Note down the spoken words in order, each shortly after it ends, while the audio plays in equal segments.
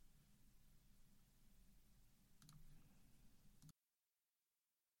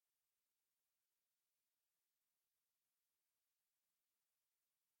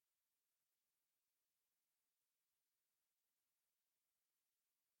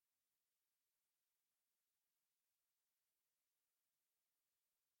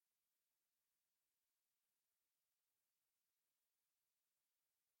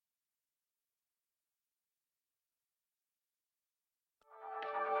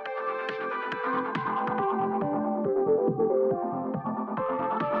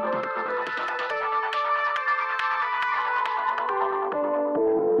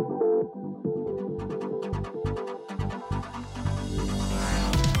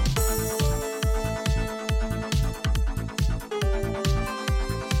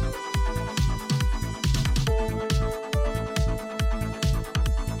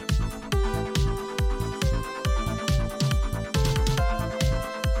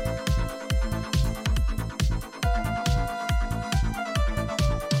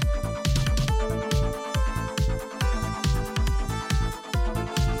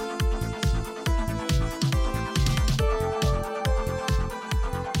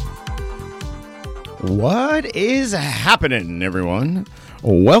What is happening, everyone?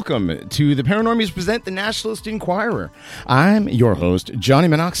 Welcome to the Paranormies Present the Nationalist Enquirer. I'm your host, Johnny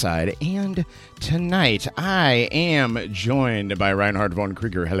Monoxide, and tonight I am joined by Reinhard von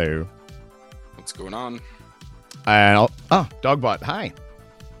Krieger. Hello. What's going on? And Dogbot. Hi.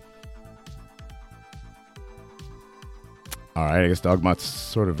 All right, I guess Dogbot's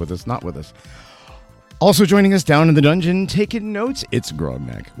sort of with us, not with us. Also joining us down in the dungeon, taking notes, it's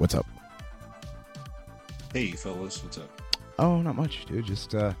Grognak. What's up? Hey, fellas, what's up? Oh, not much, dude.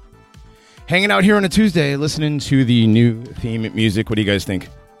 Just hanging out here on a Tuesday, listening to the new theme music. What do you guys think?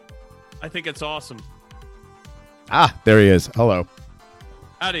 I think it's awesome. Ah, there he is. Hello.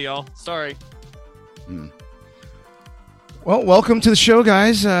 Howdy, y'all. Sorry. Well, welcome to the show,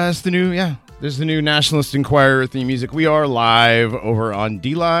 guys. It's the new, there's the new Nationalist Enquirer theme music. We are live over on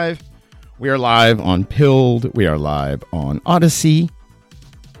DLive. We are live on Pilled. We are live on Odyssey.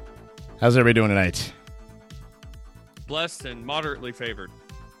 How's everybody doing tonight? Blessed and moderately favored.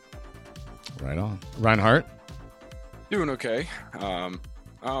 Right on. Reinhardt? Doing okay.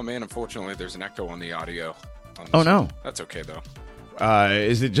 Oh man, unfortunately there's an echo on the audio. Oh no. That's okay though.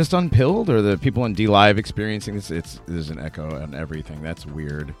 Is it just on Pilled or the people on DLive experiencing this? There's an echo on everything. That's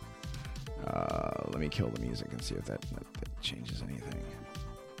weird. Let me kill the music and see if that changes anything.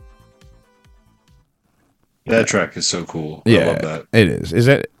 That track is so cool. Yeah, I love that. It is. Is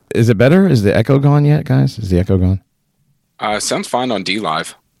it better? Is the echo gone yet, guys? Is the echo gone? Sounds fine on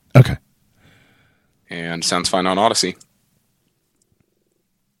DLive. Okay. And sounds fine on Odyssey.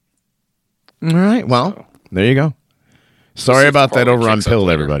 All right. Well, there you go. Sorry about that over on Pilled,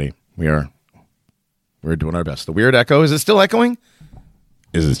 everybody. We're doing our best. The weird echo. Is it still echoing?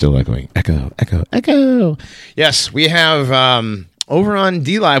 Is it still echoing? Echo, echo, echo. Yes, we have over on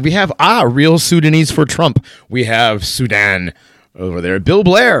DLive, we have Real Sudanese for Trump. We have Sudan over there. Bill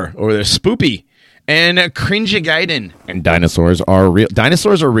Blair over there. Spoopy. And Cringy Gaiden. And dinosaurs are real.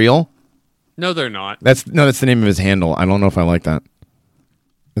 Dinosaurs are real? No, they're not. That's the name of his handle. I don't know if I like that.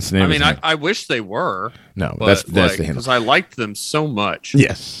 That's the name. I mean, I wish they were. No, but that's the handle. Because I liked them so much.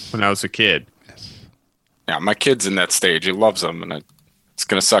 Yes. When I was a kid. Yes. Yeah, my kid's in that stage. He loves them, and it's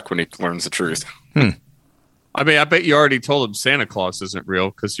going to suck when he learns the truth. I mean, I bet you already told him Santa Claus isn't real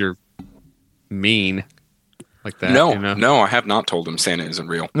because you're mean like that. No, you know? no, I have not told him Santa isn't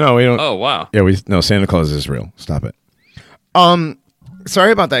real. No, we don't. Oh, wow. Yeah, no, Santa Claus is real. Stop it.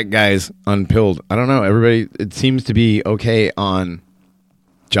 Sorry about that, guys, on Pilled. I don't know. Everybody, it seems to be okay on...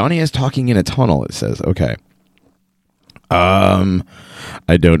 Johnny is talking in a tunnel, it says. Okay. I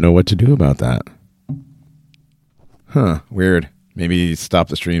don't know what to do about that. Huh, weird. Maybe stop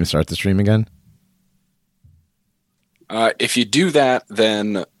the stream, start the stream again? If you do that,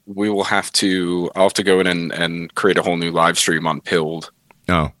 then I'll have to go in and create a whole new live stream on Pilled.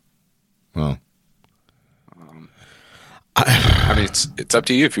 Oh. Well. I mean, it's up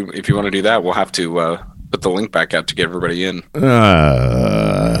to you. If you want to do that, we'll have to put the link back out to get everybody in.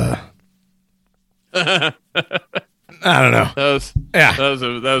 I don't know.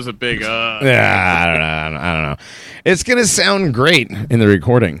 That was a big. Yeah, I don't know. It's gonna sound great in the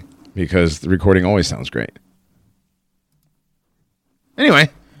recording because the recording always sounds great. Anyway,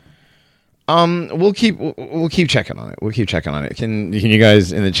 we'll keep checking on it. We'll keep checking on it. Can you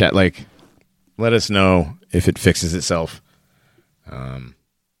guys in the chat let us know if it fixes itself? I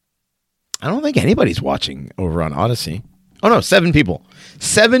don't think anybody's watching over on Odyssey. Oh no, 7 people.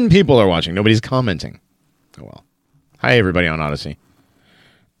 7 people are watching. Nobody's commenting. Oh well. Hi everybody on Odyssey.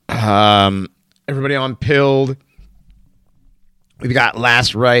 Everybody on Pilled. We've got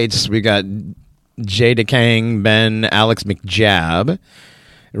Last Rites. We got Jay DeKang, Ben, Alex McJab,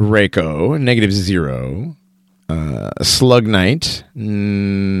 Reiko, -0, Slug Knight,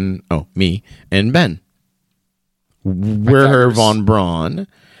 me, and Ben. We're Von Braun,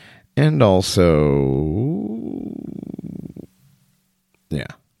 and also, yeah,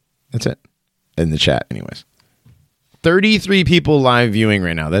 that's it. In the chat, anyways. 33 people live viewing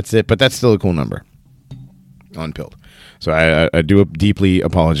right now. That's it, but that's still a cool number on Pilled. So I do deeply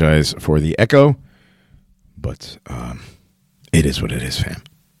apologize for the echo, but it is what it is, fam.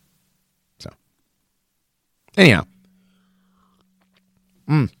 So, anyhow.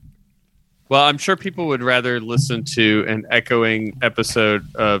 Well, I'm sure people would rather listen to an echoing episode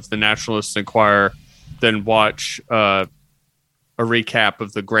of the Nationalist Enquirer than watch a recap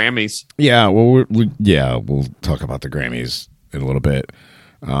of the Grammys. Yeah, well, we'll talk about the Grammys in a little bit.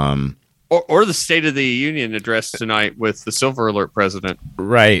 Or the State of the Union address tonight with the Silver Alert president.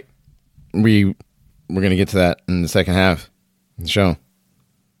 Right. We're going to get to that in the second half of the show.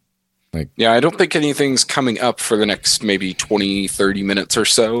 Yeah, I don't think anything's coming up for the next maybe 20, 30 minutes or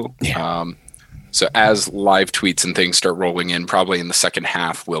so. Yeah. So as live tweets and things start rolling in, probably in the second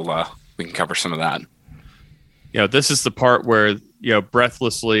half, we can cover some of that. This is the part where,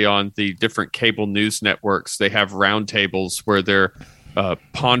 breathlessly on the different cable news networks, they have roundtables where they're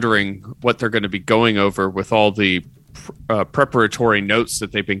pondering what they're going to be going over with all the preparatory notes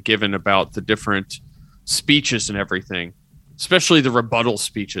that they've been given about the different speeches and everything, especially the rebuttal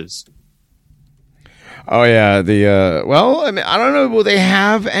speeches. Oh yeah, I don't know. Will they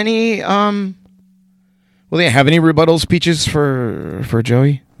have any? Will they have any rebuttal speeches for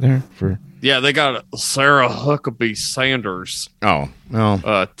Joey there? Yeah, they got Sarah Huckabee Sanders. Oh,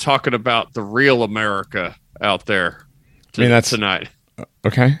 well, talking about the real America out there. That's tonight.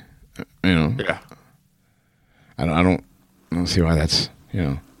 Okay, Yeah. I don't see why that's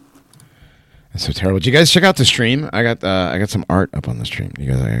that's so terrible. Did you guys check out the stream? I got some art up on the stream.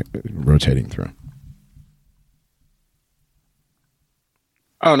 You guys are rotating through.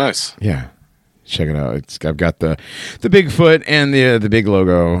 Oh, nice. Yeah. Check it out. I've got the Bigfoot and the big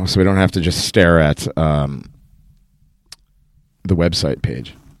logo, so we don't have to just stare at the website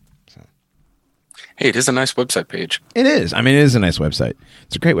page. So. Hey, it is a nice website page. It is. I mean, it is a nice website.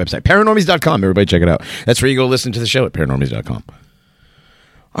 It's a great website. Paranormies.com. Everybody check it out. That's where you go listen to the show, at paranormies.com.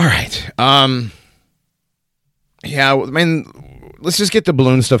 All right. Yeah, I mean, let's just get the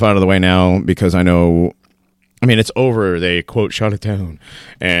balloon stuff out of the way now, because I know... I mean, it's over. They quote shut it down,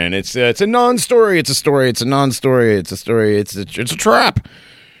 and it's a non-story. It's a story. It's a non-story. It's a story. It's a trap.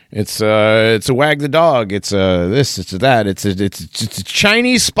 It's a wag the dog. It's a this. It's a that. It's a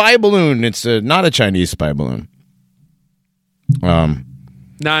Chinese spy balloon. It's not a Chinese spy balloon.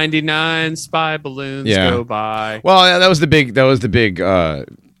 99 spy balloons go by. Well, that was the big.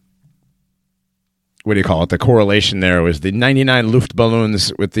 What do you call it? The correlation there was the 99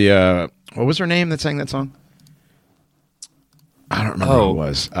 Luftballons with the what was her name that sang that song? I don't remember who it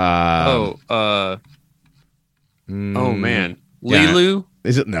was. Oh man, Lilu.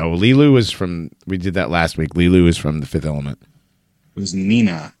 Is it? No, Lilu was from. We did that last week. Lilu is from The Fifth Element. It was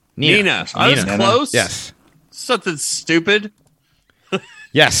Nina. I was close. Yes. Something stupid.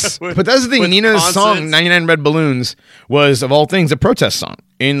 Yes, but that's the thing. Nina's song, 99 Red Balloons, was, of all things, a protest song.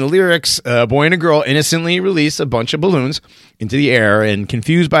 In the lyrics, a boy and a girl innocently release a bunch of balloons into the air, and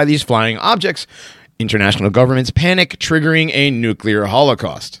confused by these flying objects, international governments panic, triggering a nuclear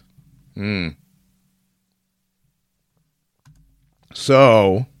holocaust.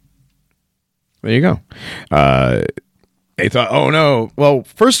 So, there you go. They thought, oh no. Well,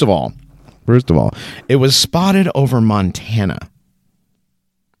 first of all, it was spotted over Montana.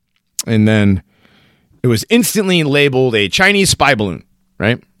 And then it was instantly labeled a Chinese spy balloon,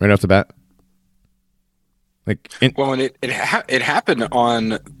 right? Right off the bat. And it happened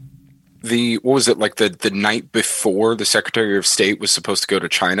on what was it, like the night before the Secretary of State was supposed to go to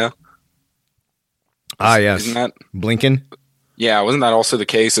China? Yes. Isn't that Blinken? Yeah, wasn't that also the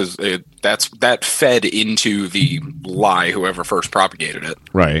case? That fed into the lie, whoever first propagated it.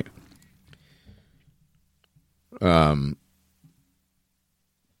 Right.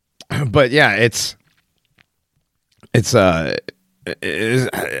 But yeah,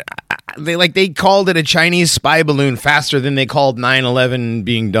 they called it a Chinese spy balloon faster than they called 9/11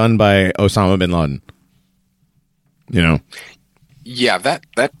 being done by Osama bin Laden. Yeah,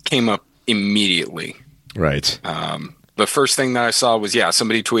 that came up immediately. Right. The first thing that I saw was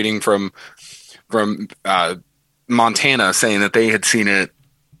somebody tweeting from Montana saying that they had seen it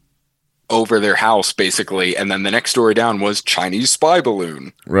over their house, basically, and then the next story down was Chinese spy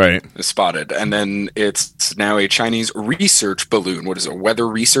balloon spotted, and then it's now a Chinese research balloon. What is it, a weather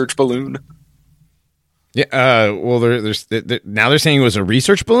research balloon? Yeah. Well, now they're saying it was a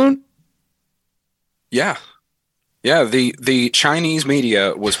research balloon. Yeah. The Chinese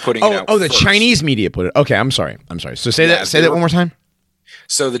media was putting it out. Oh, the first. Chinese media put it. Okay, I'm sorry. So say that one more time.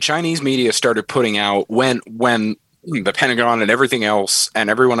 So the Chinese media started putting out when the Pentagon and everything else and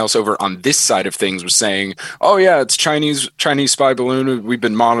everyone else over on this side of things was saying, "Oh yeah, it's Chinese spy balloon. We've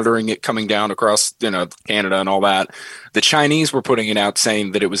been monitoring it coming down across Canada and all that." The Chinese were putting it out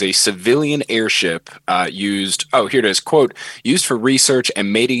saying that it was a civilian airship used. Oh, here it is. Quote: used for research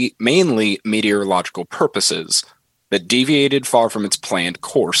and mainly meteorological purposes. That deviated far from its planned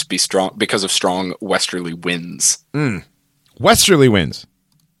course because of strong westerly winds. Westerly winds.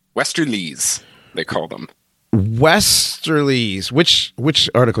 Westerlies, they call them. Westerlies. Which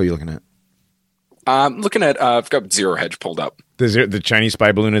article are you looking at? I'm looking at. I've got Zero Hedge pulled up. The Chinese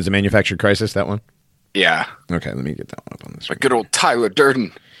spy balloon is a manufactured crisis. That one. Yeah. Okay, let me get that one up on this. Like good old Tyler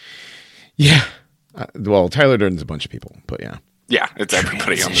Durden. Yeah. Well, Tyler Durden's a bunch of people, but yeah. Yeah, it's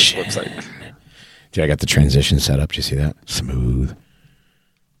everybody on this website. Dude, I got the transition set up. Did you see that? Smooth.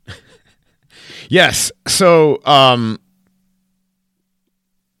 Yes. So, oh,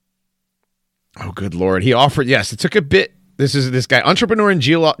 good Lord. He offered, yes, it took a bit. This is this guy, entrepreneur and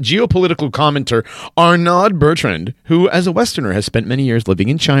geopolitical commentator Arnaud Bertrand, who, as a Westerner, has spent many years living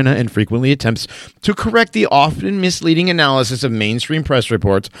in China and frequently attempts to correct the often misleading analysis of mainstream press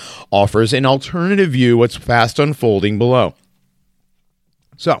reports, offers an alternative view what's fast unfolding below.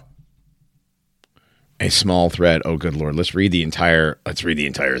 So, a small thread. Oh, good Lord. Let's read the entire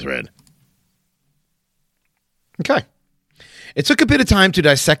thread. Okay. It took a bit of time to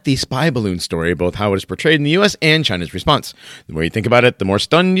dissect the spy balloon story, both how it is portrayed in the U.S. and China's response. The more you think about it, the more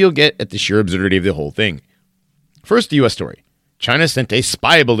stunned you'll get at the sheer absurdity of the whole thing. First, the U.S. story. China sent a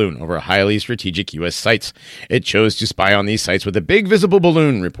spy balloon over highly strategic U.S. sites. It chose to spy on these sites with a big visible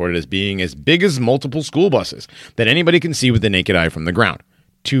balloon reported as being as big as multiple school buses that anybody can see with the naked eye from the ground,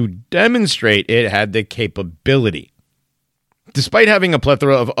 to demonstrate it had the capability. Despite having a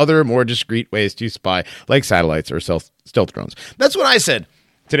plethora of other more discreet ways to spy, like satellites or stealth drones. That's what I said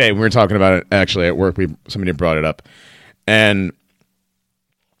today. We were talking about it actually at work. Somebody brought it up. And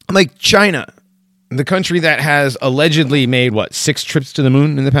I'm like, China, the country that has allegedly made, 6 trips to the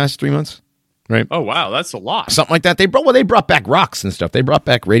moon in the past 3 months? Right? Oh, wow. That's a lot. Something like that. They brought back rocks and stuff. They brought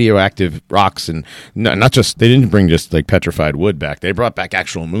back radioactive rocks and not just, they didn't bring just like petrified wood back. They brought back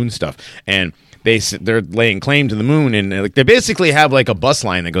actual moon stuff. And they're laying claim to the moon, and like they basically have like a bus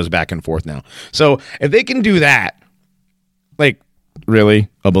line that goes back and forth now. So if they can do that, like really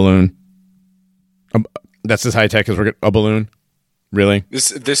a balloon, that's as high tech as a balloon. Really?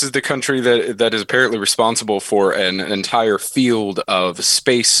 This is the country that is apparently responsible for an entire field of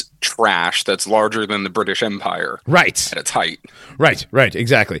space trash that's larger than the British Empire. Right. At its height. Right,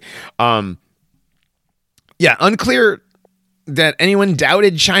 exactly. Yeah, unclear that anyone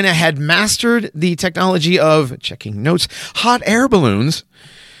doubted China had mastered the technology of, checking notes, hot air balloons.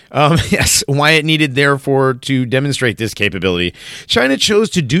 Yes, why it needed, therefore, to demonstrate this capability. China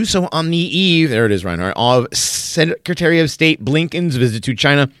chose to do so on the eve, there it is, Reinhardt, of Secretary of State Blinken's visit to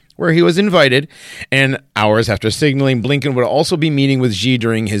China, where he was invited, and hours after signaling Blinken would also be meeting with Xi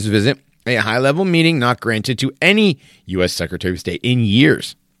during his visit, a high-level meeting not granted to any U.S. Secretary of State in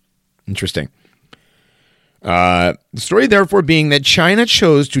years. Interesting. The story, therefore, being that China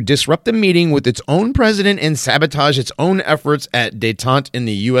chose to disrupt the meeting with its own president and sabotage its own efforts at détente in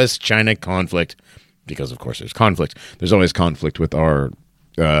the U.S.-China conflict. Because, of course, there's conflict. There's always conflict with our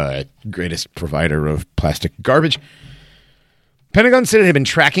greatest provider of plastic garbage. Pentagon said it had been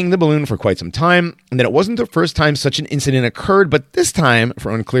tracking the balloon for quite some time, and that it wasn't the first time such an incident occurred, but this time,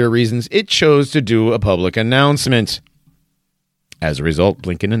 for unclear reasons, it chose to do a public announcement. As a result,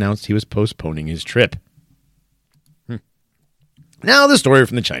 Blinken announced he was postponing his trip. Now the story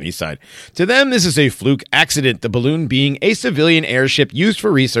from the Chinese side. To them, this is a fluke accident, the balloon being a civilian airship used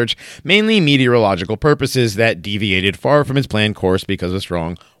for research, mainly meteorological purposes, that deviated far from its planned course because of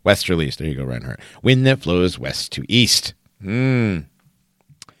strong westerlies. There you go, Reinhardt. Wind that flows west to east. So,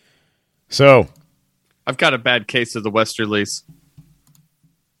 I've got a bad case of the westerlies.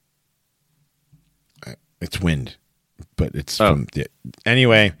 It's wind, but it's from...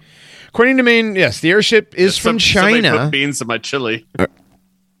 Anyway... According to Maine, yes, the airship is from China. Somebody put beans in my chili.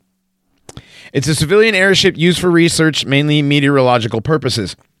 It's a civilian airship used for research, mainly meteorological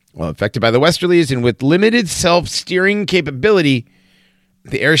purposes. Well, affected by the westerlies and with limited self-steering capability,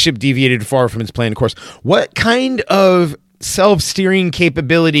 the airship deviated far from its planned course. What kind of self-steering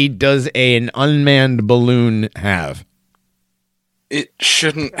capability does an unmanned balloon have? It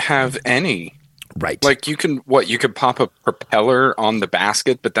shouldn't have any. Right. Like you can pop a propeller on the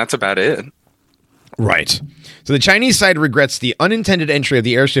basket, but that's about it. Right. So the Chinese side regrets the unintended entry of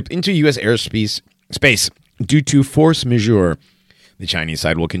the airship into U.S. airspace due to force majeure. The Chinese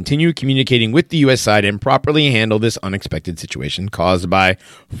side will continue communicating with the U.S. side and properly handle this unexpected situation caused by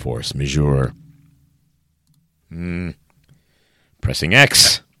force majeure. Pressing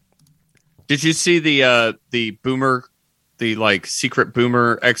X. Did you see the boomer? The secret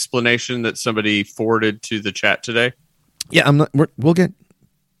boomer explanation that somebody forwarded to the chat today? Yeah, we'll get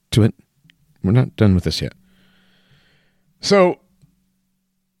to it. We're not done with this yet. So,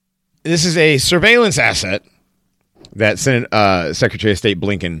 this is a surveillance asset that Secretary of State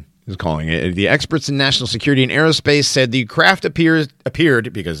Blinken is calling it. The experts in national security and aerospace said the craft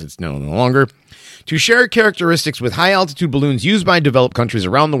appeared, because it's no longer, to share characteristics with high-altitude balloons used by developed countries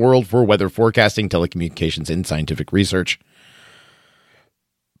around the world for weather forecasting, telecommunications, and scientific research.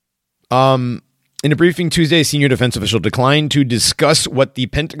 In a briefing Tuesday, a senior defense official declined to discuss what the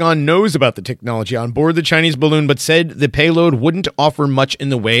Pentagon knows about the technology on board the Chinese balloon, but said the payload wouldn't offer much in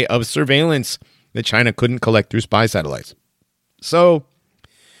the way of surveillance that China couldn't collect through spy satellites. So,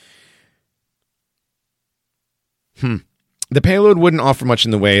 The payload wouldn't offer much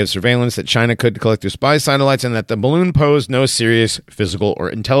in the way of surveillance that China could collect through spy satellites, and that the balloon posed no serious physical or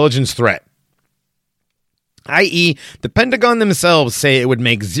intelligence threat. I.e., the Pentagon themselves say it would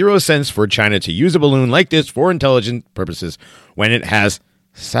make zero sense for China to use a balloon like this for intelligence purposes when it has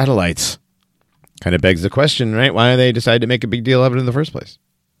satellites. Kind of begs the question, right? Why they decided to make a big deal of it in the first place?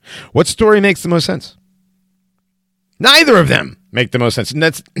 What story makes the most sense? Neither of them make the most sense, and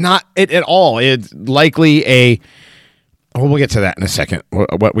that's not it at all. It's likely a... Oh, we'll get to that in a second,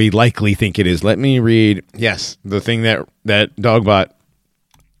 what we likely think it is. Let me read, yes, the thing that Dogbot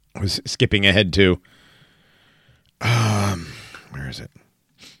was skipping ahead to. Where is it?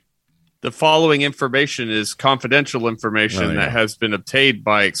 The following information is confidential information that has been obtained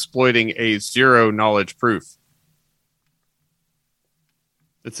by exploiting a zero-knowledge proof.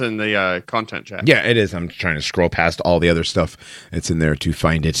 It's in the content chat. Yeah, it is. I'm trying to scroll past all the other stuff that's in there to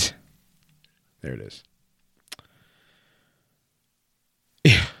find it. There it is.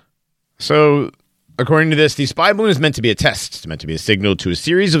 Yeah. So, according to this, the spy balloon is meant to be a test. It's meant to be a signal to a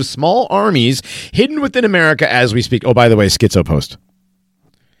series of small armies hidden within America as we speak. Oh, by the way, Schizo Post.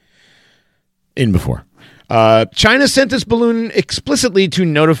 In before. China sent this balloon explicitly to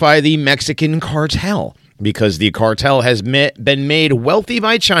notify the Mexican cartel. Because the cartel has been made wealthy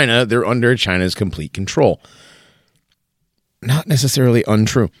by China, they're under China's complete control. Not necessarily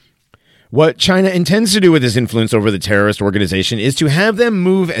untrue. What China intends to do with this influence over the terrorist organization is to have them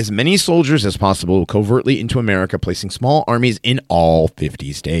move as many soldiers as possible covertly into America, placing small armies in all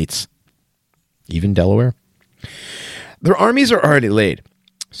 50 states. Even Delaware. Their armies are already laid.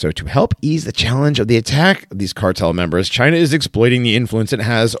 So to help ease the challenge of the attack of these cartel members, China is exploiting the influence it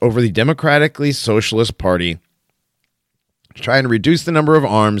has over the Democratically Socialist Party to try and reduce the number of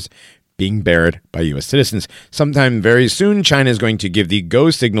arms being bared by U.S. citizens. Sometime very soon, China is going to give the go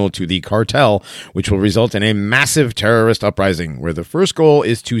signal to the cartel, which will result in a massive terrorist uprising, where the first goal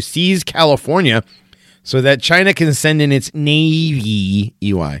is to seize California so that China can send in its Navy,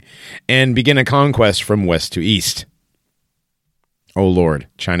 EY, and begin a conquest from west to east. Oh, Lord,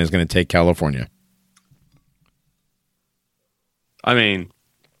 China's going to take California. I mean,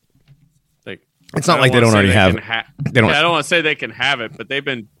 it's not like they don't already have it. I don't want to say they can have it, but they've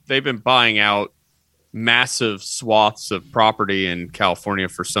been buying out massive swaths of property in California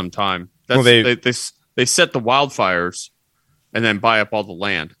for some time. They set the wildfires and then buy up all the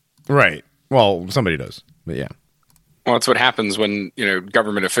land. Right. Well, somebody does, but yeah. Well, that's what happens when,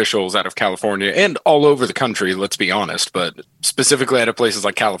 government officials out of California and all over the country, let's be honest, but specifically out of places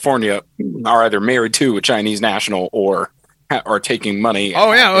like California are either married to a Chinese national or are taking money.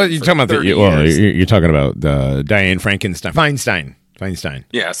 Oh, yeah. Well, you're talking about you're talking about Diane Feinstein.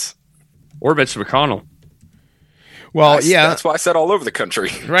 Yes. Or Mitch McConnell. Well, that's why I said all over the country.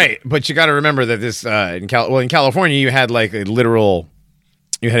 Right. But you got to remember that this in California, you had a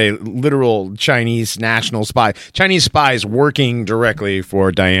literal Chinese national spy, Chinese spies working directly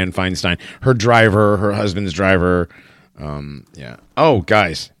for Diane Feinstein, her driver, her husband's driver. Yeah. Oh,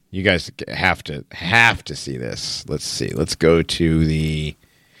 guys, you guys have to see this. Let's see. Let's go to the.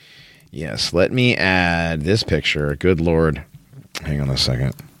 Yes. Let me add this picture. Good Lord. Hang on a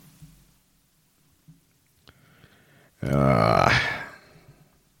second.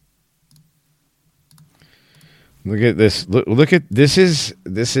 Look at this. Look at this is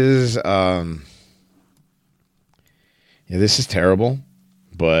this is terrible,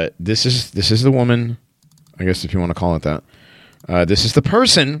 but this is the woman, I guess, if you want to call it that. This is the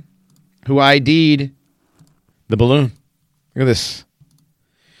person who ID'd the balloon. Look at this.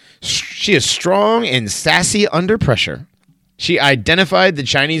 She is strong and sassy under pressure. She identified the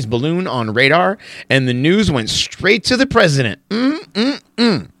Chinese balloon on radar, and the news went straight to the president.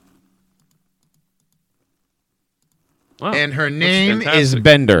 Wow, and her name is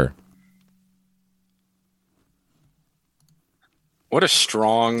Bender. What a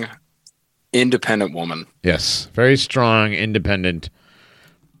strong, independent woman. Yes, very strong, independent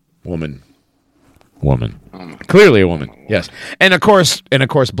woman. Clearly a woman. Yes, and of course,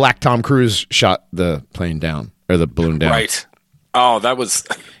 Black Tom Cruise shot the plane down or the balloon down. Right. Oh, that was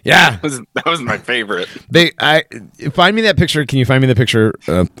that was my favorite. Find me that picture. Can you find me the picture?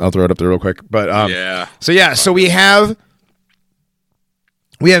 I'll throw it up there real quick. But yeah. So we have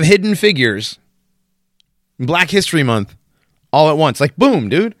Hidden Figures, Black History Month, all at once. Like, boom,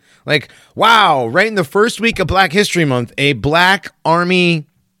 dude. Like, wow, right in the first week of Black History Month, a Black Army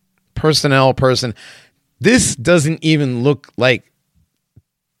personnel person. This doesn't even look like.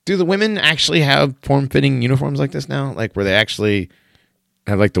 Do the women actually have form-fitting uniforms like this now? Like, where they actually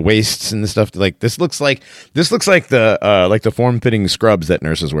have like the waists and the stuff? Like, this looks like the form-fitting scrubs that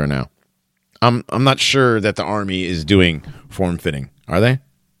nurses wear now. I'm not sure that the Army is doing form fitting. Are they?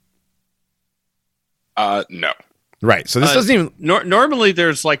 No. Right. So this doesn't even. Normally,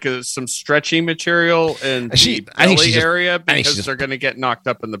 there's like some stretchy material in the belly area because they're going to get knocked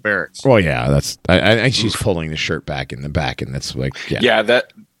up in the barracks. Well, yeah, that's. I think she's pulling the shirt back in the back, and that's like, yeah. Yeah,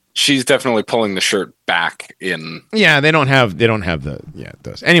 that she's definitely pulling the shirt back in. Yeah, they don't have the. Yeah,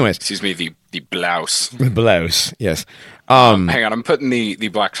 those. Anyways, excuse me, the blouse. The blouse. Yes. Hang on, I'm putting the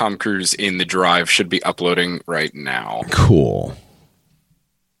Black Tom Cruise in the drive. Should be uploading right now. Cool.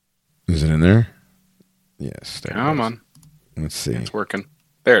 Is it in there? Yes. Come on. Let's see. It's working.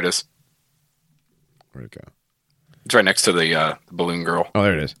 There it is. Where'd it go? It's right next to the balloon girl. Oh,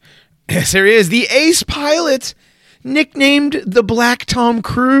 there it is. Yes, there he is. The ace pilot, nicknamed the Black Tom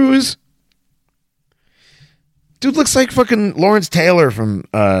Cruise. Dude looks like fucking Lawrence Taylor from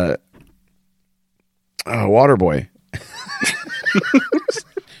Waterboy.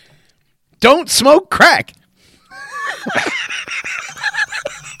 Don't smoke crack.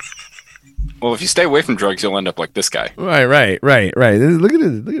 Well, if you stay away from drugs, you'll end up like this guy. Right. Look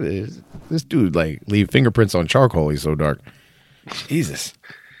at this. This dude like leave fingerprints on charcoal. He's so dark. Jesus.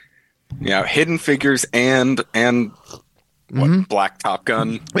 Yeah, Hidden Figures and what, Black Top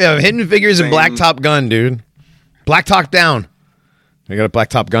Gun. Yeah, Hidden Figures and Black Top Gun, dude. Black Top Down. We got a Black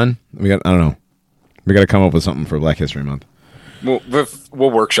Top Gun. I don't know. We got to come up with something for Black History Month. We'll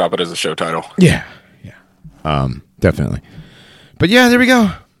workshop it as a show title. Yeah. Definitely. But yeah, there we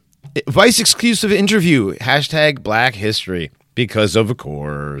go. Vice exclusive interview. # Black History. Because of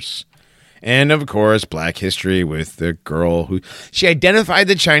course. And of course, Black History with the girl who... She identified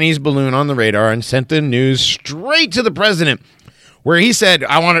the Chinese balloon on the radar and sent the news straight to the president, where he said,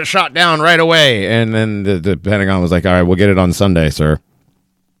 I want it shot down right away. And then the Pentagon was like, all right, we'll get it on Sunday, sir.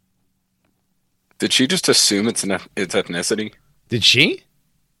 Did she just assume its ethnicity? Did she?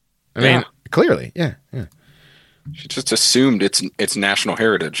 I mean, clearly, yeah. She just assumed it's national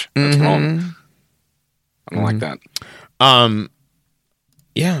heritage. That's wrong. I don't like that.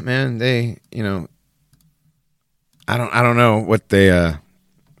 Yeah, man. They, I don't know what they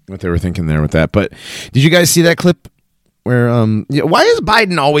were thinking there with that. But did you guys see that clip where why is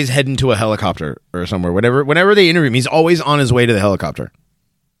Biden always heading to a helicopter or somewhere? Whenever they interview him, he's always on his way to the helicopter.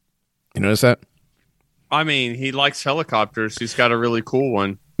 You notice that? I mean, he likes helicopters. He's got a really cool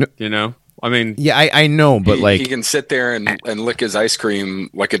one. I mean, yeah, I know, but he can sit there and lick his ice cream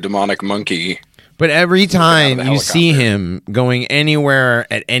like a demonic monkey. But every time you see him going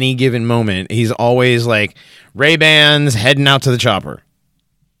anywhere at any given moment, he's always like Ray-Bans heading out to the chopper.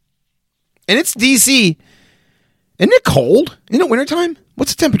 And it's DC. Isn't it cold? Isn't it wintertime?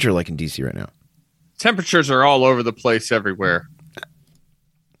 What's the temperature like in DC right now? Temperatures are all over the place everywhere.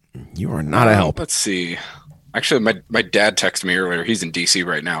 You are not a help. Let's see. Actually, my dad texted me earlier. He's in DC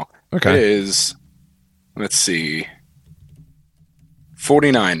right now. Okay. It is, let's see,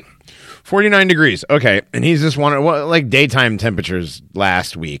 49. 49 degrees. Okay. And he's just like daytime temperatures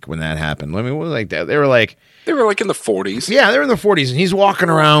last week when that happened. I mean, what was like that? They were like in the 40s. Yeah, they were in the 40s. And he's walking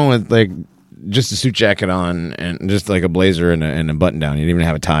around with like just a suit jacket on and just like a blazer and a button down. He didn't even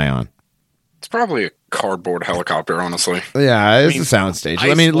have a tie on. It's probably a cardboard helicopter, honestly. Yeah, it's a soundstage.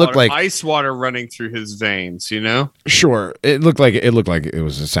 I mean, it looked like ice water running through his veins. Sure, it looked like it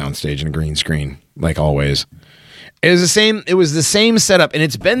was a soundstage and a green screen, like always. It was the same setup, and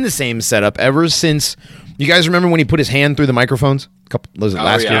it's been the same setup ever since. You guys remember when he put his hand through the microphones?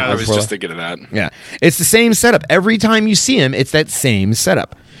 Last year? I was just thinking of that. Yeah, it's the same setup. Every time you see him, it's that same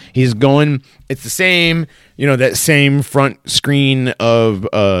setup. He's going. It's the same. That same front screen of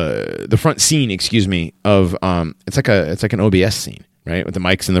the front scene. Excuse me. Of it's like an OBS scene, right? With the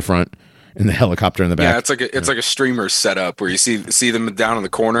mics in the front and the helicopter in the back. Yeah, it's like a streamer setup where you see them down in the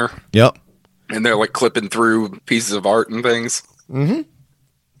corner. Yep. And they're like clipping through pieces of art and things. Mm-hmm.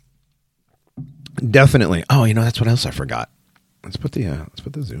 Definitely. Oh, that's what else I forgot. Let's put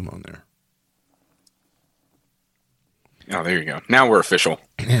the zoom on there. Oh, there you go. Now we're official.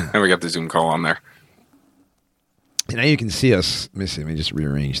 Yeah. Now we got the Zoom call on there. And now you can see us. Let me see. Let me just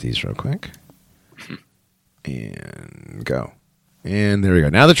rearrange these real quick. And go. And there we go.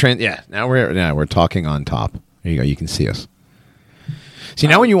 Now the trend. Yeah. Now we're talking on top. There you go. You can see us. See,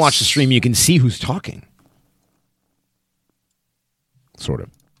 now when you watch the stream, you can see who's talking. Sort of.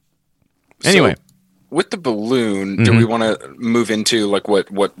 Anyway. So, with the balloon, do we want to move into like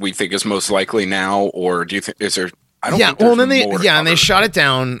what we think is most likely now, or do you think is there? I don't think well, then and they shot it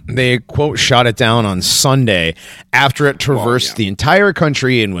down. They quote shot it down on Sunday after it traversed the entire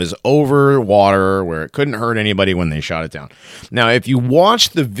country and was over water where it couldn't hurt anybody when they shot it down. Now, if you watch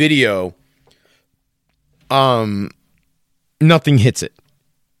the video, nothing hits it.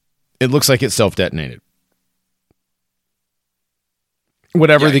 It looks like it self-detonated.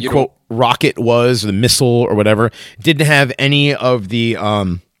 Whatever the quote rocket was, the missile or whatever, didn't have any of the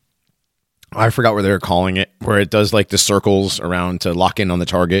I forgot what they were calling it, where it does like the circles around to lock in on the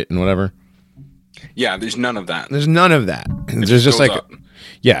target and whatever. Yeah, there's none of that. There's none of that. There's just like,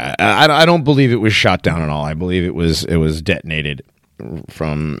 yeah, I don't believe it was shot down at all. I believe it was detonated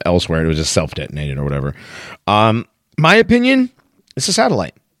from elsewhere. It was just self-detonated or whatever. My opinion, it's a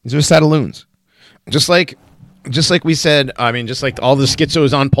satellite. These are satelloons. Just like we said, I mean, just like all the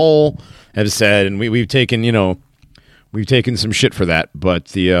schizos on poll have said, and we've taken some shit for that. But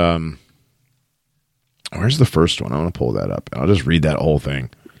the where's the first one? I want to pull that up. I'll just read that whole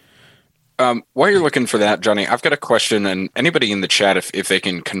thing. While you're looking for that, Johnny, I've got a question, and anybody in the chat, if they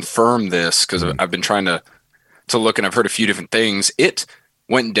can confirm this, because I've been trying to look, and I've heard a few different things. It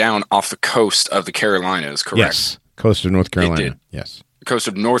went down off the coast of the Carolinas, correct? Yes, coast of North Carolina. It did. Yes, the coast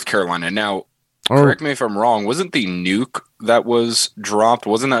of North Carolina. Now, correct me if I'm wrong. Wasn't the nuke that was dropped?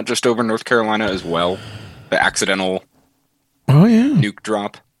 Wasn't that just over North Carolina as well? The accidental nuke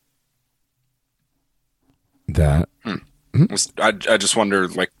drop. That. I just wonder,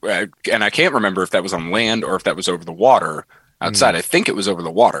 like, and I can't remember if that was on land or if that was over the water outside. I think it was over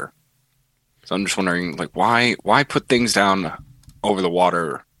the water. So I'm just wondering, like, why put things down over the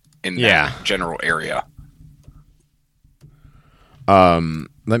water in that general area?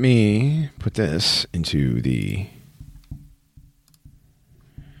 Let me put this into the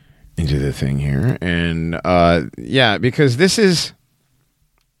thing here, and because this is.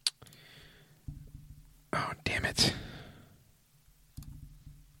 Oh, damn it.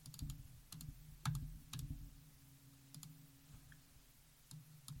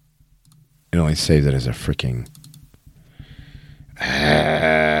 It only saves it as a freaking.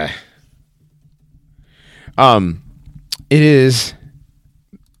 It is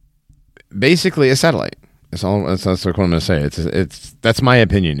basically a satellite. That's all. That's what I'm going to say. That's my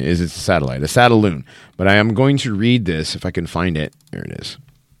opinion. It's a satellite, a satelloon. But I am going to read this if I can find it. There it is.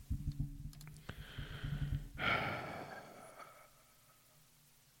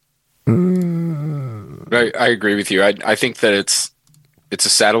 I agree with you. I think that it's a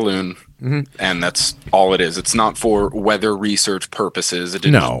satelloon, and that's all it is. It's not for weather research purposes. It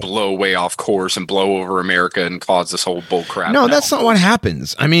didn't just blow way off course and blow over America and cause this whole bull crap. No, that's not what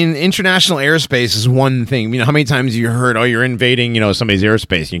happens. I mean, international airspace is one thing. You know, how many times have you heard, oh, you're invading, somebody's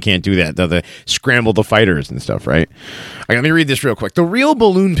airspace. You can't do that. They scramble the fighters and stuff, right? Let me read this real quick. The real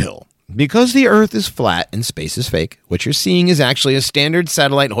balloon pill. Because the Earth is flat and space is fake, what you're seeing is actually a standard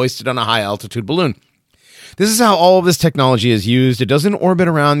satellite hoisted on a high-altitude balloon. This is how all of this technology is used. It doesn't orbit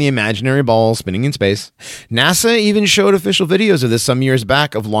around the imaginary ball spinning in space. NASA even showed official videos of this some years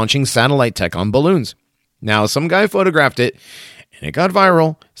back of launching satellite tech on balloons. Now, some guy photographed it, and it got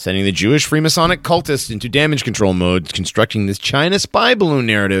viral, sending the Jewish Freemasonic cultists into damage control mode, constructing this China spy balloon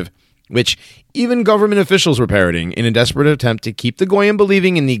narrative, which even government officials were parroting in a desperate attempt to keep the Goyim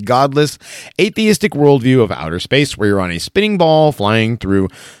believing in the godless, atheistic worldview of outer space, where you're on a spinning ball flying through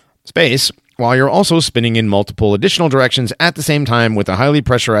space, while you're also spinning in multiple additional directions at the same time with a highly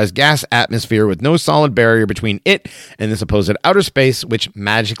pressurized gas atmosphere with no solid barrier between it and the supposed outer space, which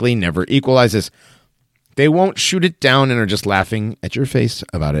magically never equalizes. They won't shoot it down and are just laughing at your face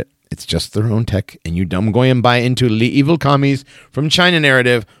about it. It's just their own tech, and you dumb Goyim buy into the evil commies from China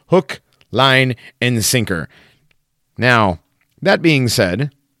narrative, hook, line, and sinker. Now, that being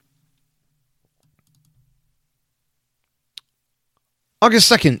said,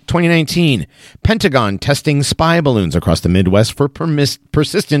 August 2nd, 2019, Pentagon testing spy balloons across the Midwest for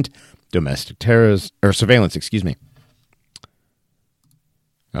persistent domestic terrorist or surveillance,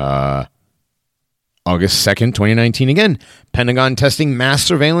 August 2nd, 2019 again. Pentagon testing mass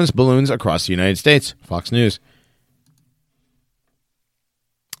surveillance balloons across the United States. Fox News.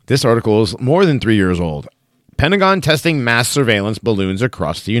 This article is more than 3 years old. Pentagon testing mass surveillance balloons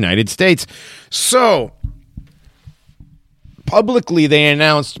across the United States. So, publicly they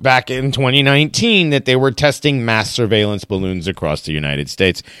announced back in 2019 that they were testing mass surveillance balloons across the United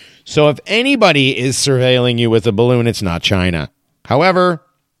States. So if anybody is surveilling you with a balloon, it's not China. However,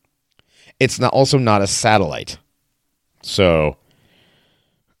 it's also not a satellite. So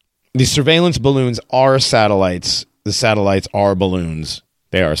the surveillance balloons are satellites. The satellites are balloons.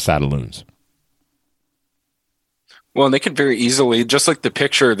 They are satelloons. Well, and they could very easily, just like the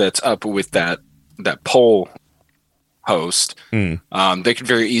picture that's up with that poll host, they could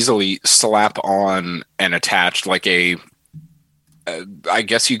very easily slap on and attach like I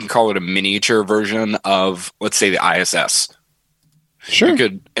guess you can call it a miniature version of, let's say, the ISS. Sure. You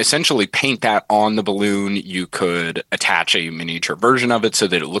could essentially paint that on the balloon. You could attach a miniature version of it so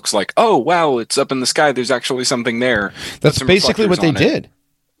that it looks like, oh, wow, it's up in the sky. There's actually something there. That's basically what they did.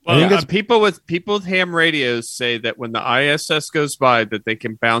 Well, people with ham radios say that when the ISS goes by, that they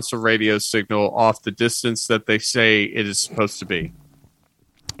can bounce a radio signal off the distance that they say it is supposed to be.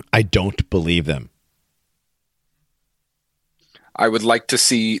 I don't believe them. I would like to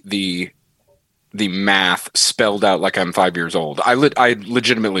see the math spelled out like I'm 5 years old. I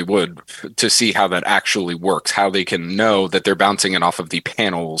legitimately would, to see how that actually works, how they can know that they're bouncing it off of the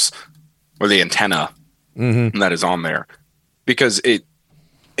panels or the antenna that is on there. Because it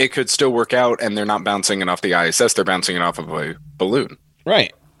could still work out, and they're not bouncing it off the ISS, they're bouncing it off of a balloon.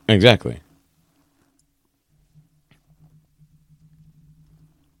 Right. Exactly.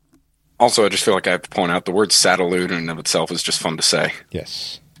 Also, I just feel like I have to point out the word satelloon in and of itself is just fun to say.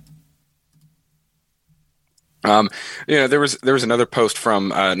 Yes. There was another post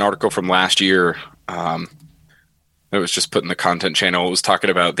from an article from last year that was just put in the content channel. It was talking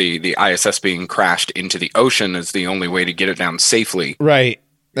about the ISS being crashed into the ocean as the only way to get it down safely. Right.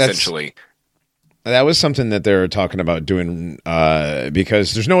 Essentially. That was something that they were talking about doing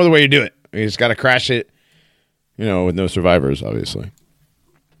because there's no other way to do it. You just got to crash it, with no survivors, obviously.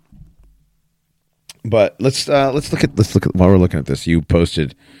 But let's look at while we're looking at this. You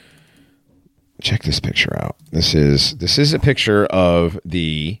posted. Check this picture out. This is a picture of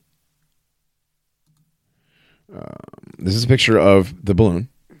the. This is a picture of the balloon.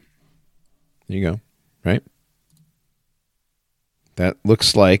 There you go. Right. That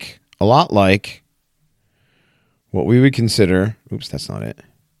looks like a lot like what we would consider. Oops, that's not it.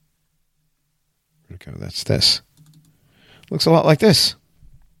 Okay, that's this. Looks a lot like this.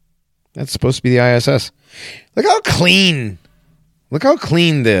 That's supposed to be the ISS. Look how clean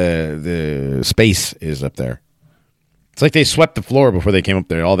the space is up there. It's like they swept the floor before they came up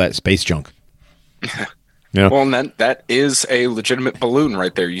there. All that space junk. Well, and that is a legitimate balloon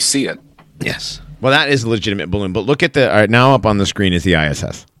right there. You see it. Yes. Well, that is a legitimate balloon. But look at all right, now up on the screen is the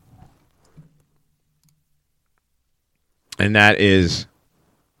ISS. And that is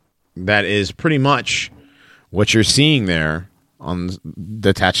pretty much what you're seeing there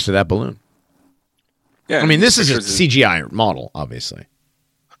attached to that balloon. Yeah, I mean, this is a CGI model, obviously.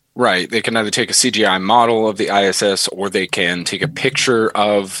 Right. They can either take a CGI model of the ISS, or they can take a picture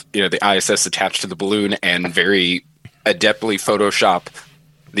of the ISS attached to the balloon and very adeptly Photoshop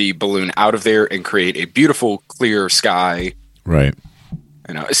the balloon out of there and create a beautiful, clear sky. Right.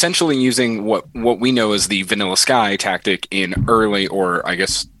 Essentially using what we know as the vanilla sky tactic in early, or I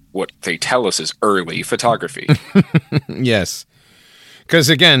guess what they tell us is early photography. Yes. Because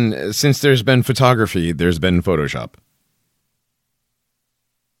again, since there's been photography, there's been Photoshop.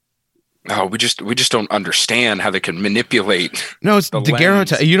 Oh, we just don't understand how they can manipulate. No, it's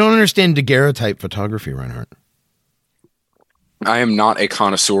daguerreotype. You don't understand daguerreotype photography, Reinhardt. I am not a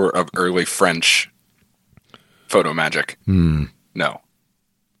connoisseur of early French photo magic. No.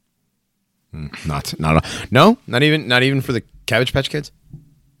 Not even for the Cabbage Patch Kids.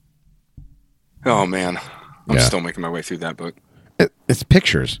 Oh man, I'm still making my way through that book. It's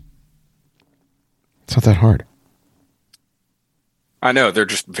pictures. It's not that hard. I know, they're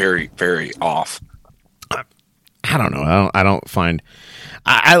just very, very off. I don't know. I don't find.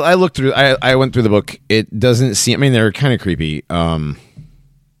 I looked through. I went through the book. It doesn't seem. I mean, they're kind of creepy.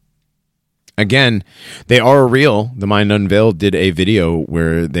 Again, they are real. The Mind Unveiled did a video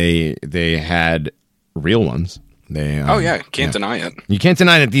where they had real ones. Can't deny it. You can't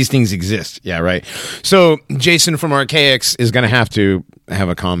deny that these things exist. Yeah, right. So Jason from Archaics is going to have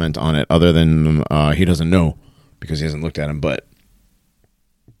a comment on it, other than he doesn't know because he hasn't looked at them, but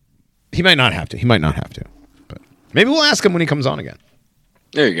he might not have to. But maybe we'll ask him when he comes on again.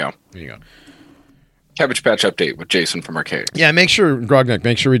 There you go. Cabbage Patch update with Jason from Archaics. Yeah, make sure,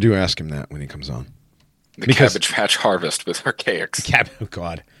 Grognak, we do ask him that when he comes on. Cabbage Patch harvest with Archaics. Oh,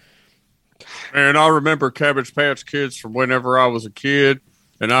 God. Man, I remember Cabbage Patch Kids from whenever I was a kid,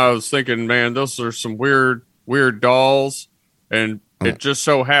 and I was thinking, man, those are some weird dolls, and it just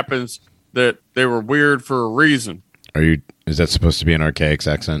so happens that they were weird for a reason. Is that supposed to be an Archaics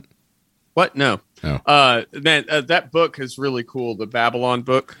accent? What? No. Oh. Man, that book is really cool. The Babylon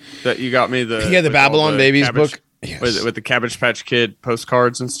book that you got me. The Babylon Babies book. Yes. With the Cabbage Patch Kid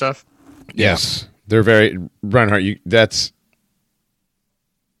postcards and stuff. Yes. They're very... Reinhardt,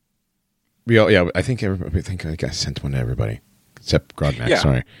 I think I sent one to everybody except Grognak. Yeah.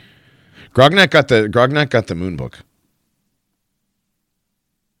 Sorry, Grognak got the Moon book.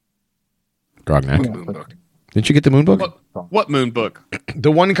 Grognak, Moon book. Didn't you get the Moon book? What Moon book?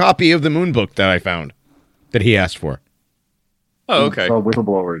 The one copy of the Moon book that I found that he asked for. Oh, okay. Called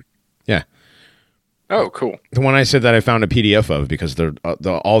Whistleblowers. Yeah. Oh, cool. The one I said that I found a PDF of because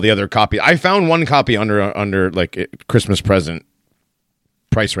all the other copy. I found one copy under like Christmas present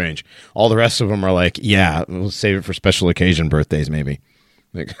price range. All the rest of them are like, yeah, we'll save it for special occasion birthdays maybe.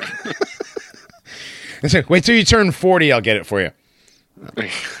 Like, it's like, wait till you turn 40, I'll get it for you.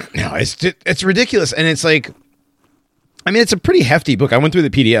 No, it's ridiculous, and it's like, I mean, it's a pretty hefty book. I went through the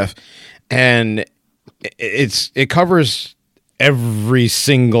PDF, and it covers every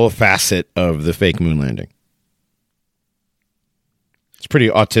single facet of the fake moon landing. It's pretty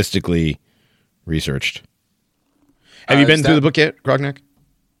autistically researched. Have you been through the book yet, Grognak?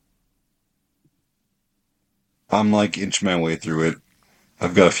 I'm like inching my way through it.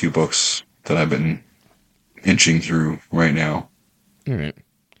 I've got a few books that I've been inching through right now. All right.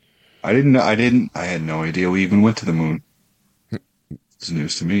 I had no idea we even went to the moon. It's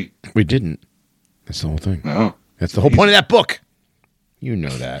news to me. We didn't. That's the whole thing. No. That's the whole point of that book. You know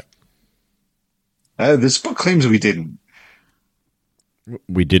that. This book claims we didn't.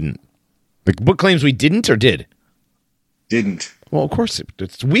 We didn't. The book claims we didn't or did? Didn't. Well, of course.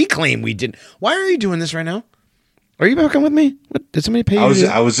 We claim we didn't. Why are you doing this right now? Are you back on with me? What, did somebody pay you?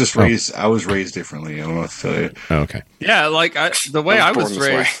 I was just raised. I was raised differently. I don't know what to tell you. Oh, okay. Yeah, like the way I was born this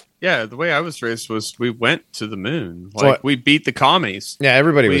way. raised. Yeah, the way I was raised was we went to the moon. Like Well, we beat the commies. Yeah,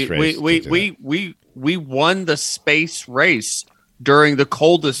 everybody was raised. We won the space race during the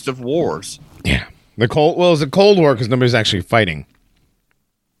coldest of wars. Yeah. It was a Cold War because nobody's actually fighting.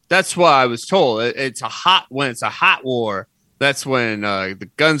 That's what I was told. When it's a hot war, that's when the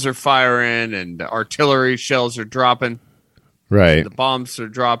guns are firing and the artillery shells are dropping. Right. The bombs are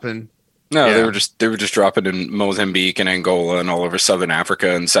dropping. No, Yeah. they were just dropping in Mozambique and Angola and all over Southern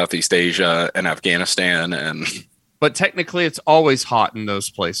Africa and Southeast Asia and Afghanistan and. But technically, it's always hot in those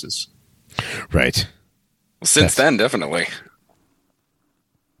places. Right. Since then, definitely.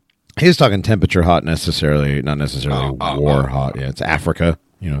 He was talking temperature hot, not necessarily war hot. Yeah, it's Africa,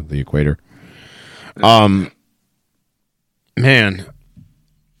 the equator. Man.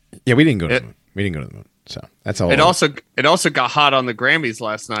 Yeah, we didn't go to the moon. We didn't go to the moon. So that's all. It also got hot on the Grammys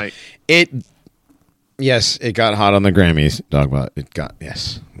last night. Yes, it got hot on the Grammys.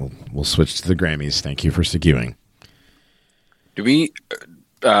 Yes. We'll switch to the Grammys. Thank you for seguing. Do we,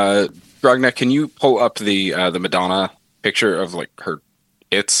 Grognak, can you pull up the Madonna picture of like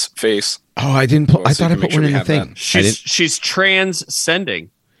its face? Oh, I didn't pull. I thought I put one in the thing. She's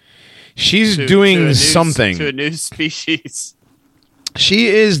transcending. She's doing something to a new species. She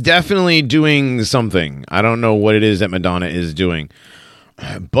is definitely doing something. I don't know what it is that Madonna is doing,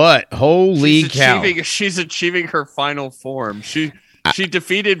 but holy cow! She's achieving her final form. She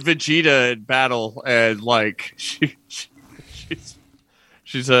defeated Vegeta in battle, and like she's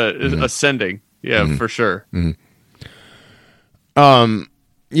ascending. Yeah, for sure. Mm-hmm.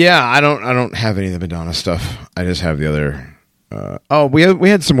 Yeah, I don't have any of the Madonna stuff. I just have the other. We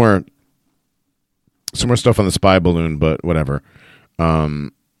had some more stuff on the spy balloon, but whatever.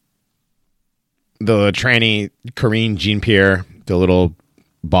 The tranny Corinne Jean-Pierre, the little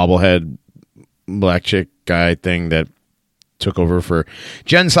bobblehead black chick guy thing that took over for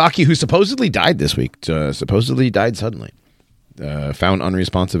Jen Psaki, who supposedly died this week. Supposedly died suddenly. Found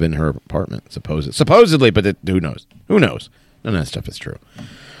unresponsive in her apartment. Supposedly, but who knows? Who knows? None of that stuff is true.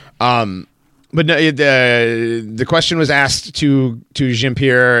 But no, the question was asked to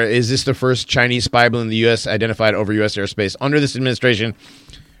Jean-Pierre, is this the first Chinese spy balloon in the U.S. identified over U.S. airspace under this administration?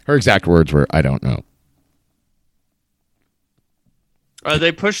 Her exact words were, I don't know.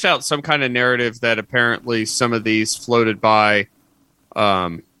 They pushed out some kind of narrative that apparently some of these floated by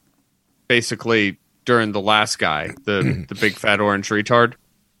basically during the last guy, the big fat orange retard.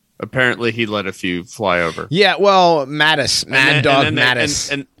 Apparently he let a few fly over. Yeah, well, Mattis, Mad Dog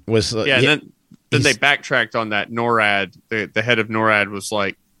Mattis. Was then they backtracked on that. NORAD, the head of NORAD, was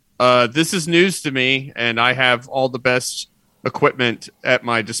like, "This is news to me, and I have all the best equipment at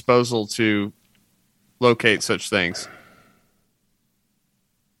my disposal to locate such things."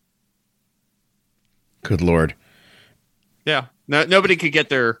 Good Lord! Yeah, nobody could get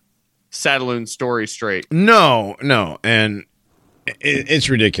their Saddaloon story straight. No, and it's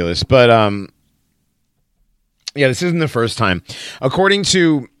ridiculous. But yeah, this isn't the first time. According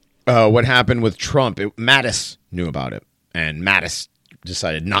to what happened with Trump, Mattis knew about it, and Mattis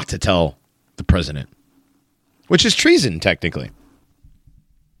decided not to tell the president, which is treason, technically.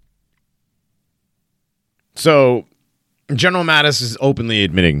 So General Mattis is openly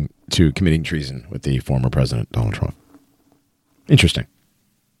admitting to committing treason with the former president, Donald Trump. Interesting.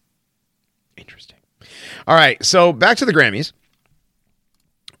 All right, so back to the Grammys.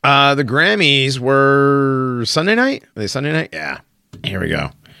 The Grammys were Sunday night. Are they Sunday night? Yeah. Here we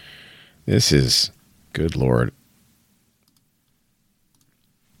go. This is good Lord.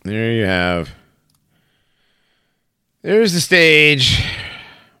 There you have. There's the stage.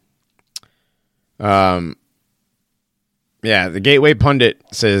 Yeah, the Gateway Pundit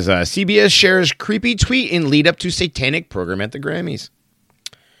says CBS shares creepy tweet in lead up to satanic program at the Grammys.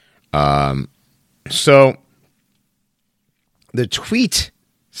 So the tweet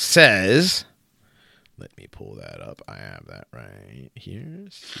says, let me pull that up. I have that right here.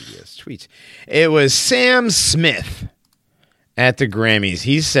 CBS tweets. It was Sam Smith at the Grammys.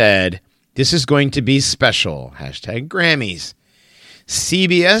 He said, "This is going to be special. #Grammys."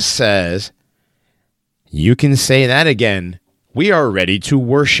 CBS says, "You can say that again. We are ready to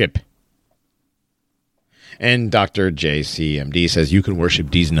worship." And Dr. JCMD says, "You can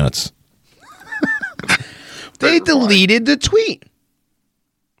worship these nuts." They deleted the tweet.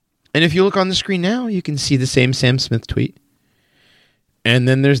 And if you look on the screen now, you can see the same Sam Smith tweet. And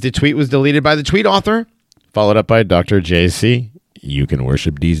then there's the tweet was deleted by the tweet author, followed up by Dr. JC. "You can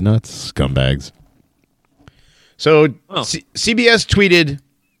worship these nuts, scumbags." So CBS tweeted,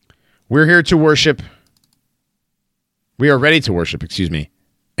 "We're here to worship. We are ready to worship,"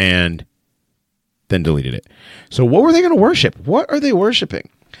 and then deleted it. So what were they going to worship? What are they worshiping?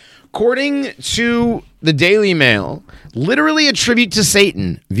 According to the Daily Mail, literally a tribute to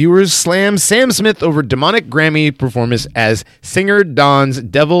Satan, viewers slam Sam Smith over demonic Grammy performance as singer dons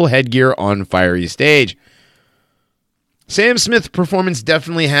devil headgear on fiery stage. Sam Smith's performance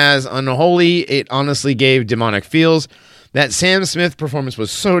definitely has unholy. It honestly gave demonic feels. That Sam Smith performance was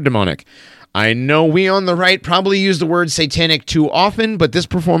so demonic. I know we on the right probably use the word satanic too often, but this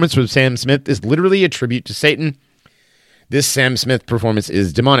performance with Sam Smith is literally a tribute to Satan. This Sam Smith performance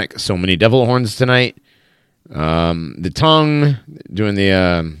is demonic. So many devil horns tonight. The tongue doing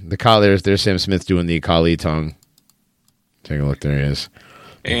the Kali. There's Sam Smith doing the Kali tongue. Take a look. There he is.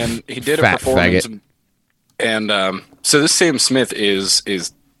 And he did Fat a performance. faggot. And so this Sam Smith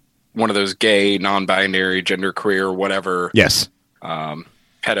is one of those gay, non-binary, genderqueer, whatever. Yes.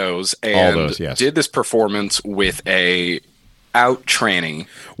 Pedos. And all those, yes. Did this performance with a out tranny.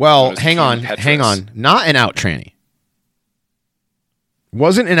 Well, hang on. Not an out tranny.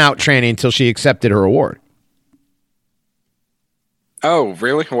 Wasn't an out tranny until she accepted her award. Oh,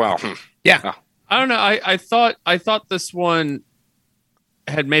 really? Wow. Yeah. Oh. I don't know. I thought this one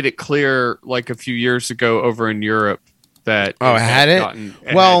had made it clear like a few years ago over in Europe that had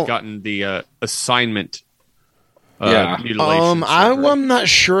gotten the assignment. Mutilation I'm not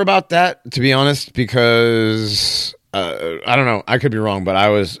sure about that, to be honest, because I don't know. I could be wrong, but I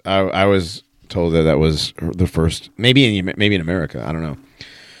was told that was the first, maybe in America. I don't know.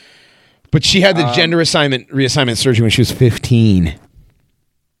 But she had the gender reassignment surgery when she was 15.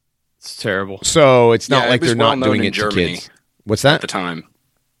 It's terrible. So it's not like they're not doing it Germany to kids. What's that? At the time.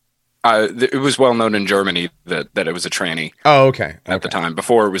 It was well known in Germany that it was a tranny. Oh, okay. At the time,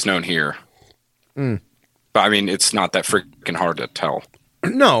 before it was known here. Mm. But I mean, it's not that freaking hard to tell.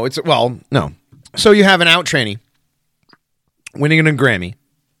 No, no. So you have an out tranny winning a Grammy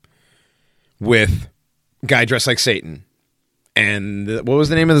with guy dressed like Satan. And what was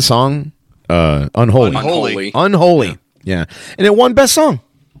the name of the song? Unholy. Yeah. And it won Best Song.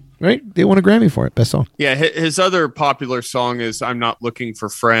 Right? They won a Grammy for it. Best Song. Yeah, his other popular song is "I'm Not Looking for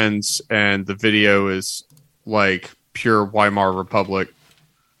Friends," and the video is like pure Weimar Republic.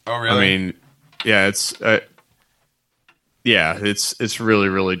 Oh, really? I mean, yeah, it's really,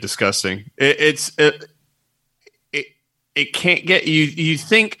 really disgusting. It can't get you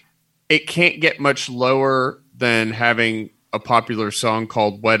think it can't get much lower than having a popular song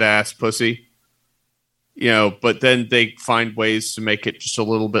called "Wet Ass Pussy." But then they find ways to make it just a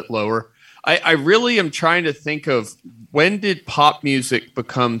little bit lower. I really am trying to think of, when did pop music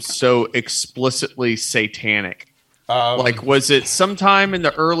become so explicitly satanic? Was it sometime in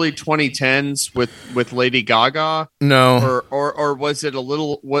the early 2010s with Lady Gaga? No. Or was it a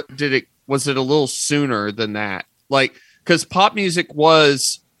little, was it a little sooner than that? Because pop music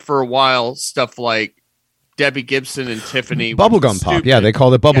was for a while stuff like Debbie Gibson and Tiffany. Bubblegum pop. Yeah, they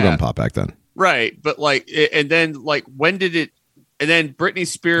called it bubblegum pop back then. Right, but and then when did it? And then Britney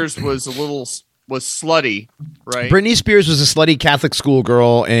Spears was slutty, right? Britney Spears was a slutty Catholic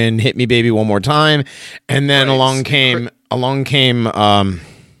schoolgirl and "Hit Me Baby One More Time," and then along came Aguilera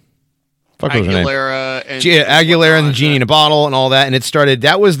and Aguilera and the Genie in a Bottle and all that, and it started.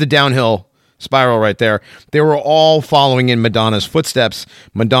 That was the downhill spiral right there. They were all following in Madonna's footsteps.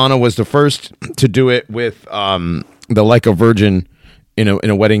 Madonna was the first to do it with the "Like a Virgin" in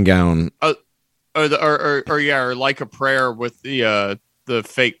a wedding gown. Or Like a Prayer with the the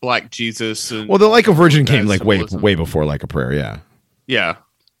fake black Jesus. And Well, the Like a Virgin came that like symbolism. way before Like a Prayer. Yeah. Yeah.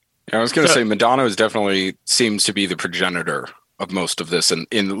 I was going to say Madonna is definitely seems to be the progenitor of most of this, in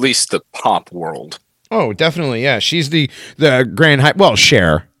at least the pop world. Oh, definitely. Yeah, she's the grand hype. Well,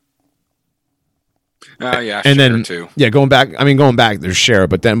 Cher. Yeah, And Cher then too. yeah, going back. There's Cher,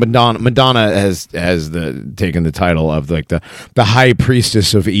 but then Madonna has taken the title of like the high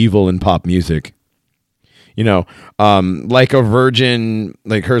priestess of evil in pop music. You know, Like a Virgin,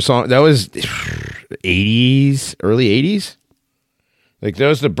 like her song that was 80s, early 80s. Like that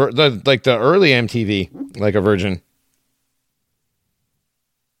was the early MTV, Like a Virgin.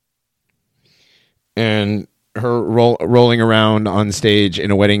 And her rolling around on stage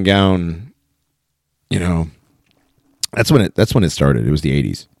in a wedding gown, you know, that's when it started. It was the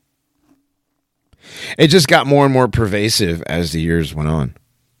 80s. It just got more and more pervasive as the years went on,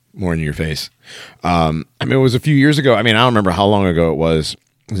 more in your face. I mean, it was a few years ago. I mean, I don't remember how long ago it was.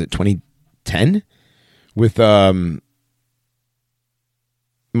 Was it 2010 with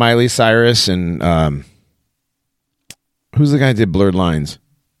Miley Cyrus and who's the guy that did Blurred Lines?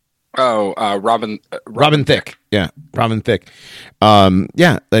 Oh, Robin Thicke. Yeah, Robin Thicke.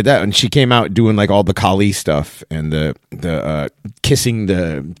 Yeah, like that. And she came out doing like all the Kali stuff and the kissing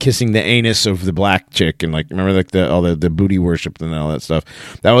the anus of the black chick and like remember like all the booty worship and all that stuff.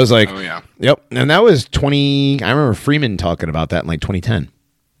 That was like, oh yeah, yep. And that was 20. I remember Freeman talking about that in like 2010,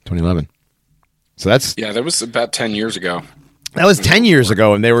 2011. So that was about 10 years ago. That was 10 years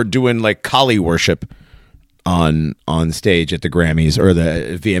ago, and they were doing like Kali worship on stage at the Grammys or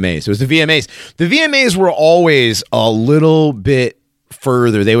the VMAs. It was the VMAs. The VMAs were always a little bit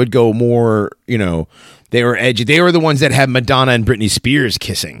further. They would go more, you know, they were edgy. They were the ones that had Madonna and Britney Spears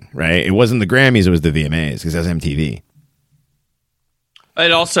kissing, right? It wasn't the Grammys, it was the VMAs because that was MTV.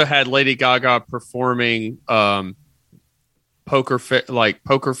 It also had Lady Gaga performing Poker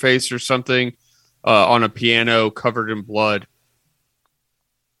Face or something on a piano covered in blood.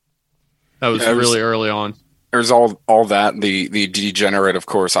 That was really early on. There's all that. The degenerate, of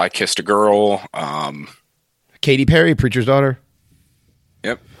course, I Kissed a Girl. Katy Perry, Preacher's Daughter.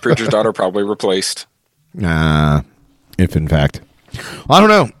 Yep, Preacher's Daughter probably replaced. If in fact. Well, I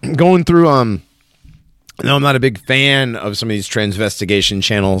don't know. Going through no, I'm not a big fan of some of these transvestigation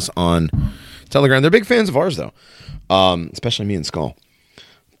channels on Telegram. They're big fans of ours though. Especially me and Skull.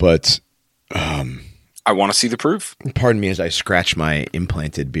 But I want to see the proof. Pardon me as I scratch my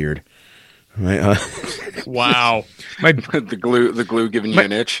implanted beard. Wow. the glue giving you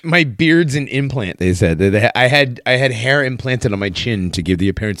an itch. My beard's an implant, they said. I had hair implanted on my chin to give the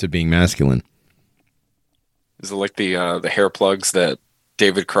appearance of being masculine. Is it like the hair plugs that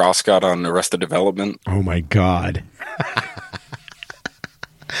David Cross got on Arrested Development? Oh my God.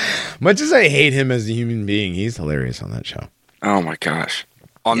 Much as I hate him as a human being, he's hilarious on that show. Oh my gosh.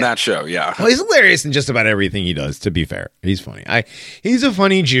 On that show, yeah. Well, he's hilarious in just about everything he does, to be fair. He's funny. He's a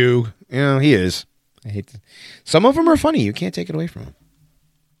funny Jew. You know, he is. Some of them are funny. You can't take it away from him.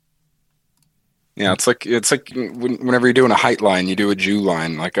 Yeah, it's like whenever you're doing a height line, you do a Jew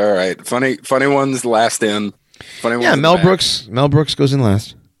line. Like, all right, funny ones last in. Funny ones. Yeah, Mel Brooks goes in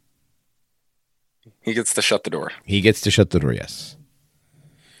last. He gets to shut the door. Yes.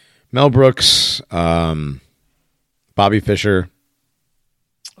 Mel Brooks, Bobby Fischer.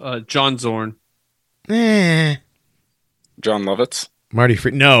 John Zorn. John Lovitz. Marty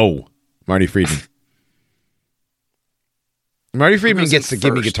Friedman. Marty Friedman gets to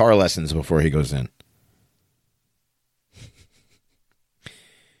give me guitar lessons before he goes in.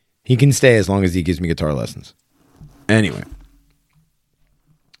 He can stay as long as he gives me guitar lessons. Anyway.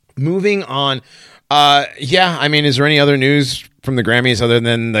 Moving on. Yeah, I mean, is there any other news from the Grammys other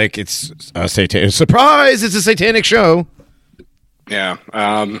than like it's a surprise? It's a satanic show. Yeah,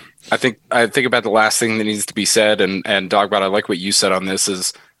 I think about the last thing that needs to be said, and Dogbot, I like what you said on this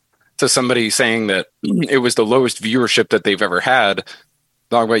is to somebody saying that it was the lowest viewership that they've ever had.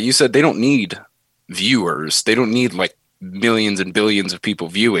 Dogbot, you said they don't need viewers, they don't need like millions and billions of people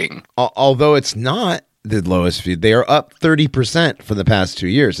viewing. Although it's not the lowest view, they are up 30% for the past 2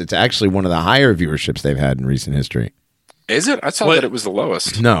 years. It's actually one of the higher viewerships they've had in recent history. Is it? I thought that it was the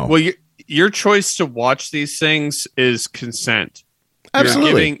lowest. No. Well, your choice to watch these things is consent.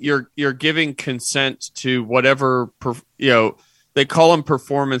 Absolutely. You're giving consent to whatever they call them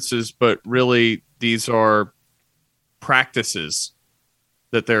performances, but really these are practices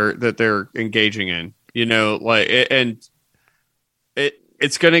that they're engaging in. You know, like it's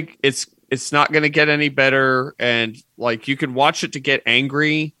not gonna get any better, and like you can watch it to get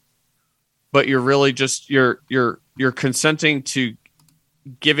angry, but you're really just you're consenting to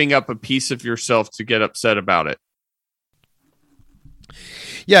giving up a piece of yourself to get upset about it.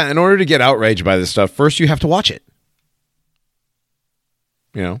 Yeah, in order to get outraged by this stuff, first you have to watch it.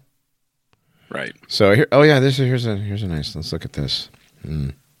 You know? Right. So here, oh yeah, here's a nice. Let's look at this.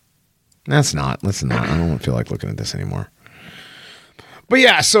 Let's not. I don't feel like looking at this anymore. But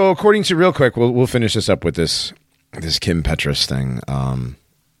yeah, so according to real quick, we'll finish this up with this Kim Petras thing.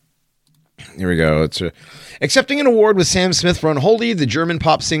 Here we go. It's accepting an award with Sam Smith for Unholy. The German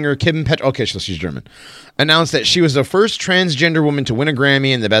pop singer Kim Petras, okay, so she's German, announced that she was the first transgender woman to win a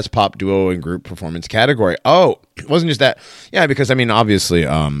Grammy in the Best Pop Duo and Group Performance category. Oh, it wasn't just that. Yeah, because I mean, obviously,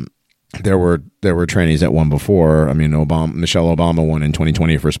 there were trannies that won before. I mean, Michelle Obama won in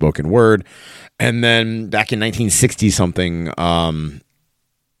 2020 for spoken word, and then back in 1960 something,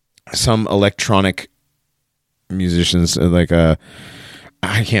 some electronic musicians like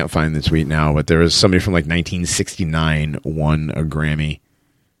I can't find the tweet now, but there was somebody from like 1969 won a Grammy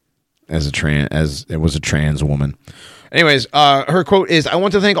as a trans woman. Anyways, her quote is, "I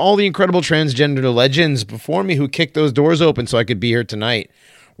want to thank all the incredible transgender legends before me who kicked those doors open so I could be here tonight."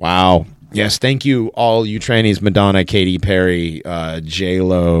 Wow. Yes, thank you, all you trannies: Madonna, Katy Perry,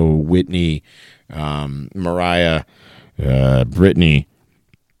 J-Lo, Whitney, Mariah, Britney,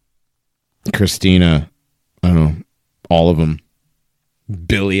 Christina. I don't know, all of them.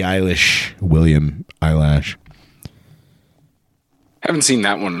 Billie Eilish, William Eyelash. Haven't seen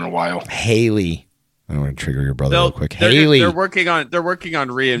that one in a while. Haley. I don't want to trigger your brother real quick. Haley. They're working on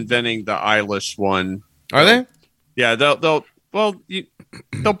reinventing the Eilish one. Are they? Yeah, they'll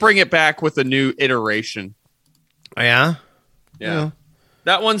bring it back with a new iteration. Oh, yeah? Yeah.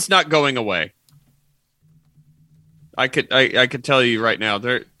 That one's not going away. I could tell you right now.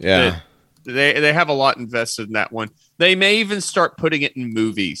 They have a lot invested in that one. They may even start putting it in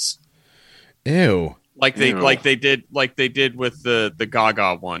movies. Ew. Like they did with the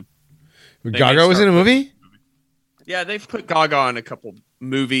Gaga one. Gaga was in a movie? Yeah, they've put Gaga in a couple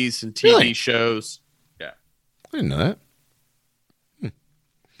movies and TV shows. Yeah. I didn't know that.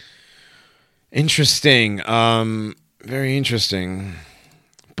 Interesting. Very interesting.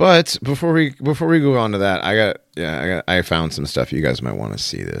 But before we go on to that, I found some stuff. You guys might want to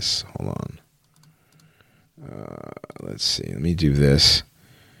see this. Hold on. Let's see. Let me do this.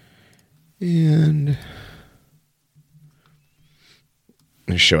 And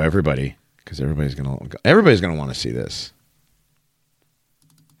show everybody, because everybody's gonna want to see this.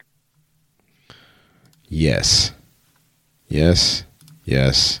 Yes. Yes.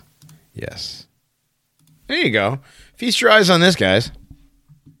 Yes. Yes. There you go. Feast your eyes on this, guys.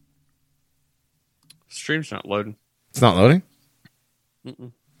 Stream's not loading. It's not loading?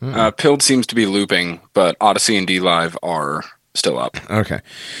 Pilled seems to be looping, but Odyssey and D Live are still up. Okay.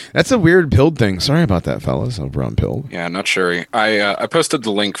 That's a weird Pilled thing. Sorry about that, fellas, over on Pilled. Yeah, not sure. I posted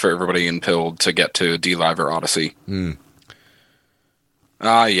the link for everybody in Pilled to get to D Live or Odyssey.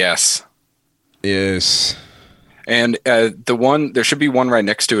 Yes. Yes. And there should be one right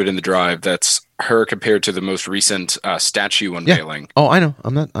next to it in the drive that's her compared to the most recent statue unveiling. Yeah. Oh, I know.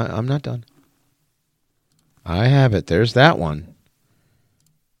 I'm not done. I have it. There's that one.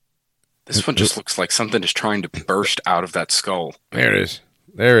 This one just looks like something is trying to burst out of that skull. There it is.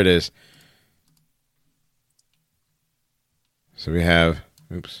 There it is. So we have...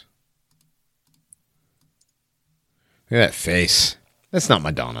 Oops. Look at that face. That's not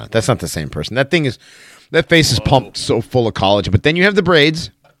Madonna. That's not the same person. That face is pumped so full of collagen. But then you have the braids.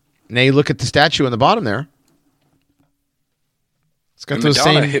 Now you look at the statue on the bottom there. It's got those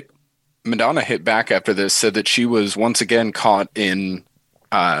same... Madonna hit back after this, said that she was once again caught in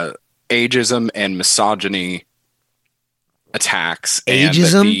ageism and misogyny attacks.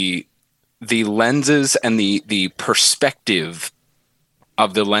 Ageism? And the lenses and the perspective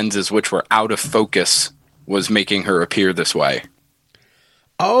of the lenses, which were out of focus, was making her appear this way.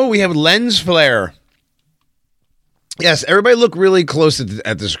 Oh, we have lens flare. Yes, everybody look really close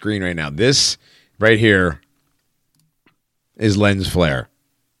at the screen right now. This right here is lens flare.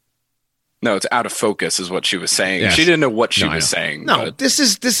 No, it's out of focus, is what she was saying. Yes. She didn't know what she was saying. No, but this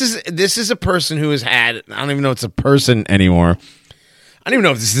is a person who has had. I don't even know if it's a person anymore. I don't even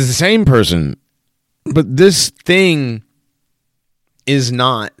know if this is the same person. But this thing is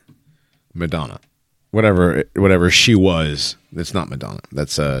not Madonna. Whatever she was, it's not Madonna.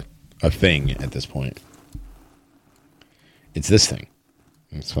 That's a thing at this point. It's this thing.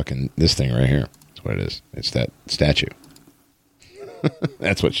 It's fucking this thing right here. That's what it is. It's that statue.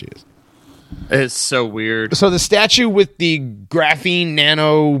 That's what she is. It's so weird. So the statue with the graphene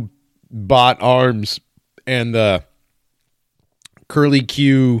nanobot arms and the curly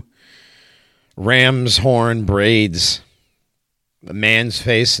Q ram's horn braids, a man's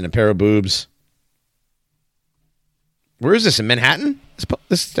face and a pair of boobs. Where is this, in Manhattan?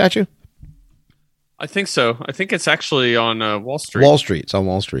 This statue? I think so. I think it's actually on Wall Street. Wall Street. It's on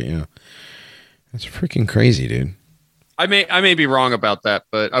Wall Street, yeah. That's freaking crazy, dude. I may be wrong about that,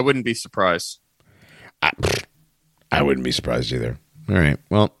 but I wouldn't be surprised. I wouldn't be surprised either. All right.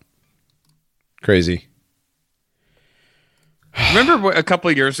 Well, crazy. Remember a couple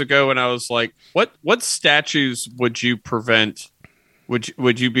of years ago when I was like, what statues would you prevent?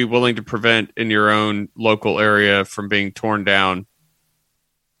 Would you be willing to prevent in your own local area from being torn down?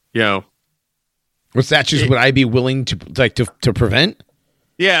 You know, what statues would I be willing to to prevent?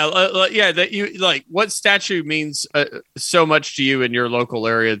 Yeah, that you like. What statue means so much to you in your local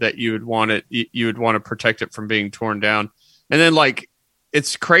area that you would want it? You would want to protect it from being torn down. And then, like,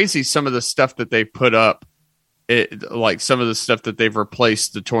 it's crazy some of the stuff that they put up. Like some of the stuff that they've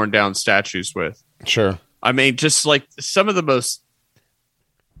replaced the torn down statues with. Sure. I mean, just like some of the most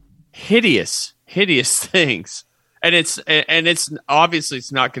hideous things. And it's obviously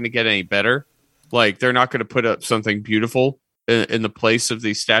it's not going to get any better. Like, they're not going to put up something beautiful in the place of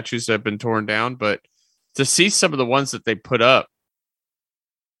these statues that have been torn down, but to see some of the ones that they put up,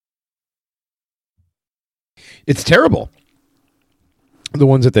 it's terrible. The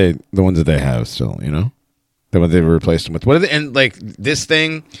ones that they have still, you know, what they've replaced them with. What are they? And like this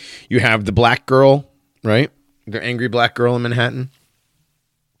thing, you have the black girl, right? The angry black girl in Manhattan.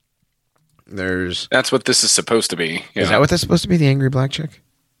 That's what this is supposed to be. Yeah. Is that what that's supposed to be? The angry black chick?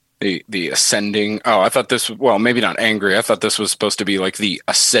 The ascending. Oh, I thought this. Well, maybe not angry. I thought this was supposed to be like the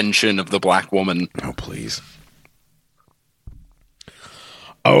ascension of the black woman. Oh, please.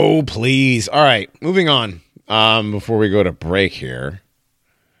 Oh, please. All right, moving on. Before we go to break here.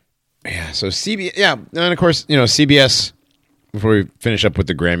 Yeah. So CBS. Yeah, and of course, you know, CBS. Before we finish up with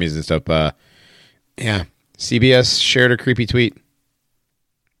the Grammys and stuff. Yeah, CBS shared a creepy tweet.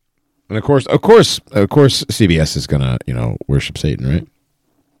 And of course, CBS is gonna, you know, worship Satan, right?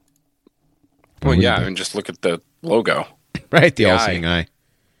 Well, yeah, and just look at the logo. Right, the all-seeing eye.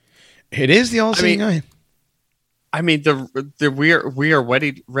 It is the all-seeing eye. I mean, the we are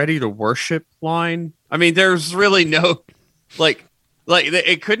ready to worship line. I mean, there's really no like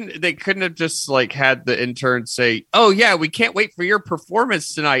they couldn't have just like had the intern say, "Oh yeah, we can't wait for your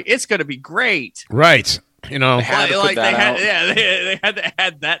performance tonight. It's going to be great." Right. You know, they had they had to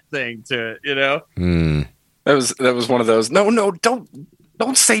add that thing to it, you know. That was one of those. No,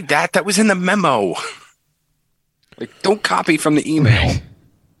 don't say that. That was in the memo. Like, don't copy from the email.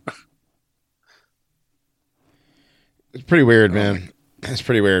 It's pretty weird, man. It's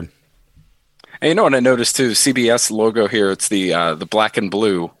pretty weird. And you know what I noticed too? CBS logo here. It's the black and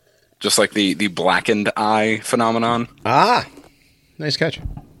blue, just like the blackened eye phenomenon. Ah, nice catch.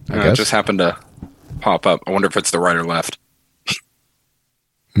 It just happened to pop up. I wonder if it's the right or left.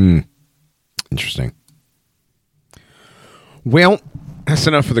 Interesting. Well, that's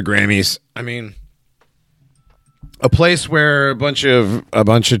enough for the Grammys. I mean, a place where a bunch of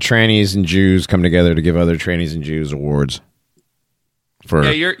trannies and Jews come together to give other trannies and Jews awards.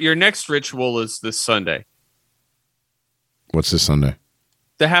 Your next ritual is this Sunday. What's this Sunday?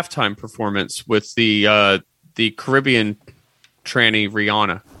 The halftime performance with the Caribbean tranny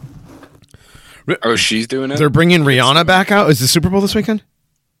Rihanna. Oh, she's doing it? They're bringing Rihanna back out? Is the Super Bowl this weekend?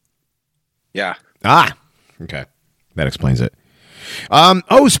 Yeah. Ah, okay. That explains it.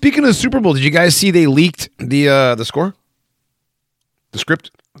 Speaking of the Super Bowl, did you guys see they leaked the score? The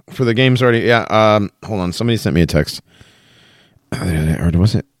script for the games already? Yeah. Hold on. Somebody sent me a text. Or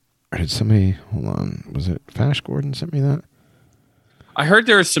was it? Or did somebody... Hold on. Was it Fash Gordon sent me that? I heard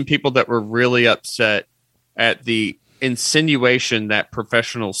there were some people that were really upset at the insinuation that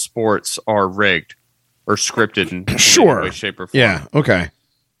professional sports are rigged or scripted in any way, shape, or form. Yeah, okay.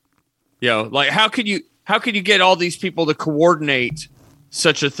 Like how could you get all these people to coordinate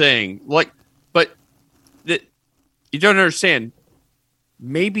such a thing? Like, but you don't understand.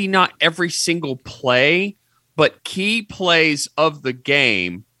 Maybe not every single play, but key plays of the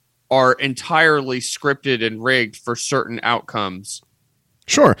game are entirely scripted and rigged for certain outcomes.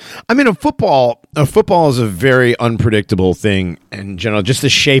 Sure. I mean, a football is a very unpredictable thing in general. Just the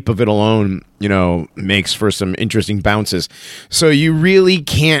shape of it alone, you know, makes for some interesting bounces. So you really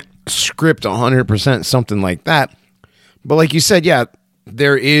can't script 100% something like that. But like you said, yeah,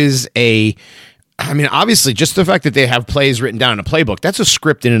 there is obviously just the fact that they have plays written down in a playbook, that's a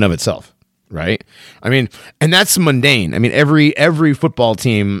script in and of itself, right? I mean, and that's mundane. I mean, every football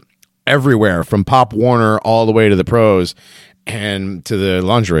team everywhere from Pop Warner all the way to the pros and to the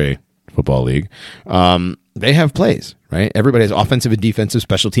lingerie football league, they have plays, right? Everybody has offensive and defensive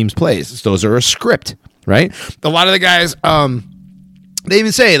special teams plays. Those are a script, right? A lot of the guys, They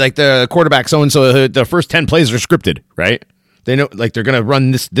even say like the quarterback so and so the first 10 plays are scripted, right? They know like they're going to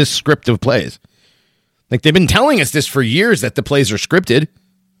run this script of plays. Like they've been telling us this for years that the plays are scripted.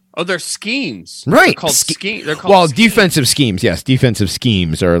 Oh, they're schemes, right? They're called schemes. They're called schemes. Defensive schemes. Yes, defensive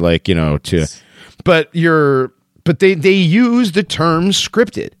schemes are like but they use the term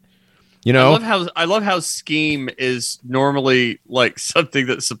scripted. I love how scheme is normally like something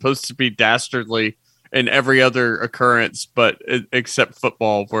that's supposed to be dastardly in every other occurrence, but except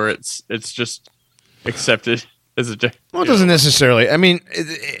football, where it's just accepted as a. Well, it doesn't necessarily. I mean,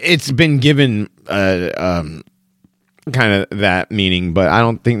 it's been given kind of that meaning, but I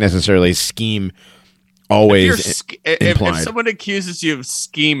don't think necessarily scheme always implied. If someone accuses you of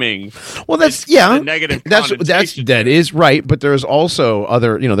scheming, well, that's negative. That is right, but there's also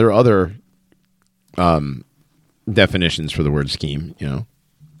other. There are other definitions for the word scheme.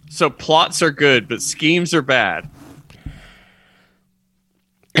 So plots are good, but schemes are bad.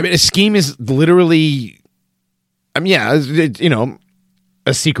 I mean, a scheme is literally, a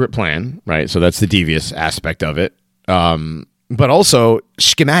secret plan, right? So that's the devious aspect of it. But also,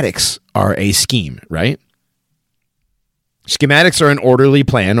 schematics are a scheme, right? Schematics are an orderly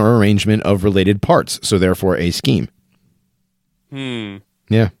plan or arrangement of related parts, so therefore a scheme.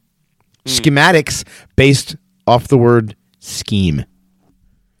 Yeah. Schematics based off the word scheme.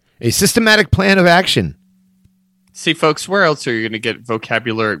 A systematic plan of action. See, folks, where else are you going to get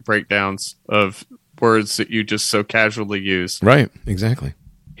vocabulary breakdowns of words that you just so casually use? Right, exactly.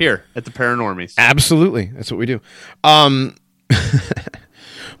 Here at the Paranormies. Absolutely. That's what we do.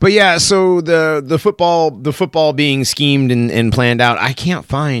 But yeah, so the football being schemed and planned out, I can't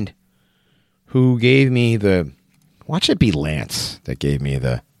find who gave me watch it be Lance that gave me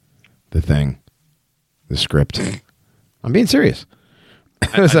the thing, the script. I'm being serious.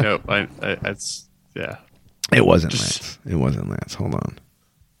 I know. It's yeah. It wasn't Lance. It wasn't Lance. Hold on.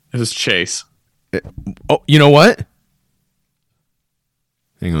 It was Chase. You know what?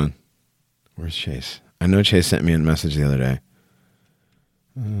 Hang on. Where's Chase? I know Chase sent me a message the other day.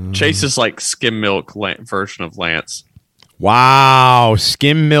 Chase is like skim milk version of Lance. Wow,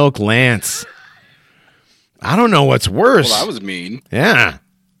 skim milk Lance. I don't know what's worse. Well, that was mean. Yeah.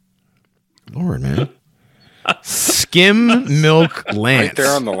 Lord, man. Skim milk Lance. Right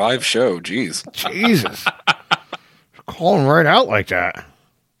there on the live show. Jeez. Jesus. Call him right out like that.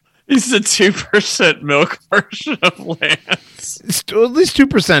 He's the 2% milk version of Lance. At least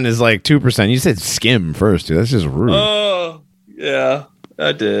 2% is like 2%. You said skim first, dude. That's just rude. Oh, yeah,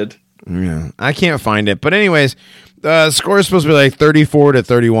 I did. Yeah, I can't find it. But anyways, the score is supposed to be like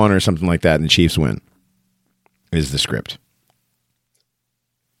 34-31 or something like that, and the Chiefs win. Is the script.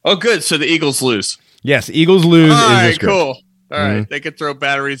 Oh, good. So the Eagles lose. Yes, Eagles lose. All is right, the script. cool. All right, they could throw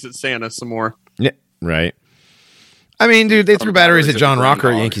batteries at Santa some more. Yeah, right. I mean, dude, they threw batteries at John Rocker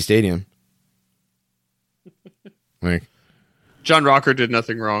at Yankee Stadium. Like, John Rocker did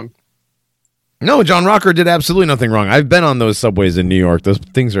nothing wrong. No, John Rocker did absolutely nothing wrong. I've been on those subways in New York. Those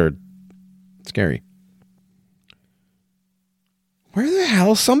things are scary. Where the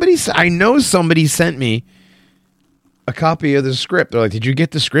hell? I know somebody sent me a copy of the script. They're like, did you get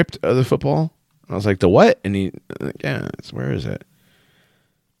the script of the football? I was like, the what? And where is it?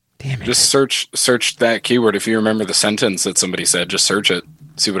 Damn it. Just search that keyword. If you remember the sentence that somebody said, just search it.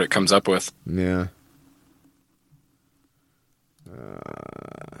 See what it comes up with. Yeah.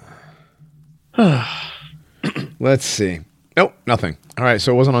 Let's see. Nope, nothing. All right,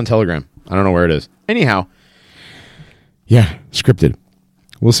 so it wasn't on Telegram. I don't know where it is. Anyhow, yeah, scripted.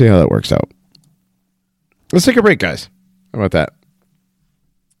 We'll see how that works out. Let's take a break, guys. How about that?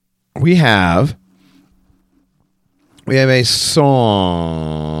 We have a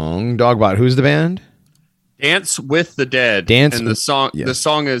song. Dogbot. Who's the band? Dance with the Dead. The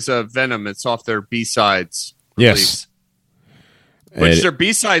song is Venom. It's off their B-sides release. Yes. Which their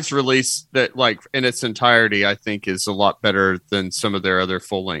B-sides release that like in its entirety, I think is a lot better than some of their other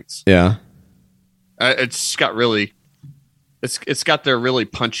full lengths. Yeah. It's got their really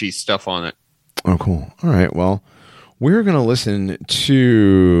punchy stuff on it. Oh, cool. All right. Well, we're going to listen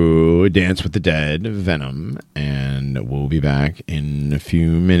to Dance with the Dead, Venom, and we'll be back in a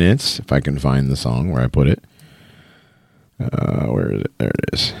few minutes if I can find the song where I put it. Where is it? There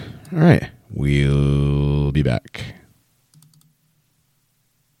it is. All right. We'll be back.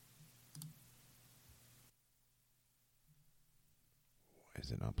 Why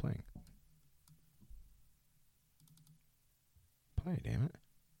is it not playing? Play, damn it.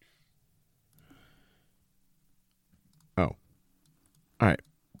 Oh. All right.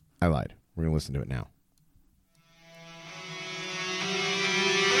 I lied. We're going to listen to it now.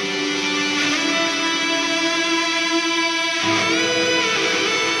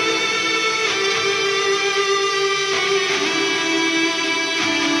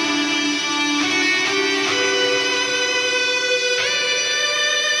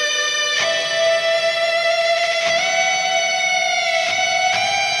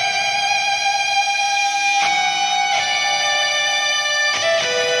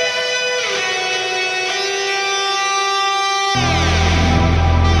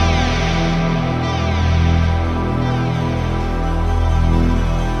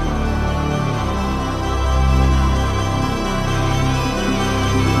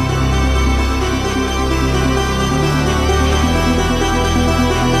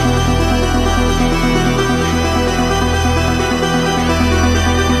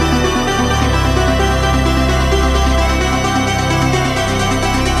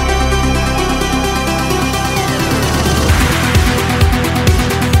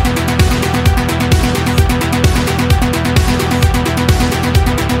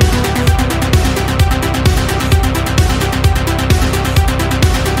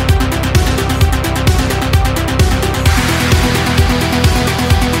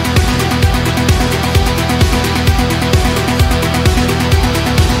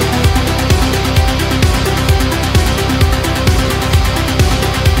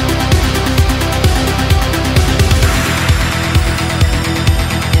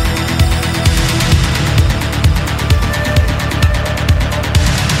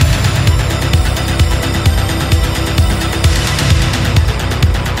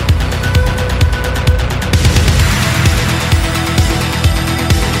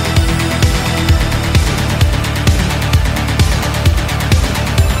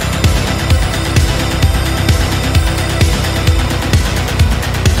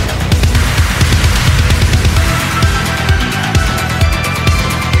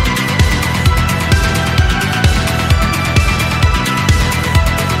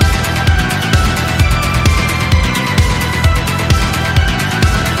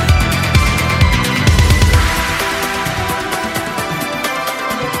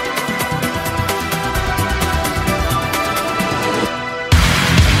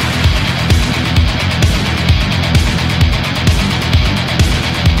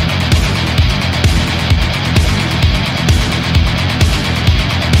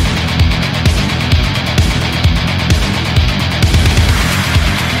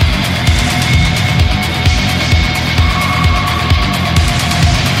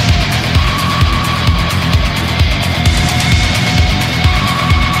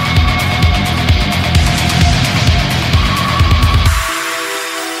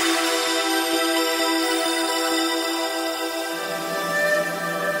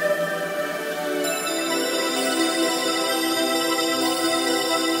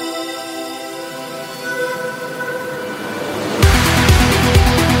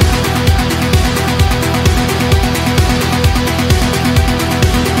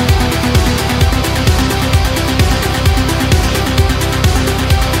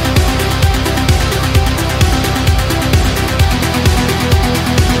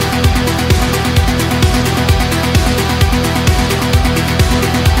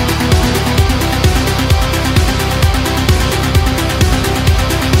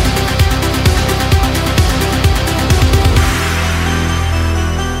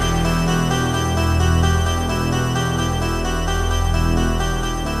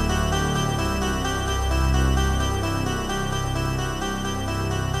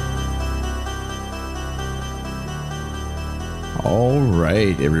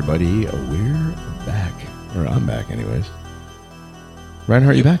 right, everybody, we're back. Or I'm back, anyways.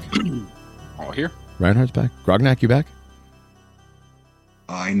 Reinhardt, you back? All here. Reinhardt's back. Grognak, you back?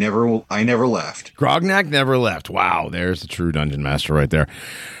 I never left. Grognak never left. Wow, there's the true dungeon master right there.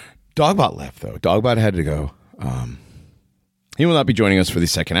 Dogbot left, though. Dogbot had to go. He will not be joining us for the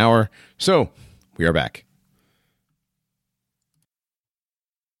second hour. So, we are back.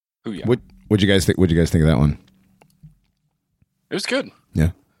 Ooh, yeah. What'd you guys think? What'd you guys think of that one? It was good.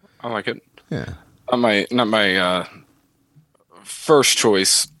 Yeah. I like it. Yeah. Not my first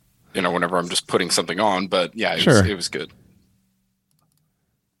choice, whenever I'm just putting something on, but yeah, it was good.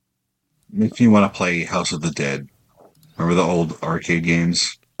 Makes me want to play House of the Dead. Remember the old arcade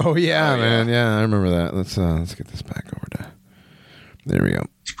games? Oh yeah, man. Yeah, I remember that. Let's get this back over to. There we go.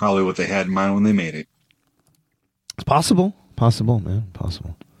 It's probably what they had in mind when they made it. It's possible, man,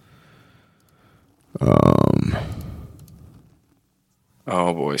 possible.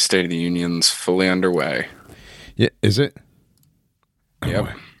 Oh boy, State of the Union's fully underway. Yeah, is it? Yep.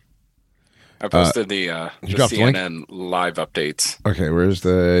 Oh, I posted the you dropped the link? CNN live updates. Okay, where's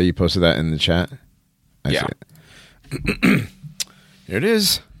you posted that in the chat? I see it. Here it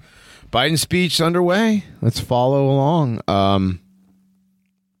is. Biden's speech underway. Let's follow along.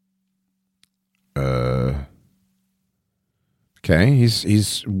 Okay, he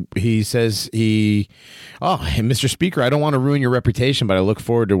says Mr. Speaker, I don't want to ruin your reputation, but I look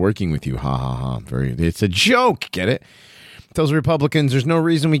forward to working with you. Ha ha ha. It's a joke. Get it? Tells Republicans there's no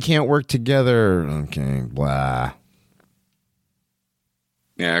reason we can't work together. Okay, blah.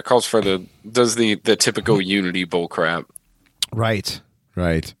 Yeah, it calls for the typical unity bullcrap. Right.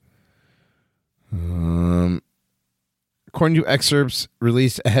 According to excerpts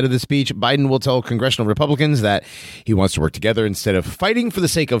released ahead of the speech, Biden will tell congressional Republicans that he wants to work together instead of fighting for the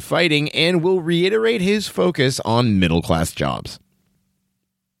sake of fighting, and will reiterate his focus on middle-class jobs.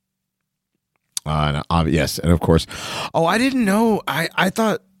 Yes, and of course. Oh, I didn't know. I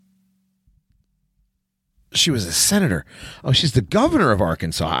thought she was a senator. Oh, she's the governor of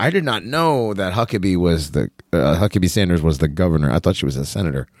Arkansas. I did not know that Huckabee Sanders was the governor. I thought she was a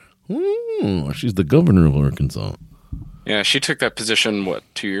senator. She's the governor of Arkansas. Yeah, she took that position,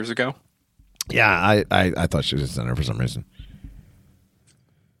 2 years ago? Yeah, I thought she was a senator for some reason.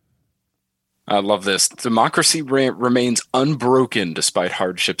 I love this. Democracy remains unbroken despite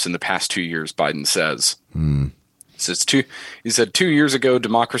hardships in the past 2 years, Biden says. He said 2 years ago,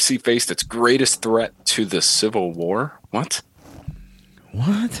 democracy faced its greatest threat to the Civil War. What?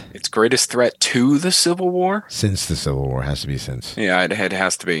 Its greatest threat to the Civil War? Since the Civil War. Has to be since. Yeah, it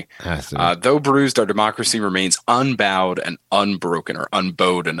has to be. Has to be. Though bruised, our democracy remains unbowed and unbroken, or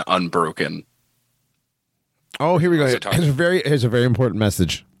unbowed and unbroken. Oh, here we go. Here's a very important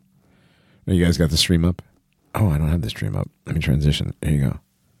message. Oh, you guys got the stream up? Oh, I don't have the stream up. Let me transition. Here you go.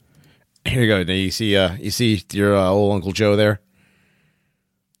 Here you go. Now you see your old Uncle Joe there?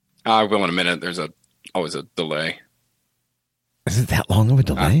 I will in a minute. There's always a delay. Is it that long of a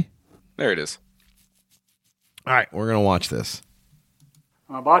delay? There it is. All right, we're going to watch this.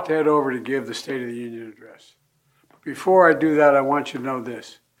 I'm about to head over to give the State of the Union address. But before I do that, I want you to know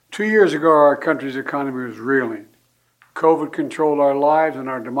this. 2 years ago, our country's economy was reeling. COVID controlled our lives, and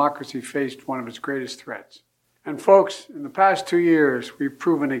our democracy faced one of its greatest threats. And folks, in the past 2 years, we've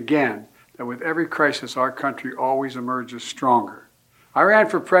proven again that with every crisis, our country always emerges stronger. I ran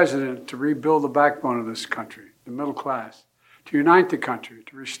for president to rebuild the backbone of this country, the middle class, to unite the country,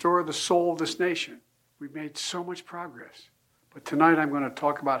 to restore the soul of this nation. We've made so much progress. But tonight I'm going to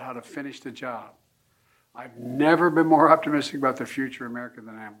talk about how to finish the job. I've never been more optimistic about the future of America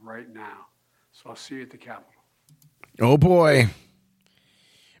than I am right now. So I'll see you at the Capitol. Oh, boy.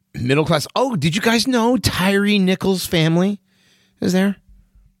 Middle class. Oh, did you guys know Tyree Nichols' family is there?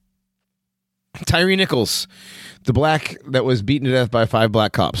 Tyree Nichols, the black that was beaten to death by 5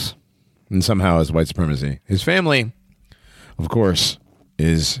 black cops and somehow has white supremacy. His family, of course,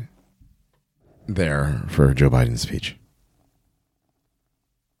 is there for Joe Biden's speech.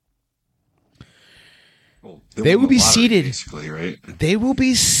 Well, they will be seated. Basically, right? They will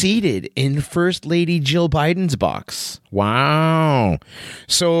be seated in First Lady Jill Biden's box. Wow.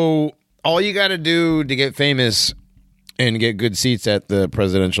 So all you got to do to get famous and get good seats at the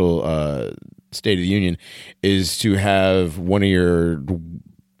presidential State of the Union is to have one of your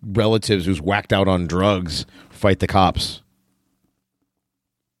relatives who's whacked out on drugs fight the cops.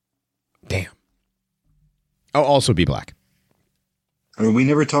 Damn. Oh, also be black. I mean, we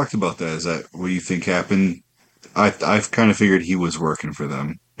never talked about that. Is that what you think happened? I've kind of figured he was working for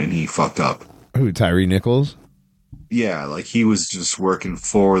them and he fucked up. Who, Tyree Nichols? Yeah, like he was just working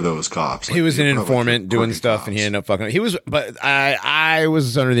for those cops. Like, he was an they were informant doing crooked stuff, cops. and he ended up fucking. He was, but I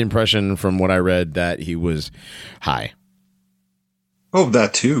was under the impression from what I read that he was high. Oh,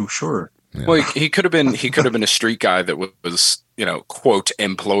 that too, sure. Yeah. Well, he could have been a street guy that was quote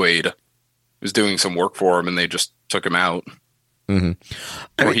employed, was doing some work for him, and they just took him out.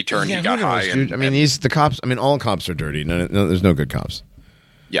 Mm-hmm. Or he got who knows, high. Dude? I mean, the cops. I mean, all cops are dirty. No, there's no good cops.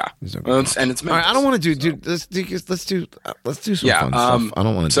 Yeah, There's no good well, cops. it's All right, I don't want to do, dude. Let's do some fun stuff. I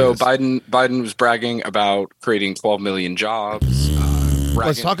don't want to. So do this. Biden was bragging about creating 12 million jobs.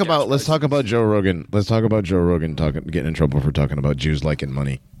 Let's talk about Joe Rogan. Let's talk about Joe Rogan getting in trouble for talking about Jews liking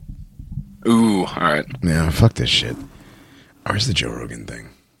money. Ooh, all right. Yeah, fuck this shit. Where's the Joe Rogan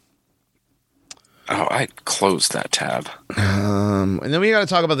thing? Oh, I closed that tab. And then we got to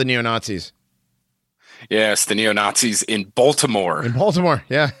talk about the neo-Nazis. Yes, the neo-Nazis in Baltimore. In Baltimore,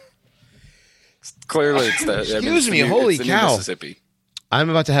 yeah. Clearly, it's the. Excuse me, holy it's the cow. New Mississippi. I'm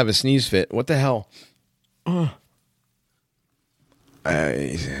about to have a sneeze fit. What the hell?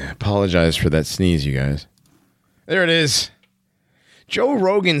 I apologize for that sneeze, you guys. There it is. Joe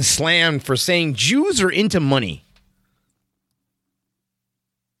Rogan slammed for saying Jews are into money.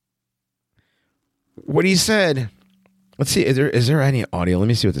 What he said. Let's see. Is there any audio? Let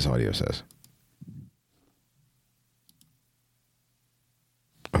me see what this audio says.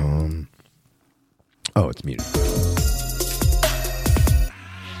 Oh, it's muted.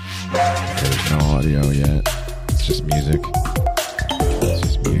 There's no audio yet. It's just music. It's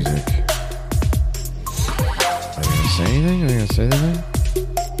just music. Are they gonna say anything? Are they gonna say anything?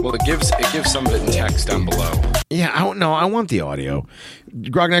 Well, it gives some of it in text down below. Yeah, I don't know. I want the audio.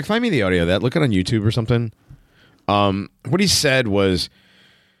 Grognak, find me the audio of that. Look it on YouTube or something. What he said was,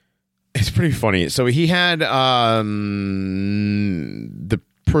 it's pretty funny. So he had the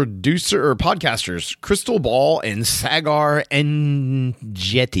producer or podcasters Crystal Ball and Sagar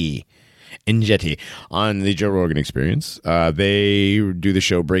Enjeti on the Joe Rogan Experience. They do the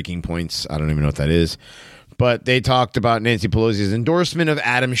show Breaking Points. I don't even know what that is, but they talked about Nancy Pelosi's endorsement of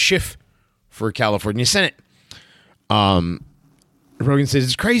Adam Schiff for California Senate. Rogan says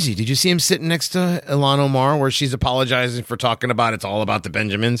it's crazy. Did you see him sitting next to Ilhan Omar where she's apologizing for talking about it's all about the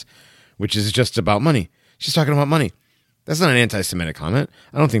Benjamins, which is just about money. She's talking about money. That's not an anti-Semitic comment.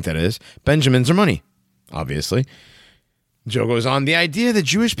 I don't think that is. Benjamins are money, obviously. Joe goes on, the idea that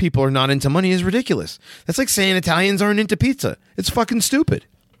Jewish people are not into money is ridiculous. That's like saying Italians aren't into pizza. It's fucking stupid.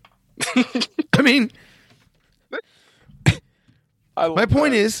 I mean, my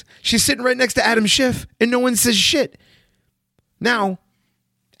point is, she's sitting right next to Adam Schiff, and no one says shit. Now,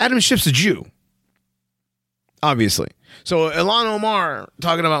 Adam Schiff's a Jew, obviously. So Ilhan Omar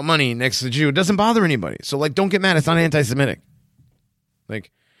talking about money next to the Jew doesn't bother anybody. So, like, don't get mad. It's not anti-Semitic. Like,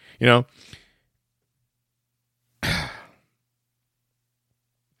 you know.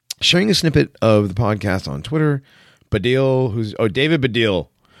 Sharing a snippet of the podcast on Twitter, David Baddiel.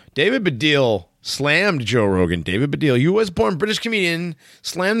 David Baddiel slammed Joe Rogan. David Baddiel, U.S.-born British comedian,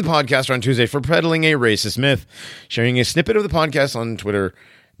 slammed the podcaster on Tuesday for peddling a racist myth. Sharing a snippet of the podcast on Twitter,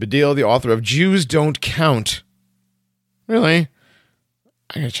 Baddiel, the author of Jews Don't Count. Really?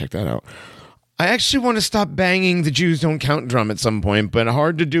 I gotta check that out. I actually want to stop banging the Jews Don't Count drum at some point, but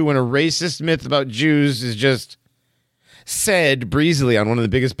hard to do when a racist myth about Jews is just said breezily on one of the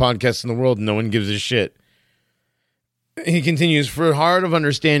biggest podcasts in the world and no one gives a shit. He continues, for hard of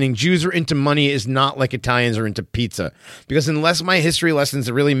understanding, Jews are into money is not like Italians are into pizza. Because unless my history lessons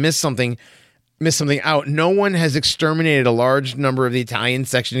really miss something out, no one has exterminated a large number of the Italian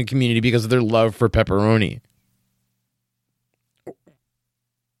section of the community because of their love for pepperoni.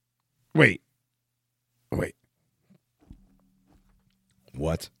 Wait.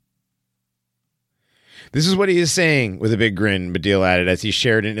 What? This is what he is saying with a big grin, Baddiel added as he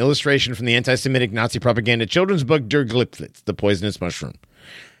shared an illustration from the anti-Semitic Nazi propaganda children's book Der Glipflitz, The Poisonous Mushroom.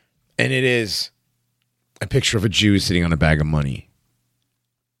 And it is a picture of a Jew sitting on a bag of money.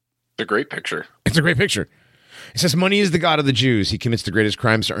 It's a great picture. It's a great picture. It says, money is the god of the Jews. He commits the greatest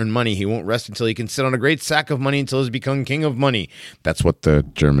crimes to earn money. He won't rest until he can sit on a great sack of money until he's become king of money. That's what the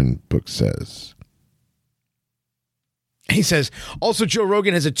German book says. He says, also, Joe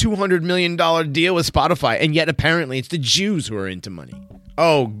Rogan has a $200 million deal with Spotify, and yet apparently it's the Jews who are into money.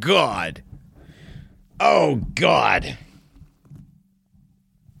 Oh, God. Oh, God.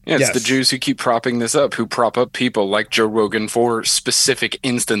 Yeah, it's Yes. the Jews who keep propping this up, who prop up people like Joe Rogan for specific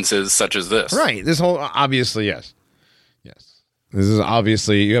instances such as this. Right. This whole, obviously, yes. Yes. This is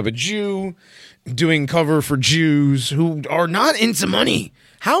obviously, you have a Jew doing cover for Jews who are not into money.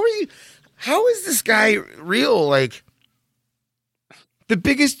 How is this guy real? Like, the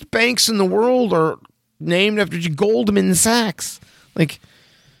biggest banks in the world are named after Goldman Sachs. Like,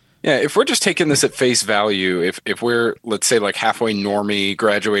 yeah, if we're just taking this at face value, if we're, let's say, like halfway normie,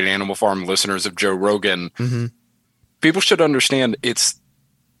 graduated Animal Farm listeners of Joe Rogan, people should understand it's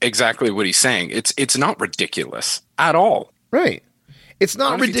exactly what he's saying. It's not ridiculous at all. Right. It's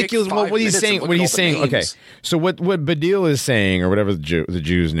not ridiculous. What he's saying. What he's saying. Okay. So what Badil is saying, or whatever the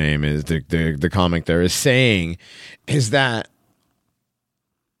Jew's name is, the comic there is saying, is that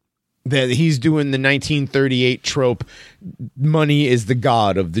he's doing the 1938 trope. Money is the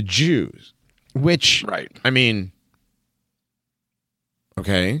god of the Jews, which, right? I mean,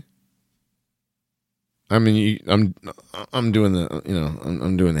 okay. I mean, I'm doing the,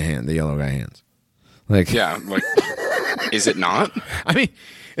 I'm doing the yellow guy hands, like, yeah, like. Is it not? I mean,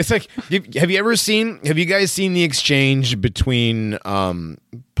 it's like, have you guys seen the exchange between Paul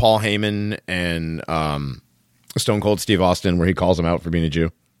Heyman and Stone Cold Steve Austin, where he calls him out for being a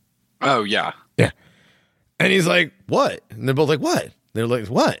Jew? Oh, yeah. Yeah. And he's like, what? And they're both like, what? They're like,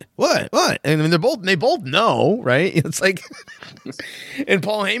 what? And they both know, right? It's like, and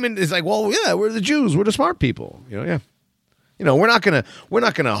Paul Heyman is like, well, yeah, we're the Jews. We're the smart people. Yeah. We're not gonna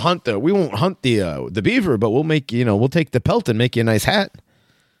hunt we won't hunt the beaver, but we'll make, we'll take the pelt and make you a nice hat.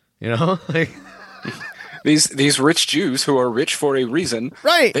 Like these rich Jews who are rich for a reason,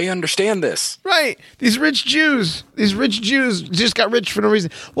 right? They understand this, right? These rich Jews just got rich for no reason.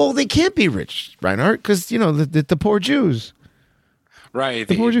 Well, they can't be rich, Reinhardt, because the poor Jews. Right,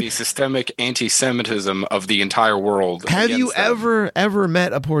 the systemic anti-Semitism of the entire world. Have you ever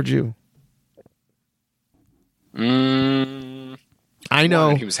met a poor Jew? I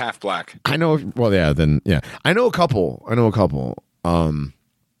know he was half black. I know. Well, yeah. Then, yeah. I know a couple. A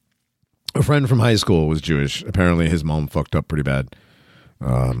friend from high school was Jewish. Apparently, his mom fucked up pretty bad,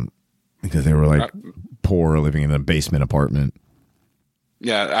 because they were like poor, living in a basement apartment.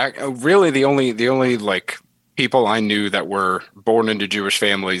 Yeah, really the only like people I knew that were born into Jewish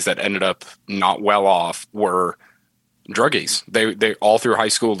families that ended up not well off were druggies. They all through high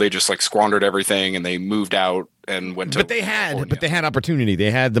school they just like squandered everything and they moved out and went to. But they had opportunity.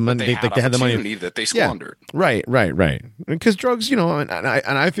 They had the money. They had the money that they squandered. Yeah. Right. Because drugs, and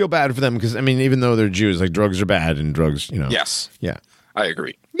I feel bad for them because I mean, even though they're Jews, like drugs are bad and drugs, Yes. Yeah. I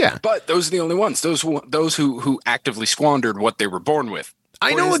agree. Yeah. But those are the only ones. Those who actively squandered what they were born with.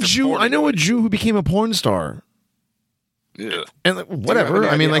 I know a Jew who became a porn star. Yeah. And like, whatever.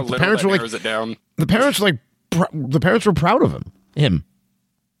 I mean, like the parents were like, the parents were proud of him.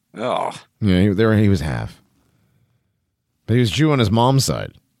 Oh. Yeah, he was half. But he was Jew on his mom's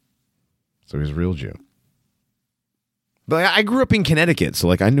side. So he was a real Jew. But I grew up in Connecticut, so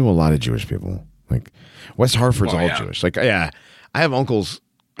like I knew a lot of Jewish people. Like West Hartford's all Jewish. Like, yeah, I have uncles,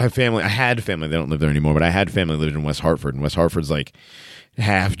 I have family. I had family. They don't live there anymore, but I had family lived in West Hartford. And West Hartford's like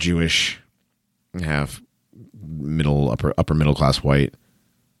half Jewish, half upper middle class white.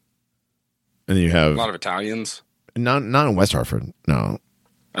 And then you have a lot of Italians. Not in West Hartford. No.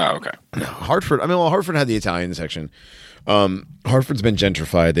 Oh, okay. No, Hartford. I mean, well, Hartford had the Italian section. Hartford's been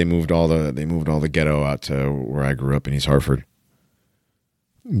gentrified. They moved all the ghetto out to where I grew up in East Hartford.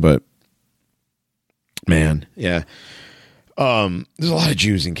 But man, yeah. There's a lot of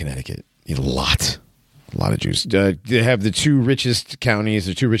Jews in Connecticut. A lot of Jews. They have the two richest counties,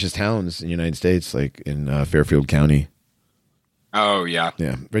 the two richest towns in the United States, like in Fairfield County. Oh yeah,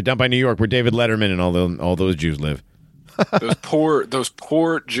 yeah, right down by New York, where David Letterman and all those Jews live. those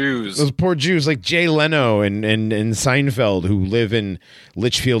poor Jews. Those poor Jews, like Jay Leno and Seinfeld, who live in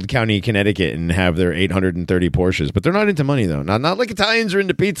Litchfield County, Connecticut, and have their 830 Porsches. But they're not into money, though. Not like Italians are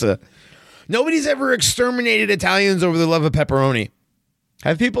into pizza. Nobody's ever exterminated Italians over the love of pepperoni.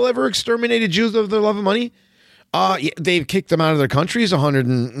 Have people ever exterminated Jews over their love of money? Yeah, they've kicked them out of their countries,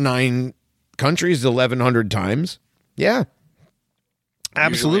 109 countries, 1,100 times. Yeah.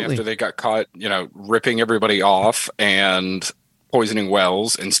 Absolutely. Usually after they got caught, ripping everybody off and poisoning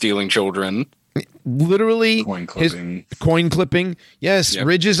wells and stealing children. Literally. Coin clipping. Yes. Yep.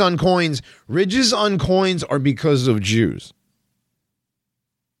 Ridges on coins. Ridges on coins are because of Jews.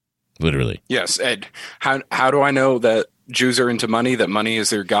 Literally. Yes. Ed, how do I know that Jews are into money, that money is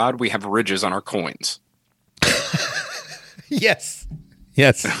their god? We have ridges on our coins. Yes.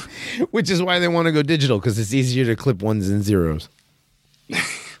 Which is why they want to go digital, because it's easier to clip ones and zeros.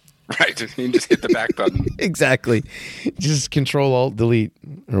 Right, you can just hit the back button. Exactly. Just Control Alt Delete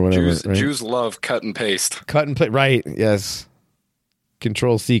or whatever. Jews love cut and paste. Cut and paste. Right. Yes.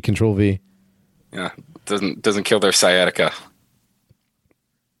 Control C, Control V. Yeah. Doesn't kill their sciatica.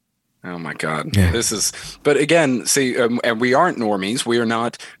 Oh my God. Yeah. But again, see, and we aren't normies. We are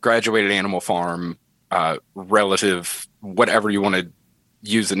not graduated Animal Farm, relative, whatever you want to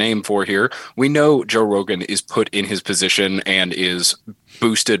use the name for here. We know Joe Rogan is put in his position and is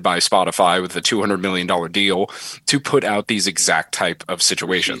boosted by Spotify with a $200 million deal to put out these exact type of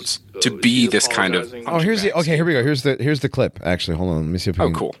situations, to be this kind of. Oh, here we go. Here's the clip. Actually, hold on. Let me see if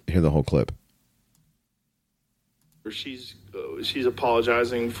we can hear the whole clip. She's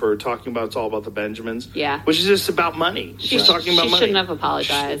apologizing for talking about it's all about the Benjamins. Yeah. Which is just about money. She's talking about money. She shouldn't have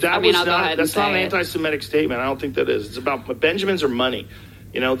apologized. That's not an anti-Semitic statement. I don't think that is. It's about Benjamins or money.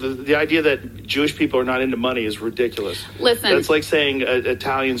 You know, the idea that Jewish people are not into money is ridiculous. Listen. That's like saying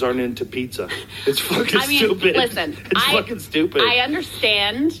Italians aren't into pizza. It's fucking stupid. Listen. It's fucking stupid. I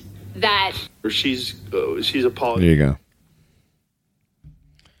understand that. She's apologizing. There you go.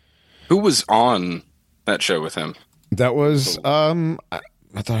 Who was on that show with him? That was I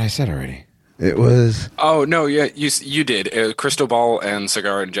thought I said already. It was. Oh no, yeah, you did. Crystal Ball and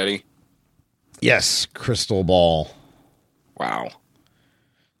Cigar and Jetty. Yes, Crystal Ball. Wow,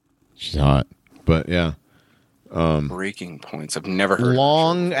 she's hot, but yeah. Breaking points. I've never heard.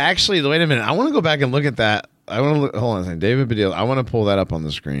 Long. Actually, wait a minute. I want to go back and look at that. I want to look. Hold on a second, David Baddiel. I want to pull that up on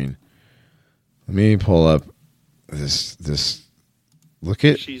the screen. Let me pull up this. Look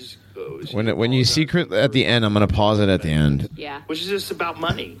at. When you see at the end, I'm going to pause it at the end. Yeah. Which is just about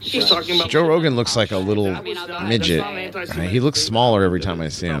money. She's talking about Joe Rogan looks like a little midget. He looks smaller every time I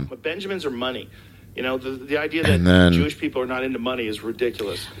see him. Benjamins are money. You know, the idea that Jewish people are not into money is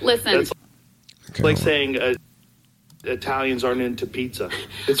ridiculous. Listen. That's like saying Italians aren't into pizza.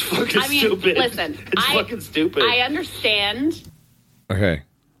 It's fucking stupid. Listen. It's fucking stupid. I understand. Okay.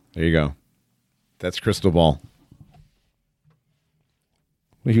 There you go. That's Crystal Ball.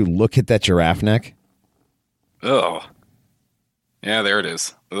 Will you look at that giraffe neck? Ugh. Yeah, there it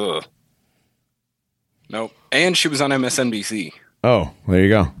is. Ugh. Nope. And she was on MSNBC. Oh, there you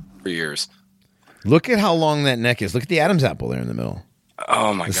go. For years. Look at how long that neck is. Look at the Adam's apple there in the middle.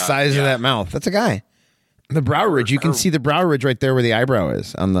 Oh my god. The size of that mouth. That's a guy. The brow ridge. You can see the brow ridge right there where the eyebrow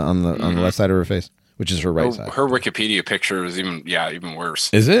is on the left side of her face, which is her right side. Her Wikipedia picture is even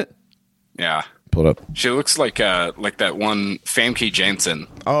worse. Is it? Yeah. Pull it up. She looks like that one Famke Janssen.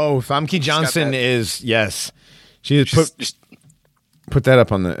 Oh, Famke Janssen is yes. She put that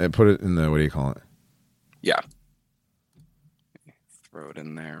up on the put it in the what do you call it? Yeah. Throw it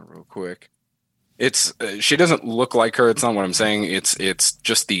in there real quick. It's she doesn't look like her. It's not what I'm saying. It's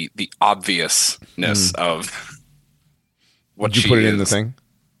just the obviousness of what Did you put it in the thing?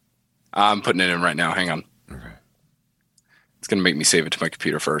 I'm putting it in right now. Hang on. Okay. It's gonna make me save it to my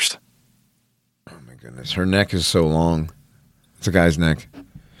computer first. Oh my goodness, her neck is so long. It's a guy's neck.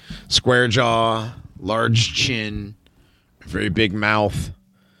 Square jaw, large chin, very big mouth.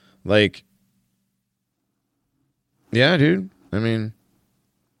 Like, yeah, dude. I mean,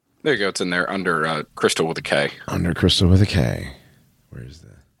 there you go. It's in there under Crystal with a K. Under Crystal with a K. Where's the?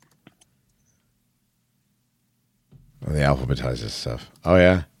 Oh, they alphabetize this stuff. Oh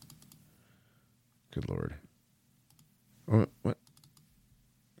yeah. Good Lord. What?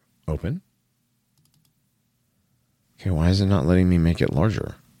 Open? Okay, why is it not letting me make it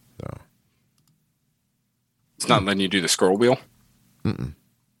larger, though? It's not letting you do the scroll wheel? Mm-mm.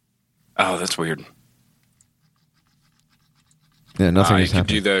 Oh, that's weird. Yeah, nothing is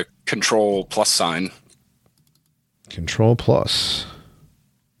happening. You could happening. do the control plus sign. Control plus.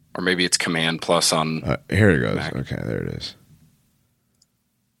 Or maybe it's command plus on... here it goes. Mac. Okay, there it is.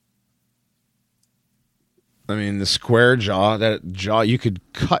 I mean, the square jaw, you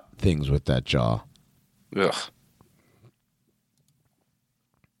could cut things with that jaw. Ugh.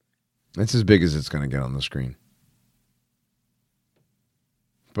 It's as big as it's going to get on the screen.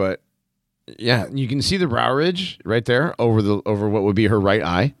 But yeah, you can see the brow ridge right there over what would be her right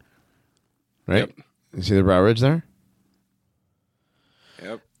eye. Right? Yep. You see the brow ridge there?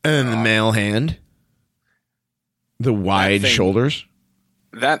 Yep. And the male hand. The wide shoulders.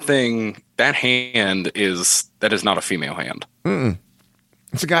 That hand is not a female hand. Mm-mm.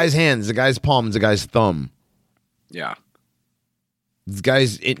 It's a guy's hand. It's a guy's palm. It's a guy's thumb. Yeah.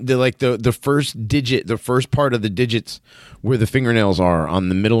 The first digit, the first part of the digits where the fingernails are on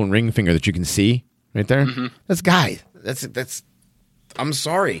the middle ring finger that you can see right there. Mm-hmm. That's guy. That's. I'm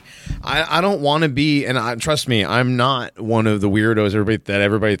sorry. I don't want to be, and trust me, I'm not one of the weirdos that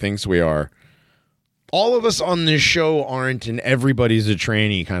everybody thinks we are. All of us on this show aren't, and everybody's a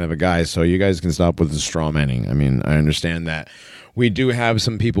tranny kind of a guy. So you guys can stop with the straw manning. I mean, I understand that we do have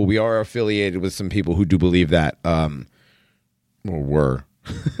some people. We are affiliated with some people who do believe that. Or were.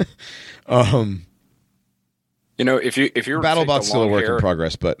 If you're BattleBot's still a work in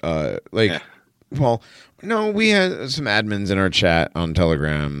progress, but well, no, we had some admins in our chat on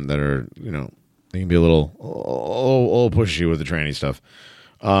Telegram that are They can be a little pushy with the tranny stuff.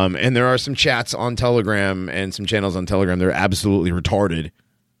 And there are some chats on Telegram and some channels on Telegram. They're absolutely retarded.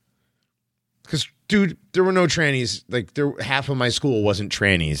 Because, dude, there were no trannies. Like, half of my school wasn't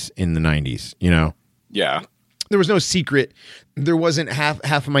trannies in the 90s, you know? Yeah. There was no secret. There wasn't half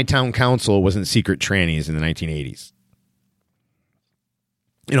of my town council wasn't secret trannies in the 1980s.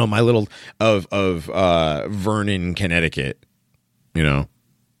 You know, my little of Vernon, Connecticut, you know?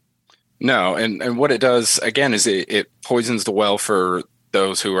 No, and what it does, again, is it poisons the well for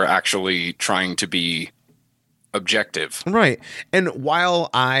those who are actually trying to be objective. Right. And while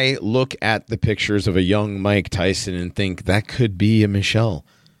I look at the pictures of a young Mike Tyson and think that could be a Michelle,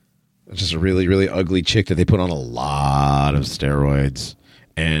 just a really, really ugly chick that they put on a lot of steroids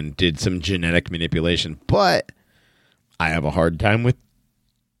and did some genetic manipulation, but I have a hard time with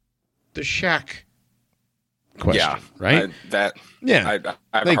the Shaq question, right? I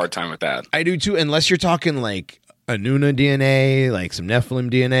have a hard time with that. I do too, unless you're talking like Anuna DNA, like some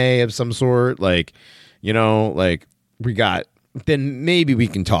Nephilim DNA of some sort, like, you know, like then maybe we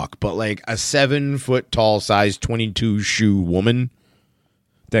can talk. But like a 7 foot tall, size 22 shoe woman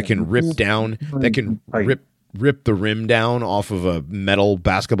that can rip the rim down off of a metal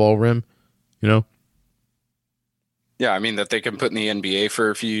basketball rim, you know? Yeah, I mean, that they can put in the NBA for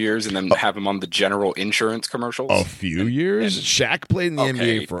a few years and then have him on the general insurance commercials. A few years? Shaq played in the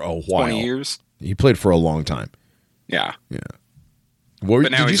NBA for a while. 20 years? He played for a long time. Yeah. Yeah.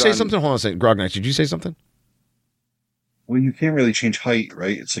 Did you say something? Hold on a second. Grognak, did you say something? Well, you can't really change height,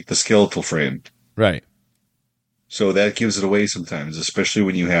 right? It's like the skeletal frame. Right. So that gives it away sometimes, especially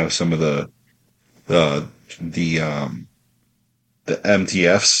when you have some of the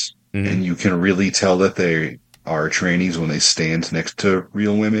MTFs, and you can really tell that they are trannies when they stand next to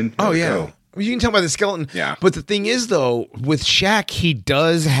real women. Oh, yeah. Well, you can tell by the skeleton. Yeah. But the thing is, though, with Shaq, he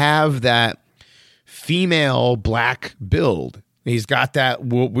does have that female black build. He's got that.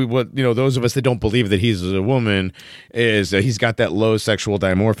 Those of us that don't believe that he's a woman is he's got that low sexual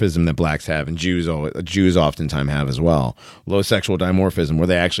dimorphism that blacks have, and Jews oftentimes have as well. Low sexual dimorphism, where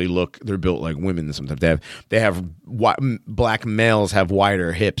they actually they're built like women. Sometimes black males have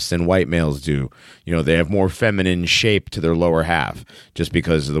wider hips than white males do. You know, they have more feminine shape to their lower half, just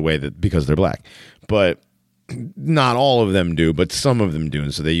because of because they're black. But not all of them do, but some of them do,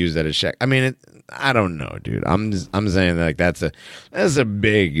 and so they use that as Shaq. I mean, I don't know, dude. I'm saying like that's a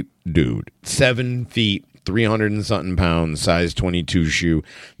big dude, 7 feet, 300 and something pounds, size 22 shoe.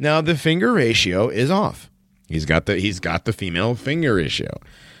 Now the finger ratio is off. He's got the female finger ratio.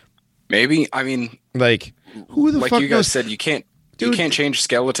 Maybe, I mean, like who the fuck you guys knows? said, you can't change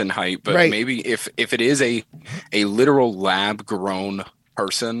skeleton height, but right. Maybe if it is a literal lab grown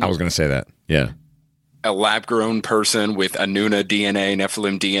person, I was gonna say that, yeah. A lab-grown person with Anuna DNA,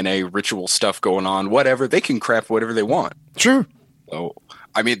 Nephilim DNA, ritual stuff going on, whatever, they can craft whatever they want. Sure. So,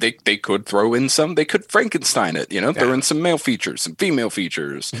 I mean, they could throw in they could Frankenstein it, throw in some male features, some female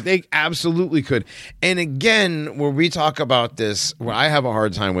features. They absolutely could. And again, where we talk about this, what I have a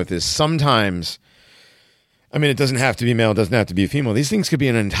hard time with is sometimes, I mean, it doesn't have to be male, it doesn't have to be female. These things could be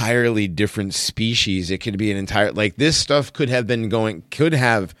an entirely different species. It could be an entire, like this stuff could have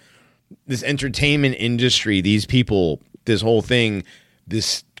this entertainment industry, these people, this whole thing,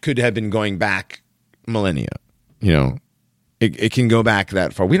 this could have been going back millennia. You know, it can go back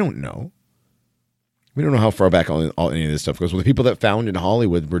that far. We don't know. We don't know how far back all any of this stuff goes. Well, the people that founded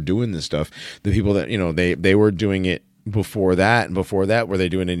Hollywood were doing this stuff. The people that, they were doing it before that, and before that, were they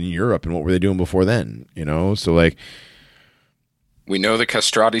doing it in Europe, and what were they doing before then? So like, we know the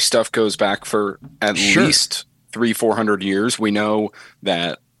castrati stuff goes back for at least 300-400 years. We know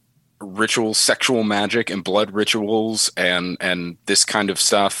that ritual sexual magic and blood rituals and this kind of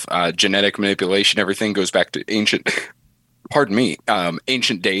stuff, genetic manipulation, everything goes back to ancient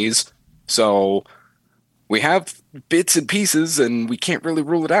days. So we have bits and pieces, and we can't really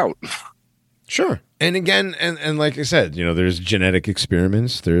rule it out. Sure. And again, and like I said, there's genetic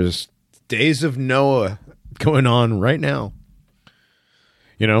experiments. There's days of Noah going on right now.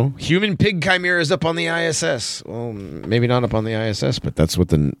 Human pig chimeras up on the ISS. Well, maybe not up on the ISS, but that's what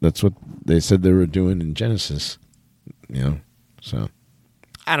they said they were doing in Genesis. So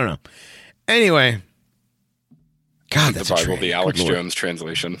I don't know. Anyway, God, that's the Bible, a the Alex Jones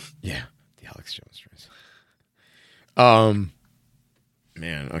translation. Yeah, the Alex Jones translation.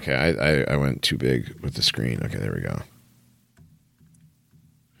 Man, okay, I went too big with the screen. Okay, there we go.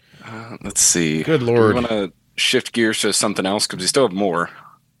 Let's see. Good Lord. Do we want to shift gears to something else because we still have more?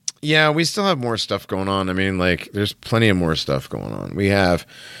 Yeah, we still have more stuff going on. I mean, like, there's plenty of more stuff going on. We have,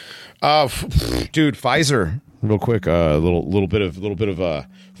 dude, Pfizer real quick, a little bit of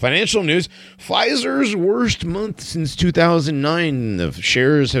financial news. Pfizer's worst month since 2009. The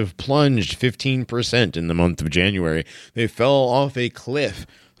shares have plunged 15% in the month of January. They fell off a cliff.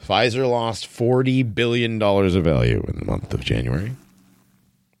 Pfizer lost $40 billion of value in the month of January.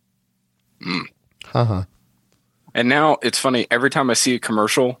 And now it's funny. Every time I see a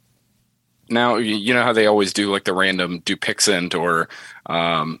commercial, now you know how they always do like the random Dupixent or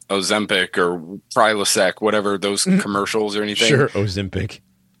Ozempic or Prilosec, whatever those commercials or anything. Sure, Ozempic.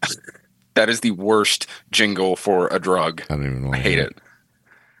 That is the worst jingle for a drug. I don't even know. I hate it.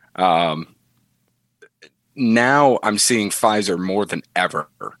 Now I'm seeing Pfizer more than ever.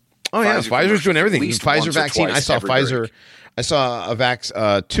 Oh yeah, Pfizer's doing everything. Pfizer vaccine. I saw Pfizer. Break. I saw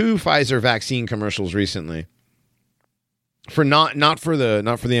two Pfizer vaccine commercials recently. For not for the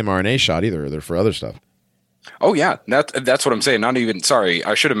mRNA shot either. They're for other stuff. Oh yeah, that's what I'm saying. Not even. Sorry,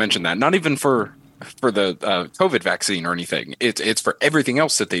 I should have mentioned that. Not even for the COVID vaccine or anything. It's for everything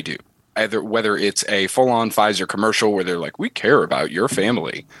else that they do. Either whether it's a full-on Pfizer commercial where they're like, "We care about your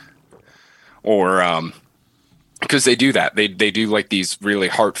family," or because they do that. They do like these really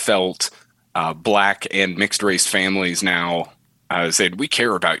heartfelt black and mixed race families now. Said we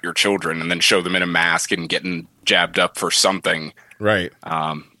care about your children, and then show them in a mask and getting jabbed up for something. Right.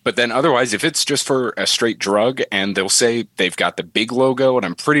 But then otherwise, if it's just for a straight drug, and they'll say they've got the big logo, and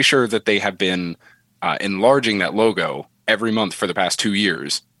I'm pretty sure that they have been enlarging that logo every month for the past 2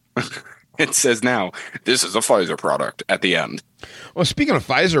 years. It says now, this is a Pfizer product at the end. Well, speaking of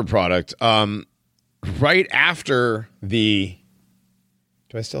Pfizer product, right after the...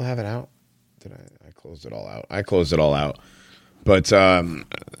 Do I still have it out? Did I closed it all out. I closed it all out. But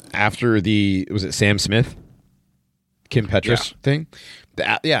after the... Was it Sam Smith? Kim Petras thing?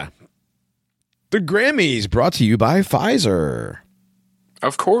 The Grammys brought to you by Pfizer.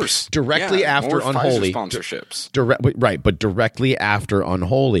 Of course. Directly after more Unholy. Pfizer sponsorships. Right, but directly after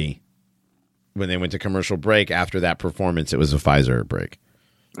Unholy, when they went to commercial break, after that performance, it was a Pfizer break.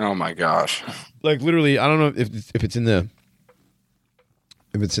 Oh my gosh. Like literally, I don't know if it's in the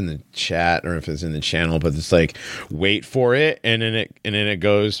chat or if it's in the channel, but it's like wait for it, and then it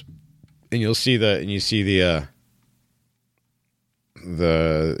goes, and you see the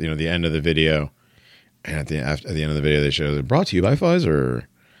end of the video, and at the end of the video they show it brought to you by Pfizer.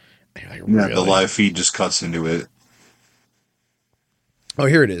 Like, really? The live feed just cuts into it. Oh,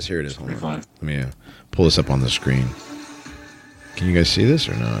 here it is. Hold on. Let me pull this up on the screen. Can you guys see this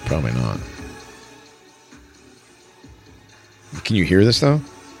or not? Probably not. Can you hear this though?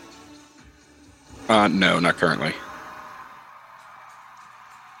 No, not currently.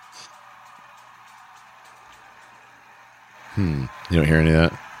 You don't hear any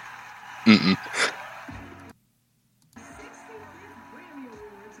of that? Mm-mm.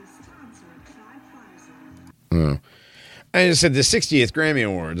 Oh. I just said the 60th Grammy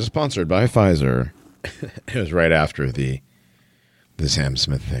Awards is sponsored by Pfizer. It was right after the Sam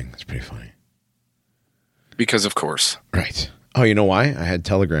Smith thing. It's pretty funny. Because of course. Right. Oh, you know why? I had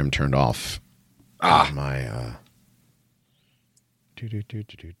Telegram turned off on my on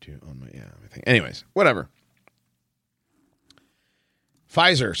my everything. Anyways, whatever.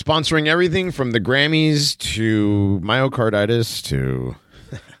 Pfizer sponsoring everything from the Grammys to myocarditis to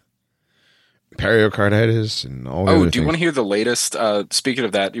pericarditis and all the other do you want to hear the latest? Speaking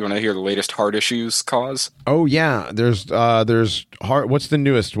of that, you want to hear the latest heart issues cause? Oh yeah, there's heart. What's the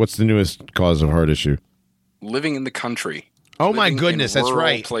newest cause of heart issue? Living in the country. Oh my goodness, that's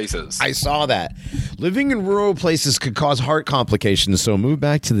right. Places. I saw that. Living in rural places could cause heart complications, so move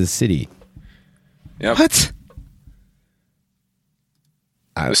back to the city. Yep. What?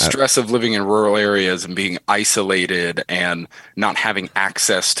 The stress of living in rural areas and being isolated and not having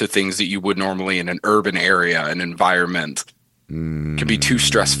access to things that you would normally in an urban area, an environment, can be too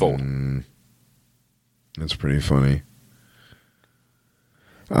stressful. That's pretty funny.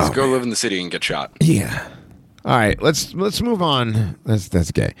 Let's go live in the city and get shot. Yeah. All right, let's move on.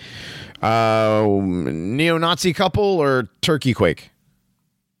 That's gay. Neo-Nazi couple or turkey quake?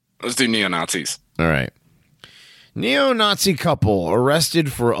 Let's do neo-Nazis. All right. Neo-Nazi couple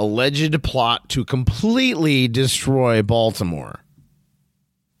arrested for alleged plot to completely destroy Baltimore.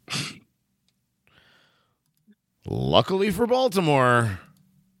 Luckily for Baltimore,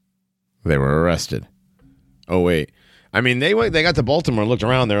 they were arrested. Oh, wait. I mean, they got to Baltimore and looked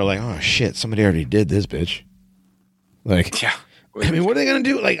around. They were like, oh, shit, somebody already did this, bitch. Like, yeah. I mean, what are they going to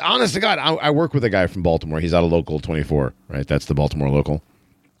do? Like, honest to God, I work with a guy from Baltimore. He's out of Local 24, right? That's the Baltimore local.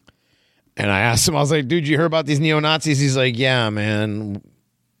 And I asked him, I was like, dude, you heard about these neo-Nazis? He's like, yeah, man.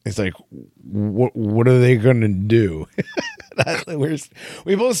 It's like, what are they going to do?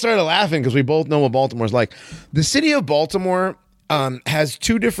 We both started laughing because we both know what Baltimore's like. The city of Baltimore has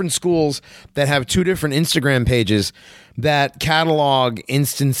two different schools that have two different Instagram pages that catalog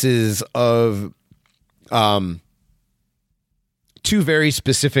instances of two very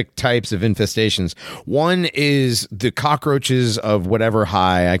specific types of infestations. One is the cockroaches of whatever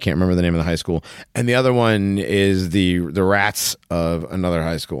high, I can't remember the name of the high school, and the other one is the rats of another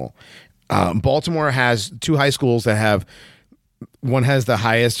high school. Baltimore has two high schools that have, one has the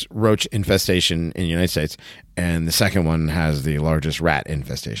highest roach infestation in the United States, and the second one has the largest rat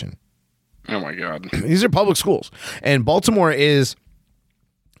infestation. Oh my God. These are public schools, and Baltimore is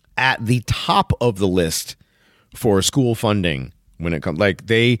at the top of the list for school funding when it comes, like,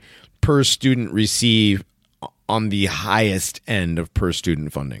 they per student receive on the highest end of per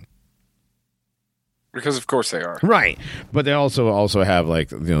student funding. Because of course they are. Right. But they also have,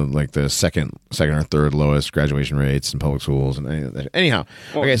 like, you know, like the second or third lowest graduation rates in public schools. And anyhow,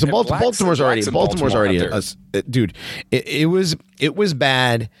 well, okay, so Baltimore's already dude, it was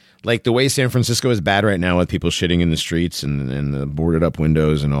bad. Like, the way San Francisco is bad right now with people shitting in the streets and the boarded up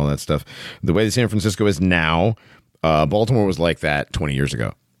windows and all that stuff. The way that San Francisco is now, Baltimore was like that 20 years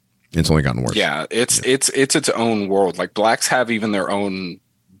ago. It's only gotten worse. Yeah, it's its own world. Like, blacks have even their own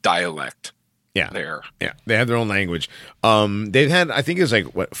dialect. Yeah, there. Yeah, they have their own language. They've had, I think it was like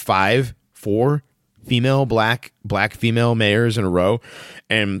four female black female mayors in a row,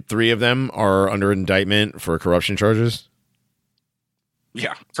 and 3 of them are under indictment for corruption charges.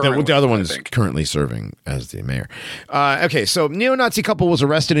 Yeah, the other one's currently serving as the mayor. Okay, so neo-Nazi couple was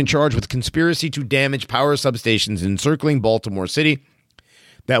arrested and charged with conspiracy to damage power substations encircling Baltimore City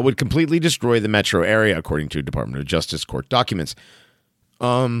that would completely destroy the metro area, according to Department of Justice court documents.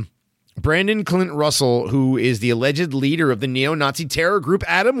 Brandon Clint Russell, who is the alleged leader of the neo-Nazi terror group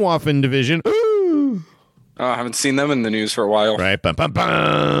Atomwaffen Division. I haven't seen them in the news for a while. Right, bum, bum,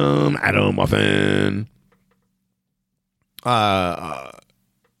 bum, Atomwaffen.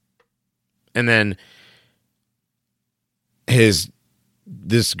 And then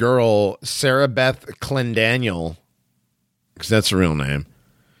this girl, Sarah Beth Clendaniel, because that's her real name,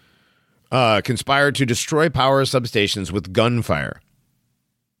 conspired to destroy power substations with gunfire.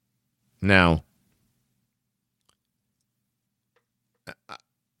 Now,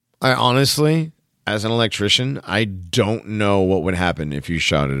 I honestly, as an electrician, I don't know what would happen if you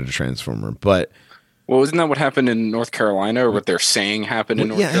shot at a transformer, but... Well, isn't that what happened in North Carolina, or what they're saying happened in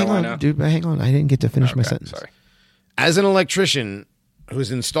North Carolina? Hang on. I didn't get to finish my sentence. Sorry. As an electrician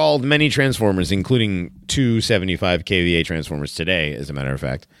who's installed many transformers, including 2 75 kVA transformers today, as a matter of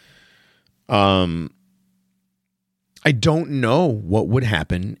fact, I don't know what would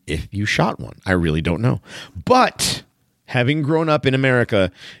happen if you shot one. I really don't know. But having grown up in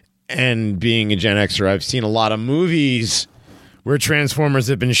America and being a Gen Xer, I've seen a lot of movies where transformers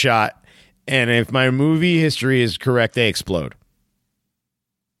have been shot. And if my movie history is correct, they explode.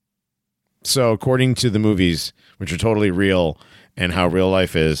 So according to the movies, which are totally real and how real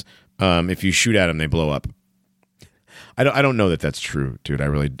life is, if you shoot at them, they blow up. I don't know that that's true, dude. I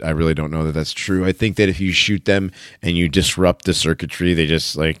really don't know that that's true. I think that if you shoot them and you disrupt the circuitry, they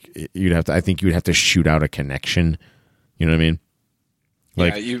just, like, I think you'd have to shoot out a connection. You know what I mean?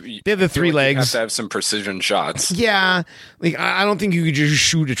 Like, yeah, they have the 3 legs. You have to have some precision shots. Yeah, like, I don't think you could just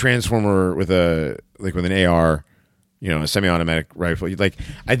shoot a transformer with an AR, a semi-automatic rifle. Like,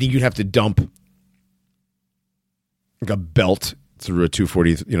 I think you'd have to dump like a belt through a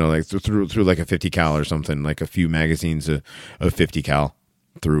 240, like through like a 50 cal or something, like a few magazines of 50 cal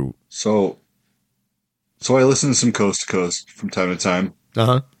through. So I listen to some Coast to Coast from time to time.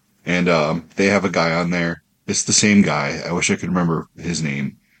 Uh-huh. And they have a guy on there. It's the same guy. I wish I could remember his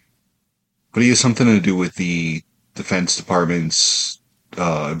name. But he has something to do with the Defense Department's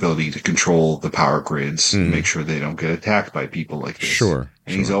ability to control the power grids and make sure they don't get attacked by people like this. Sure.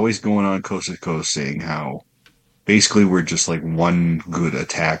 And he's always going on Coast to Coast saying how basically we're just like one good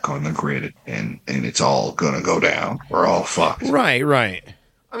attack on the grid and it's all going to go down. We're all fucked. Right.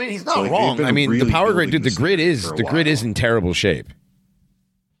 I mean, he's not wrong. I mean, really the power grid, dude, the grid is in terrible shape.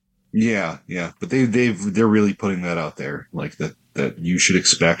 Yeah, but they're really putting that out there, like that you should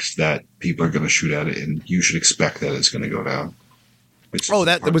expect that people are going to shoot at it, and you should expect that it's going to go down.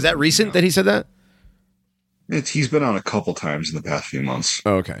 That was that recent that he said that? He's been on a couple times in the past few months.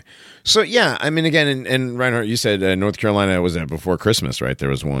 Oh, okay, so yeah, I mean, again, and Reinhardt, you said North Carolina was before Christmas, right? There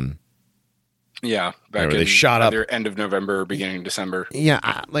was one. Yeah, back they shot up either end of November, beginning of December.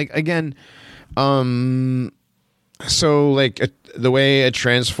 Yeah, like again, so like the way a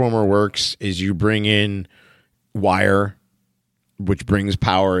transformer works is you bring in wire which brings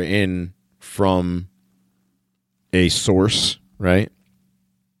power in from a source, right?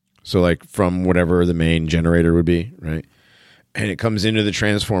 So like from whatever the main generator would be, right? And it comes into the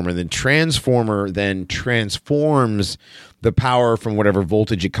transformer. The transformer then transforms the power from whatever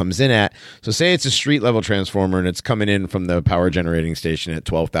voltage it comes in at. So say it's a street level transformer and it's coming in from the power generating station at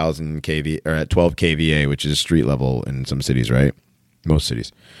 12,000 kV or at 12 kVA, which is street level in some cities, right? Most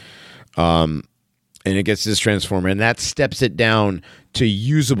cities. And it gets this transformer and that steps it down to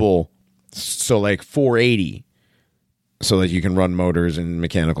usable. So like 480. So that you can run motors and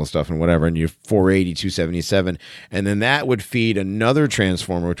mechanical stuff and whatever, and you're 480, 277. And then that would feed another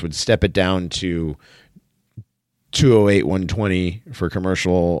transformer, which would step it down to 208, 120 for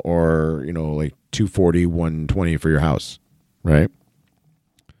commercial, or, like 240, 120 for your house, right?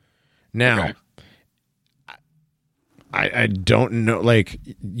 Now, okay. I don't know, like,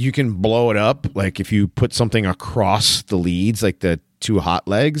 you can blow it up. Like, if you put something across the leads, like the two hot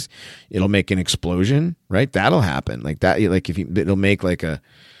legs, it'll make an explosion, right? That'll happen. Like that, like it'll make like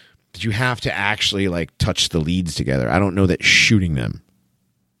but you have to actually like touch the leads together. I don't know that shooting them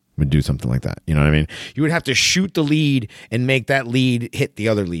would do something like that. You know what I mean? You would have to shoot the lead and make that lead hit the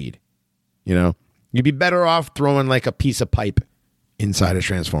other lead. You'd be better off throwing like a piece of pipe inside a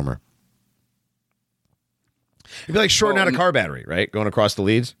transformer. It'd be like shorting out a car battery, right? Going across the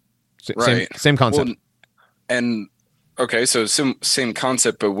leads. Right. Same concept. Well, and okay, so same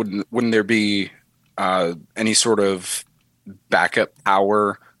concept, but wouldn't there be any sort of backup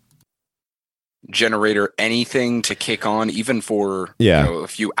power generator, anything to kick on, even for a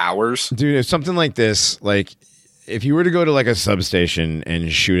few hours? Dude, if something like this, like if you were to go to like a substation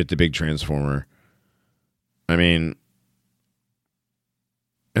and shoot at the big transformer, I mean,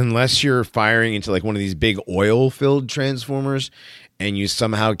 unless you're firing into like one of these big oil-filled transformers and you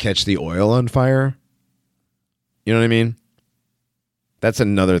somehow catch the oil on fire, you know what I mean? That's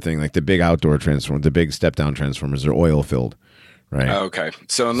another thing. Like the big outdoor transformers, the big step-down transformers, they're oil-filled, right? Okay.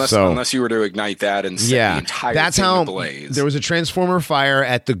 So unless you were to ignite that and set the entire thing ablaze. There was a transformer fire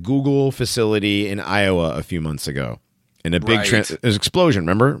at the Google facility in Iowa a few months ago. And a big explosion,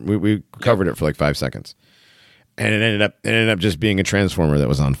 remember? We covered it for like 5 seconds. And it ended up just being a transformer that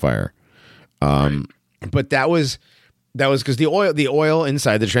was on fire. But that was because the oil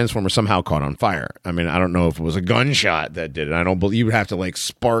inside the transformer somehow caught on fire. I mean, I don't know if it was a gunshot that did it. I don't believe you would have to like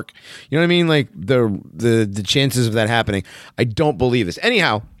spark. You know what I mean? Like the chances of that happening. I don't believe this.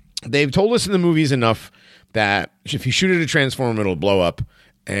 Anyhow, they've told us in the movies enough that if you shoot at a transformer, it'll blow up,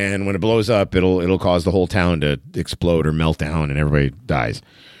 and when it blows up, it'll cause the whole town to explode or melt down, and everybody dies.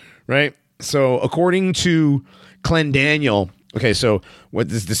 Right? So according to Clendaniel, okay, so what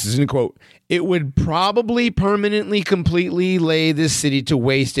this is in a quote. It would probably permanently, completely lay this city to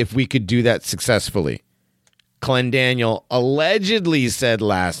waste if we could do that successfully. Clendaniel allegedly said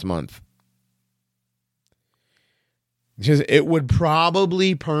last month. Because it would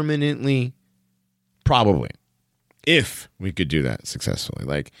probably permanently, if we could do that successfully.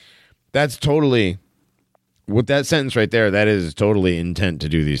 Like, that's totally, with that sentence right there, that is totally intent to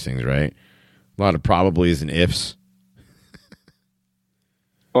do these things, right? A lot of probablys and ifs.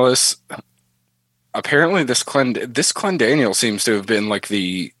 Well, apparently this Clendaniel seems to have been like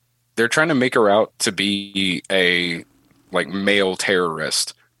they're trying to make her out to be a like male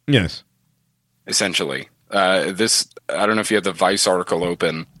terrorist. Yes. Essentially. I don't know if you have the Vice article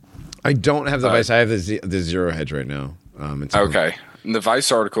open. I don't have the Vice. I have the Zero Hedge right now. Okay. In the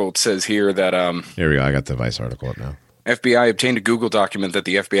Vice article, it says here that here we go. I got the Vice article up now. FBI obtained a Google document that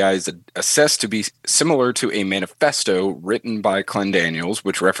the FBI is assessed to be similar to a manifesto written by Clendaniels,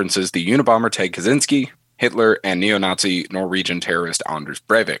 which references the Unabomber Ted Kaczynski, Hitler, and neo-Nazi Norwegian terrorist Anders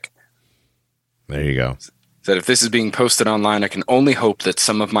Breivik. There you go. Said, if this is being posted online, I can only hope that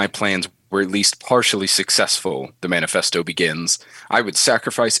some of my plans were at least partially successful, the manifesto begins. I would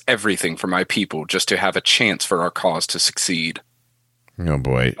sacrifice everything for my people just to have a chance for our cause to succeed. Oh,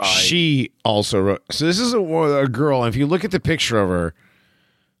 boy. She also wrote... So this is a girl, and if you look at the picture of her,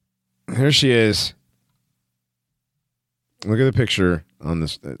 here she is. Look at the picture on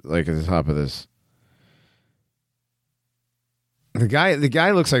this, like at the top of this. The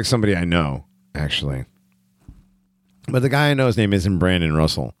guy looks like somebody I know, actually. But the guy I know, his name isn't Brandon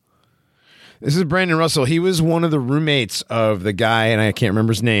Russell. This is Brandon Russell. He was one of the roommates of the guy, and I can't remember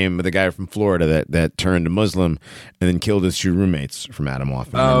his name, but the guy from Florida that turned Muslim and then killed his two roommates from Adam Off.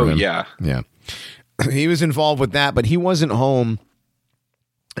 Oh, yeah. Yeah. He was involved with that, but he wasn't home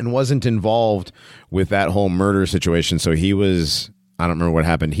and wasn't involved with that whole murder situation. So he was, I don't remember what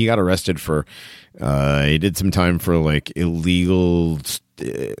happened. He got arrested for, he did some time for like illegal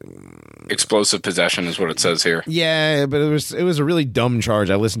explosive possession is what it says here. Yeah, but it was a really dumb charge.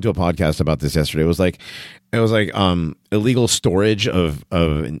 I listened to a podcast about this yesterday. It was like illegal storage of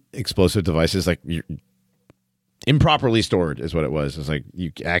explosive devices, like improperly stored is what it was. It's like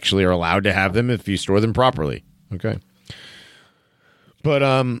you actually are allowed to have them if you store them properly. Okay. But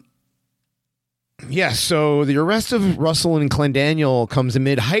yeah, so the arrest of Russell and Clendaniel comes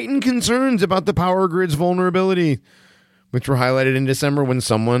amid heightened concerns about the power grid's vulnerability, which were highlighted in December when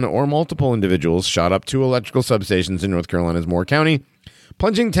someone or multiple individuals shot up 2 electrical substations in North Carolina's Moore County,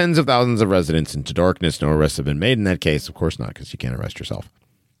 plunging tens of thousands of residents into darkness. No arrests have been made in that case. Of course not, because you can't arrest yourself.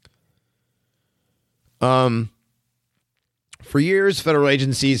 For years, federal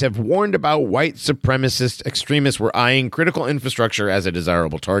agencies have warned about white supremacist extremists were eyeing critical infrastructure as a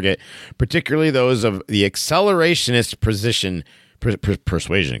desirable target, particularly those of the accelerationist persuasion,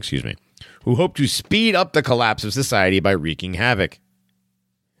 who hope to speed up the collapse of society by wreaking havoc.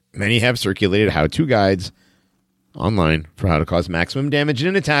 Many have circulated how-to guides online for how to cause maximum damage in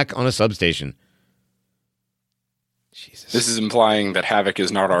an attack on a substation. Jesus. This is implying that havoc has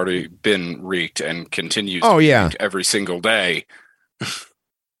not already been wreaked and continues to be wreaked every single day.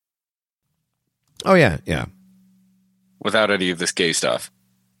 Oh, yeah. Without any of this gay stuff.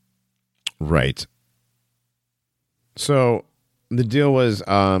 Right. So the deal was,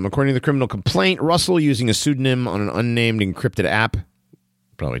 according to the criminal complaint, Russell, using a pseudonym on an unnamed encrypted app,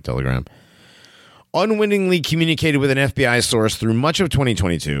 probably Telegram, unwittingly communicated with an FBI source through much of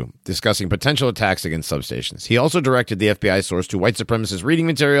 2022, discussing potential attacks against substations. He also directed the FBI source to white supremacist reading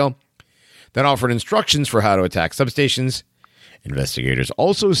material that offered instructions for how to attack substations. Investigators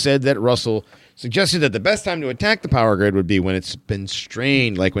also said that Russell suggested that the best time to attack the power grid would be when it's been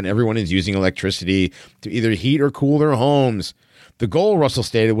strained, like when everyone is using electricity to either heat or cool their homes. The goal, Russell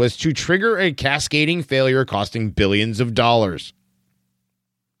stated, was to trigger a cascading failure costing billions of dollars.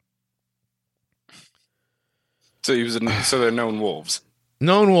 So they're known wolves.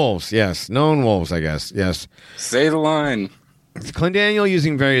 Known wolves, yes. Known wolves, I guess. Yes. Say the line. Clendaniel,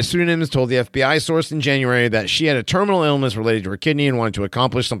 using various pseudonyms, told the FBI source in January that she had a terminal illness related to her kidney and wanted to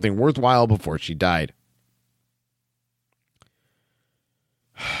accomplish something worthwhile before she died.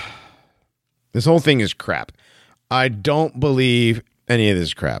 This whole thing is crap. I don't believe any of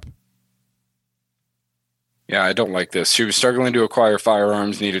this crap. Yeah, I don't like this. She was struggling to acquire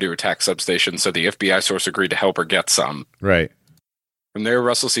firearms, needed to attack substations, so the FBI source agreed to help her get some. Right. From there,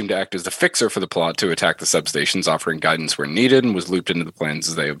 Russell seemed to act as the fixer for the plot to attack the substations, offering guidance where needed, and was looped into the plans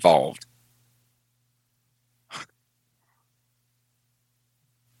as they evolved.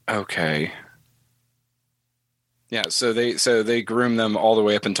 Okay. Yeah, so they groomed them all the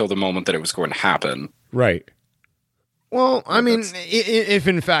way up until the moment that it was going to happen. Right. Well, I mean, if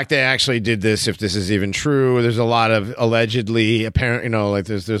in fact they actually did this, if this is even true, there's a lot of allegedly, apparent, like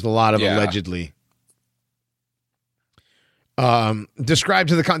there's a lot of allegedly. Described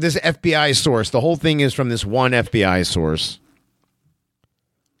to this FBI source. The whole thing is from this one FBI source.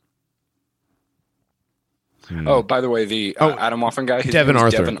 Oh, by the way, the Adam Waffen guy, his Devin name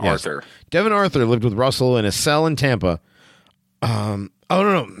is Arthur. Devin Arthur. Devin Arthur lived with Russell in a cell in Tampa.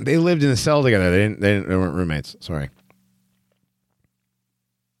 No, they lived in a cell together. They weren't roommates. Sorry.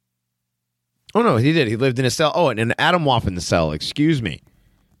 Oh no, he did. He lived in a cell. Oh, in an Adam Waffen cell. Excuse me.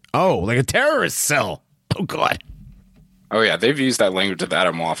 Oh, like a terrorist cell. Oh God. Oh, yeah, they've used that language with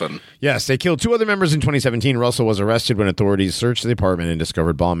Adam Waffen. Yes, they killed 2 other members in 2017. Russell was arrested when authorities searched the apartment and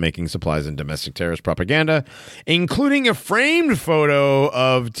discovered bomb-making supplies and domestic terrorist propaganda, including a framed photo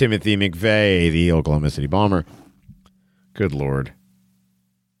of Timothy McVeigh, the Oklahoma City bomber. Good Lord.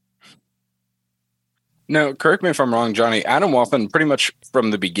 No, correct me if I'm wrong, Johnny. Adam Waffen, pretty much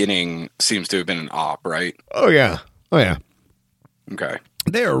from the beginning, seems to have been an op, right? Oh, yeah. Okay.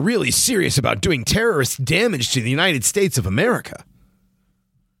 They are really serious about doing terrorist damage to the United States of America.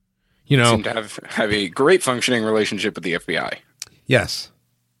 Seem to have a great functioning relationship with the FBI. Yes.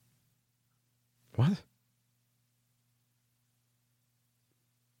 What?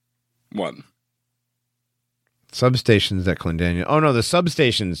 One. Substations at Clendaniel. Oh no, the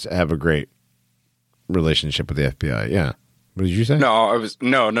substations have a great relationship with the FBI. Yeah. What did you say? No, I was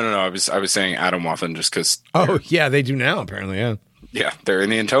saying Adam Waffen just because. Oh yeah, they do now apparently. Yeah. Yeah, they're in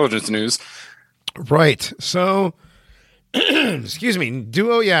the intelligence news. Right. So, excuse me,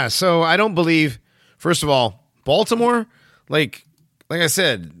 Duo. Yeah. So I don't believe. First of all, Baltimore. Like I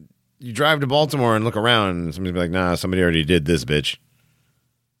said, you drive to Baltimore and look around, and somebody's be like, "Nah, somebody already did this, bitch."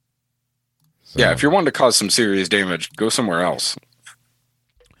 So. Yeah, if you're wanting to cause some serious damage, go somewhere else.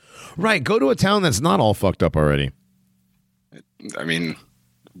 Right. Go to a town that's not all fucked up already. I mean,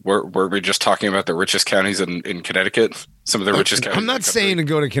 were we just talking about the richest counties in Connecticut? some of the richest counties. I'm not saying to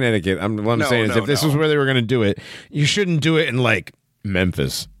go to Connecticut. What I'm saying is if this was where they were going to do it, you shouldn't do it in like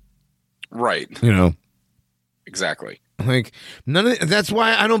Memphis. Right. You know? Exactly. Like that's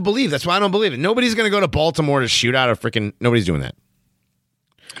why I don't believe. That's why I don't believe it. Nobody's going to go to Baltimore to shoot out a freaking. Nobody's doing that.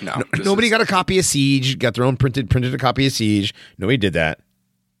 No. Nobody got a copy of Siege. Got their own printed a copy of Siege. Nobody did that.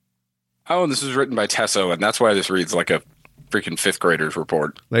 Oh, and this was written by Tesso, and that's why this reads like a freaking fifth grader's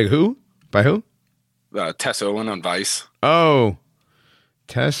report. Like who? By who? Tess Owen on Vice. Oh,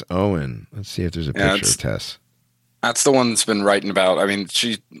 Tess Owen. Let's see if there's a picture of Tess. That's the one that's been writing about. I mean,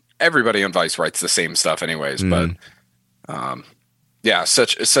 everybody on Vice writes the same stuff, anyways. But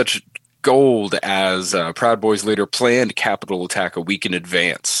such gold as Proud Boys leader planned Capitol attack a week in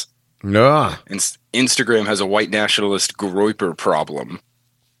advance. No. Instagram has a white nationalist groyper problem.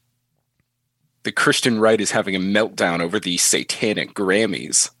 The Christian right is having a meltdown over the satanic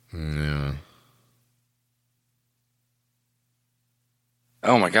Grammys. Yeah.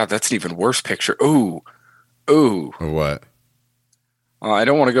 Oh my God, that's an even worse picture. Ooh. What? I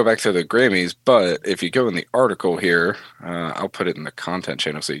don't want to go back to the Grammys, but if you go in the article here, I'll put it in the content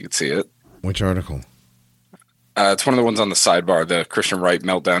channel so you can see it. Which article? It's one of the ones on the sidebar, the Christian right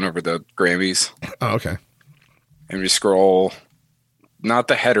meltdown over the Grammys. Oh, okay. And you scroll, not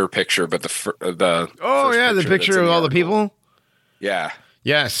the header picture, but the oh yeah, the picture of all the people. Yeah.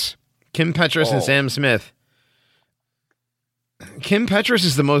 Yes, Kim Petras and Sam Smith. Kim Petras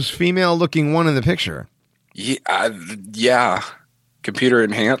is the most female-looking one in the picture. Yeah. Computer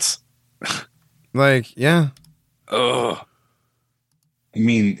enhance. Like, yeah. Ugh. I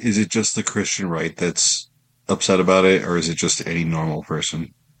mean, is it just the Christian right that's upset about it, or is it just any normal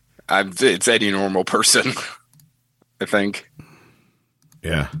person? It's any normal person, I think.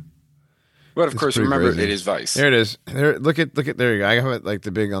 Yeah. But of course, remember, crazy. It is Vice. There it is. Look at there you go. I have it like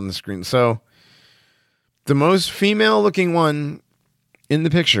the big on the screen. So the most female-looking one in the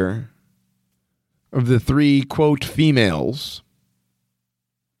picture of the three, quote, females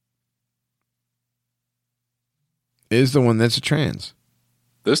is the one that's a trans.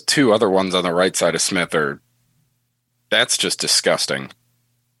 Those two other ones on the right side of Smith that's just disgusting.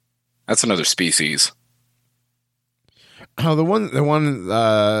 That's another species. Oh, the one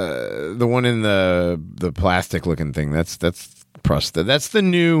in the plastic looking thing. That's prosthetic. That's the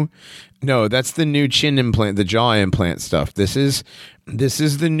new chin implant, the jaw implant stuff. This is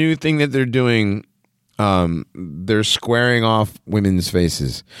the new thing that they're doing. They're squaring off women's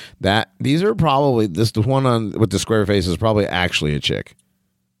faces. These are probably the one on with the square face is probably actually a chick,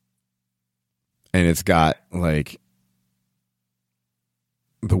 and it's got like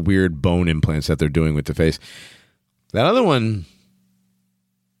the weird bone implants that they're doing with the face. That other one,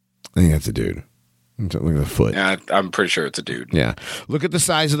 I think that's a dude. Look at the foot. Yeah, I'm pretty sure it's a dude. Yeah. Look at the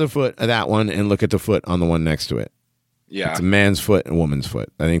size of the foot of that one and look at the foot on the one next to it. Yeah. It's a man's foot and a woman's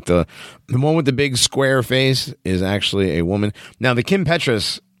foot. I think the one with the big square face is actually a woman. Now, the Kim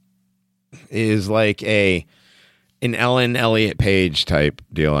Petras is like an Ellen Elliott Page type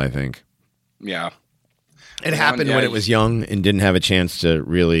deal, I think. Yeah. It happened when it was young and didn't have a chance to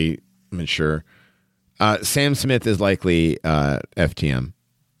really mature. Sam Smith is likely FTM.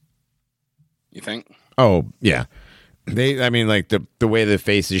 You think? Oh, yeah. Like the way the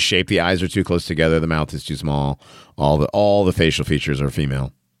face is shaped, the eyes are too close together, the mouth is too small. All the facial features are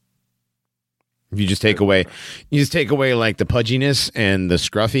female. You just take away like the pudginess and the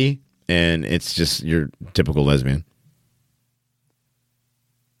scruffy, and it's just your typical lesbian.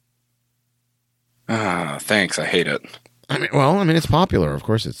 Thanks. I hate it. It's popular. Of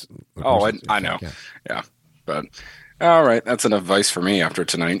course, it's. I know. Yeah, but all right. That's enough Vice for me after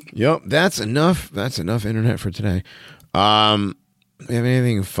tonight. Yep, that's enough. That's enough internet for today. We have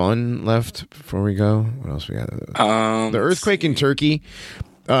anything fun left before we go? What else we got? The earthquake in Turkey.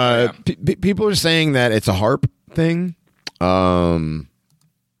 People are saying that it's a HARP thing.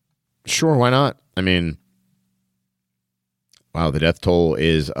 Sure, why not? Wow, the death toll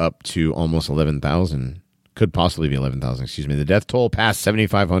is up to almost 11,000. Could possibly be 11,000, excuse me. The death toll passed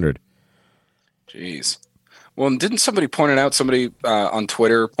 7,500. Jeez. Well, didn't somebody point it out? Somebody on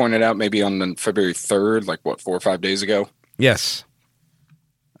Twitter pointed out maybe on February 3rd, 4 or 5 days ago? Yes.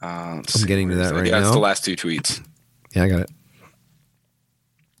 I'm getting to that right now. Yeah, it's the last two tweets. Yeah, I got it.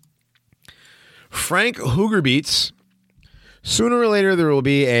 Frank Hoogerbeats. Sooner or later, there will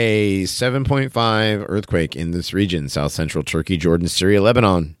be a 7.5 earthquake in this region, south central Turkey, Jordan, Syria,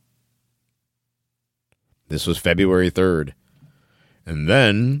 Lebanon. This was February 3rd. And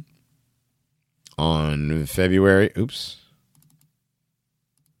then on February 6th,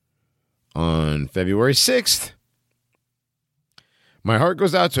 My heart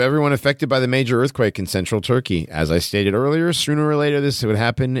goes out to everyone affected by the major earthquake in central Turkey. As I stated earlier, sooner or later this would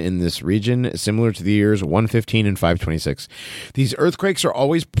happen in this region, similar to the years 115 and 526. These earthquakes are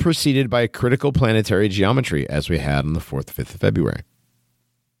always preceded by critical planetary geometry, as we had on the 4th, 5th of February.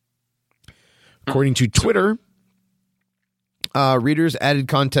 According to Twitter, readers added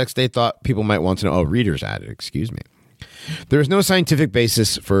context they thought people might want to know. Oh, readers added, excuse me. There is no scientific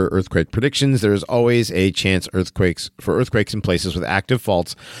basis for earthquake predictions. There is always a chance for earthquakes in places with active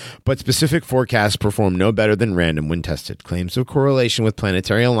faults, but specific forecasts perform no better than random when tested. Claims of correlation with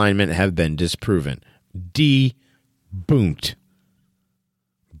planetary alignment have been disproven. Debunked.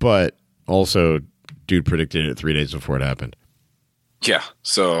 But also, dude predicted it 3 days before it happened. Yeah.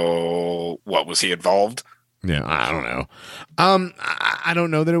 So what, was he involved? Yeah, I don't know. I don't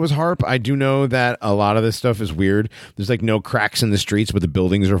know that it was HAARP. I do know that a lot of this stuff is weird. There's like no cracks in the streets, but the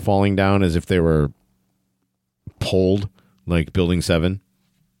buildings are falling down as if they were pulled, like Building 7.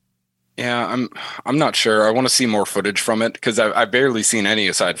 Yeah, I'm not sure. I want to see more footage from it because I've barely seen any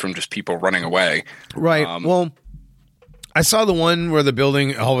aside from just people running away. Right. Well, I saw the one where the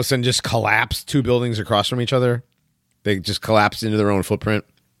building all of a sudden just collapsed, 2 buildings across from each other. They just collapsed into their own footprint.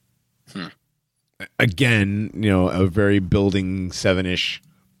 Again, a very Building 7-ish.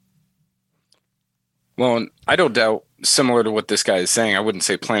 Well, I don't doubt, similar to what this guy is saying, I wouldn't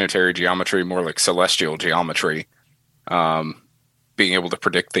say planetary geometry, more like celestial geometry. Being able to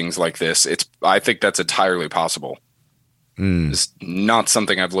predict things like this, I think that's entirely possible. It's not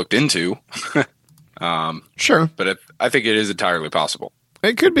something I've looked into. Sure. But I think it is entirely possible.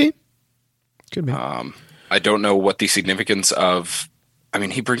 It could be. Could be. I don't know what the significance of... I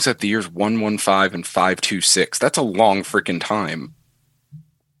mean, he brings up the years 115 and 526. That's a long freaking time.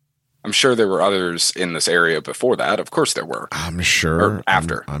 I'm sure there were others in this area before that. Of course there were. I'm sure. Or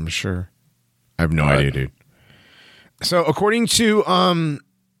after. I'm sure. I have no idea, dude. So, according to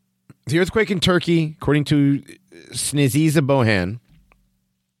the earthquake in Turkey, according to Snezhina Bohan,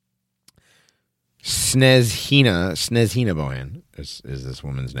 Snezhina Bohan is this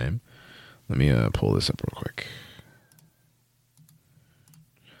woman's name. Let me pull this up real quick.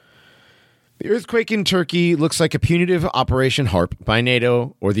 The earthquake in Turkey looks like a punitive Operation HAARP by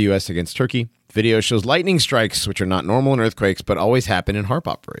NATO or the U.S. against Turkey. Video shows lightning strikes, which are not normal in earthquakes, but always happen in HAARP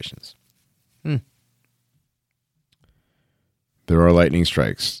operations. There are lightning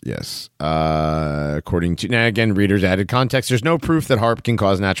strikes, yes. According to... Now, again, readers added context. There's no proof that HAARP can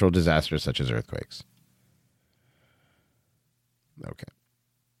cause natural disasters such as earthquakes. Okay.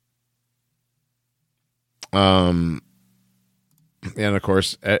 And of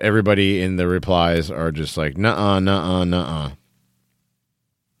course, everybody in the replies are just like, nuh-uh.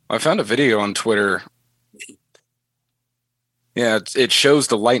 I found a video on Twitter. Yeah, it shows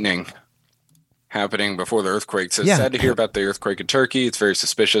the lightning happening before the earthquake. It says, sad to hear about the earthquake in Turkey. It's very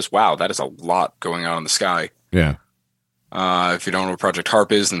suspicious. Wow, that is a lot going on in the sky. Yeah. If you don't know what Project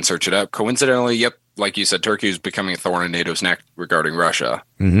HAARP is, then search it up. Coincidentally, yep, like you said, Turkey is becoming a thorn in NATO's neck regarding Russia.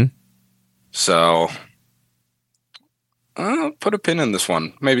 Mm-hmm. So... I'll put a pin in this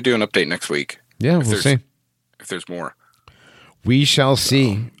one. Maybe do an update next week. Yeah, we'll see. If there's more. We shall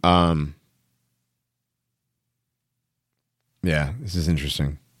see. Yeah, this is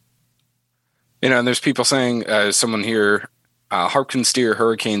interesting. And there's people saying, someone here, HAARP can steer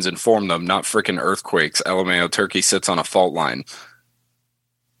hurricanes and form them, not frickin' earthquakes. LMAO, Turkey sits on a fault line.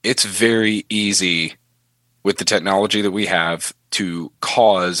 It's very easy with the technology that we have to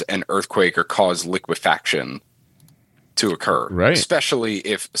cause an earthquake or cause liquefaction to occur, right? Especially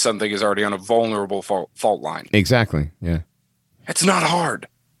if something is already on a vulnerable fault line. Exactly. Yeah, it's not hard.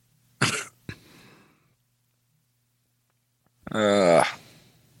 All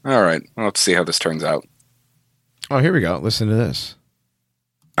right, well, let's see how this turns out. Oh, here we go. Listen to this.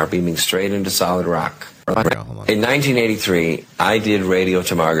 Are beaming straight into solid rock. In 1983, I did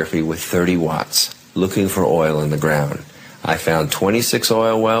radiotomography with 30 watts, looking for oil in the ground. I found 26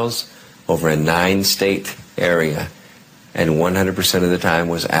 oil wells over a 9-state area, and 100% of the time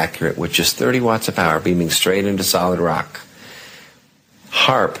was accurate with just 30 watts of power beaming straight into solid rock.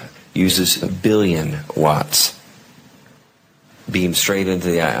 HAARP uses 1 billion watts beamed straight into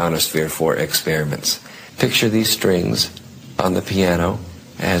the ionosphere for experiments. Picture these strings on the piano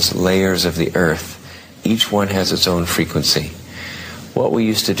as layers of the earth. Each one has its own frequency. What we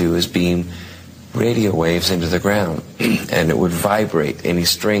used to do is beam radio waves into the ground, and it would vibrate any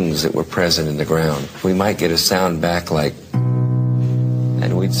strings that were present in the ground. We might get a sound back like,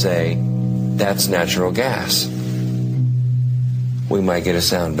 and we'd say, that's natural gas. We might get a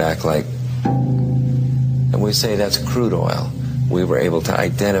sound back like, and we'd say, that's crude oil. We were able to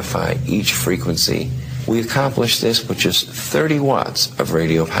identify each frequency We accomplish this with just 30 watts of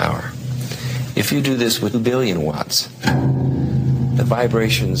radio power. If you do this with 2 billion watts, the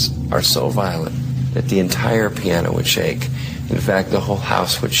vibrations are so violent that the entire piano would shake. In fact, the whole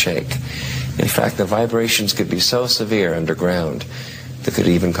house would shake. In fact, the vibrations could be so severe underground that could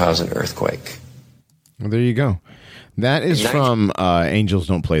even cause an earthquake. Well, there you go. That is from Angels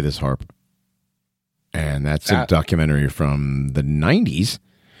Don't Play This Harp. And that's a documentary from the 90s.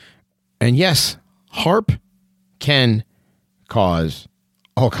 And yes, HARP can cause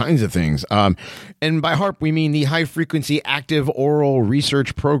all kinds of things. And by HARP, we mean the High Frequency Active Oral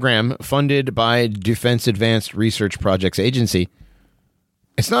Research Program funded by Defense Advanced Research Projects Agency.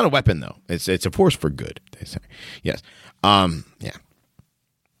 It's not a weapon, though. It's a force for good, they say. Yes. Yeah.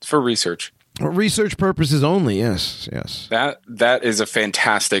 It's for research. Research purposes only, yes. That is a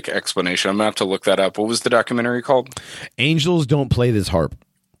fantastic explanation. I'm going to have to look that up. What was the documentary called? Angels Don't Play This Harp.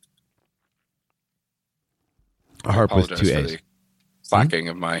 A harp with 2 A's. Slacking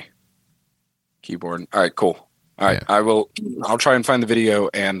of my keyboard. All right, cool. All right, yeah. I'll try and find the video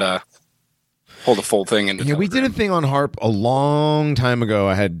and pull the full thing into Telegram. We did a thing on harp a long time ago.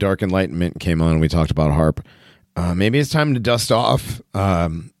 I had Dark Enlightenment came on and we talked about harp. Maybe it's time to dust off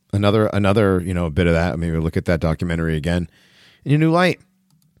another bit of that. Maybe look at that documentary again in a new light.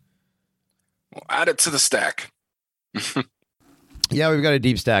 We'll add it to the stack. Yeah, we've got a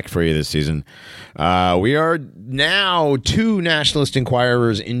deep stack for you this season. We are now 2 Nationalist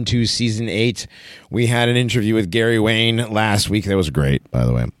Inquirers into season 8. We had an interview with Gary Wayne last week. That was great, by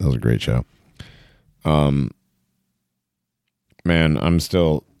the way. That was a great show. Man, I'm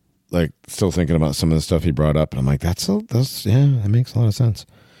still thinking about some of the stuff he brought up, and I'm like, that makes a lot of sense.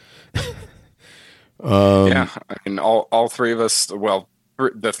 Yeah, I mean, all three of us. Well,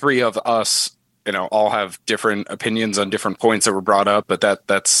 the three of us. All have different opinions on different points that were brought up, but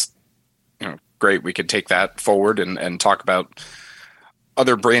that's great. We could take that forward and talk about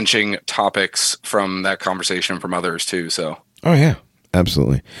other branching topics from that conversation from others too. So, oh yeah,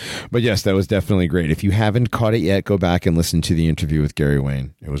 absolutely. But yes, that was definitely great. If you haven't caught it yet, go back and listen to the interview with Gary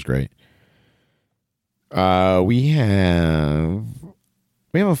Wayne. It was great. We have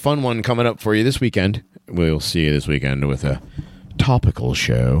a fun one coming up for you this weekend. We'll see you this weekend with a topical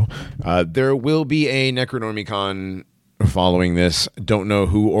show. There will be a Necronormicon following this. Don't know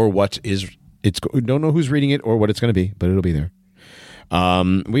who or what don't know who's reading it or what it's going to be, but it'll be there.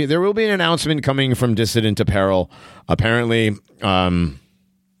 There will be an announcement coming from Dissident Apparel. Apparently,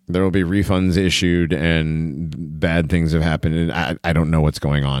 there will be refunds issued and bad things have happened. And I don't know what's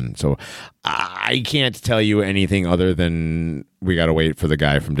going on. So I can't tell you anything other than we got to wait for the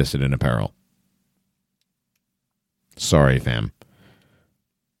guy from Dissident Apparel. Sorry, fam.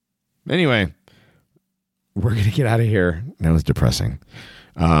 Anyway, we're going to get out of here. That was depressing.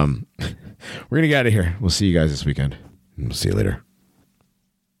 We're going to get out of here. We'll see you guys this weekend. We'll see you later.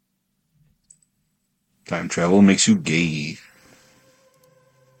 Time travel makes you gay.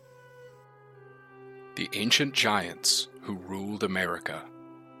 The Ancient Giants Who Ruled America.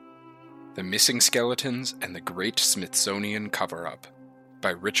 The Missing Skeletons and the Great Smithsonian Cover-Up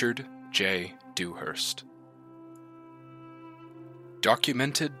by Richard J. Dewhurst.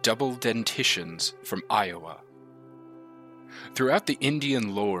 Documented double dentitions from Iowa. Throughout the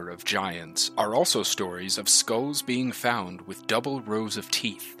Indian lore of giants are also stories of skulls being found with double rows of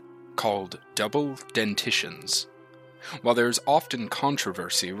teeth, called double dentitions. While there is often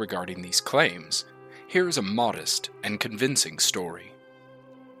controversy regarding these claims, here is a modest and convincing story.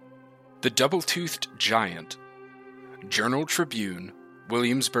 The Double-Toothed Giant. Journal Tribune,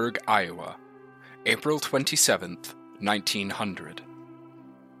 Williamsburg, Iowa, April 27th, 1900.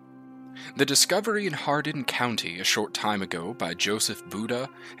 The discovery in Hardin County a short time ago by Joseph Buda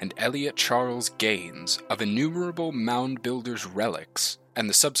and Elliot Charles Gaines of innumerable mound builders' relics, and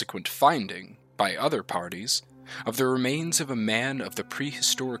the subsequent finding, by other parties, of the remains of a man of the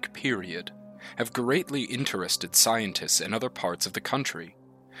prehistoric period, have greatly interested scientists in other parts of the country,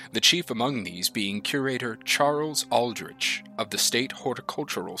 the chief among these being curator Charles Aldrich of the State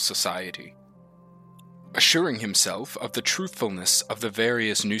Horticultural Society. Assuring himself of the truthfulness of the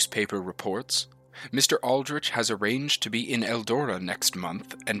various newspaper reports, Mr. Aldrich has arranged to be in Eldora next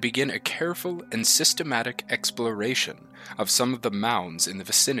month and begin a careful and systematic exploration of some of the mounds in the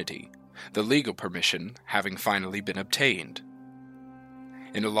vicinity, the legal permission having finally been obtained.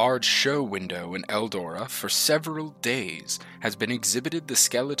 In a large show window in Eldora for several days has been exhibited the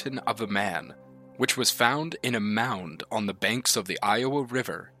skeleton of a man, which was found in a mound on the banks of the Iowa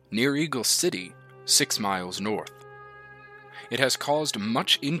River near Eagle City, 6 miles north. It has caused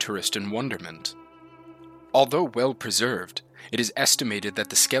much interest and wonderment. Although well preserved, It is estimated that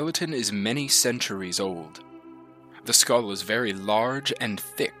the skeleton is many centuries old. The skull is very large and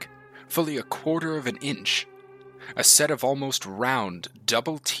thick, fully 1/4 of an inch. A set of almost round,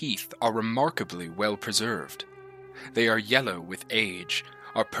 double teeth are remarkably well preserved. They are yellow with age,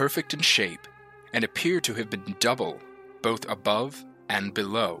 are perfect in shape, and appear to have been double, both above and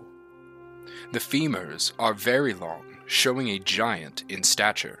below. The femurs are very long, showing a giant in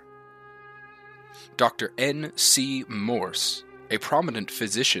stature. Dr. N.C. Morse, a prominent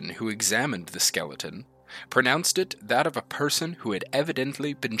physician who examined the skeleton, pronounced it that of a person who had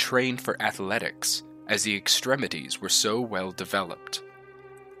evidently been trained for athletics, as the extremities were so well developed.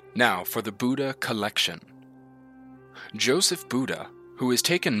 Now for the Buddha collection. Joseph Buddha, who has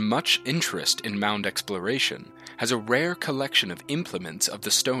taken much interest in mound exploration, has a rare collection of implements of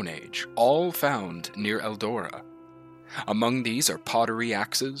the Stone Age, all found near Eldora. Among these are pottery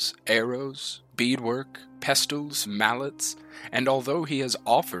axes, arrows, beadwork, pestles, mallets, and although he has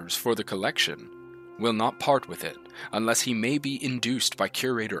offers for the collection, will not part with it unless he may be induced by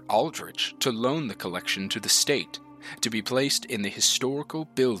Curator Aldrich to loan the collection to the state, to be placed in the historical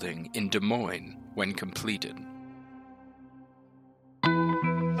building in Des Moines when completed.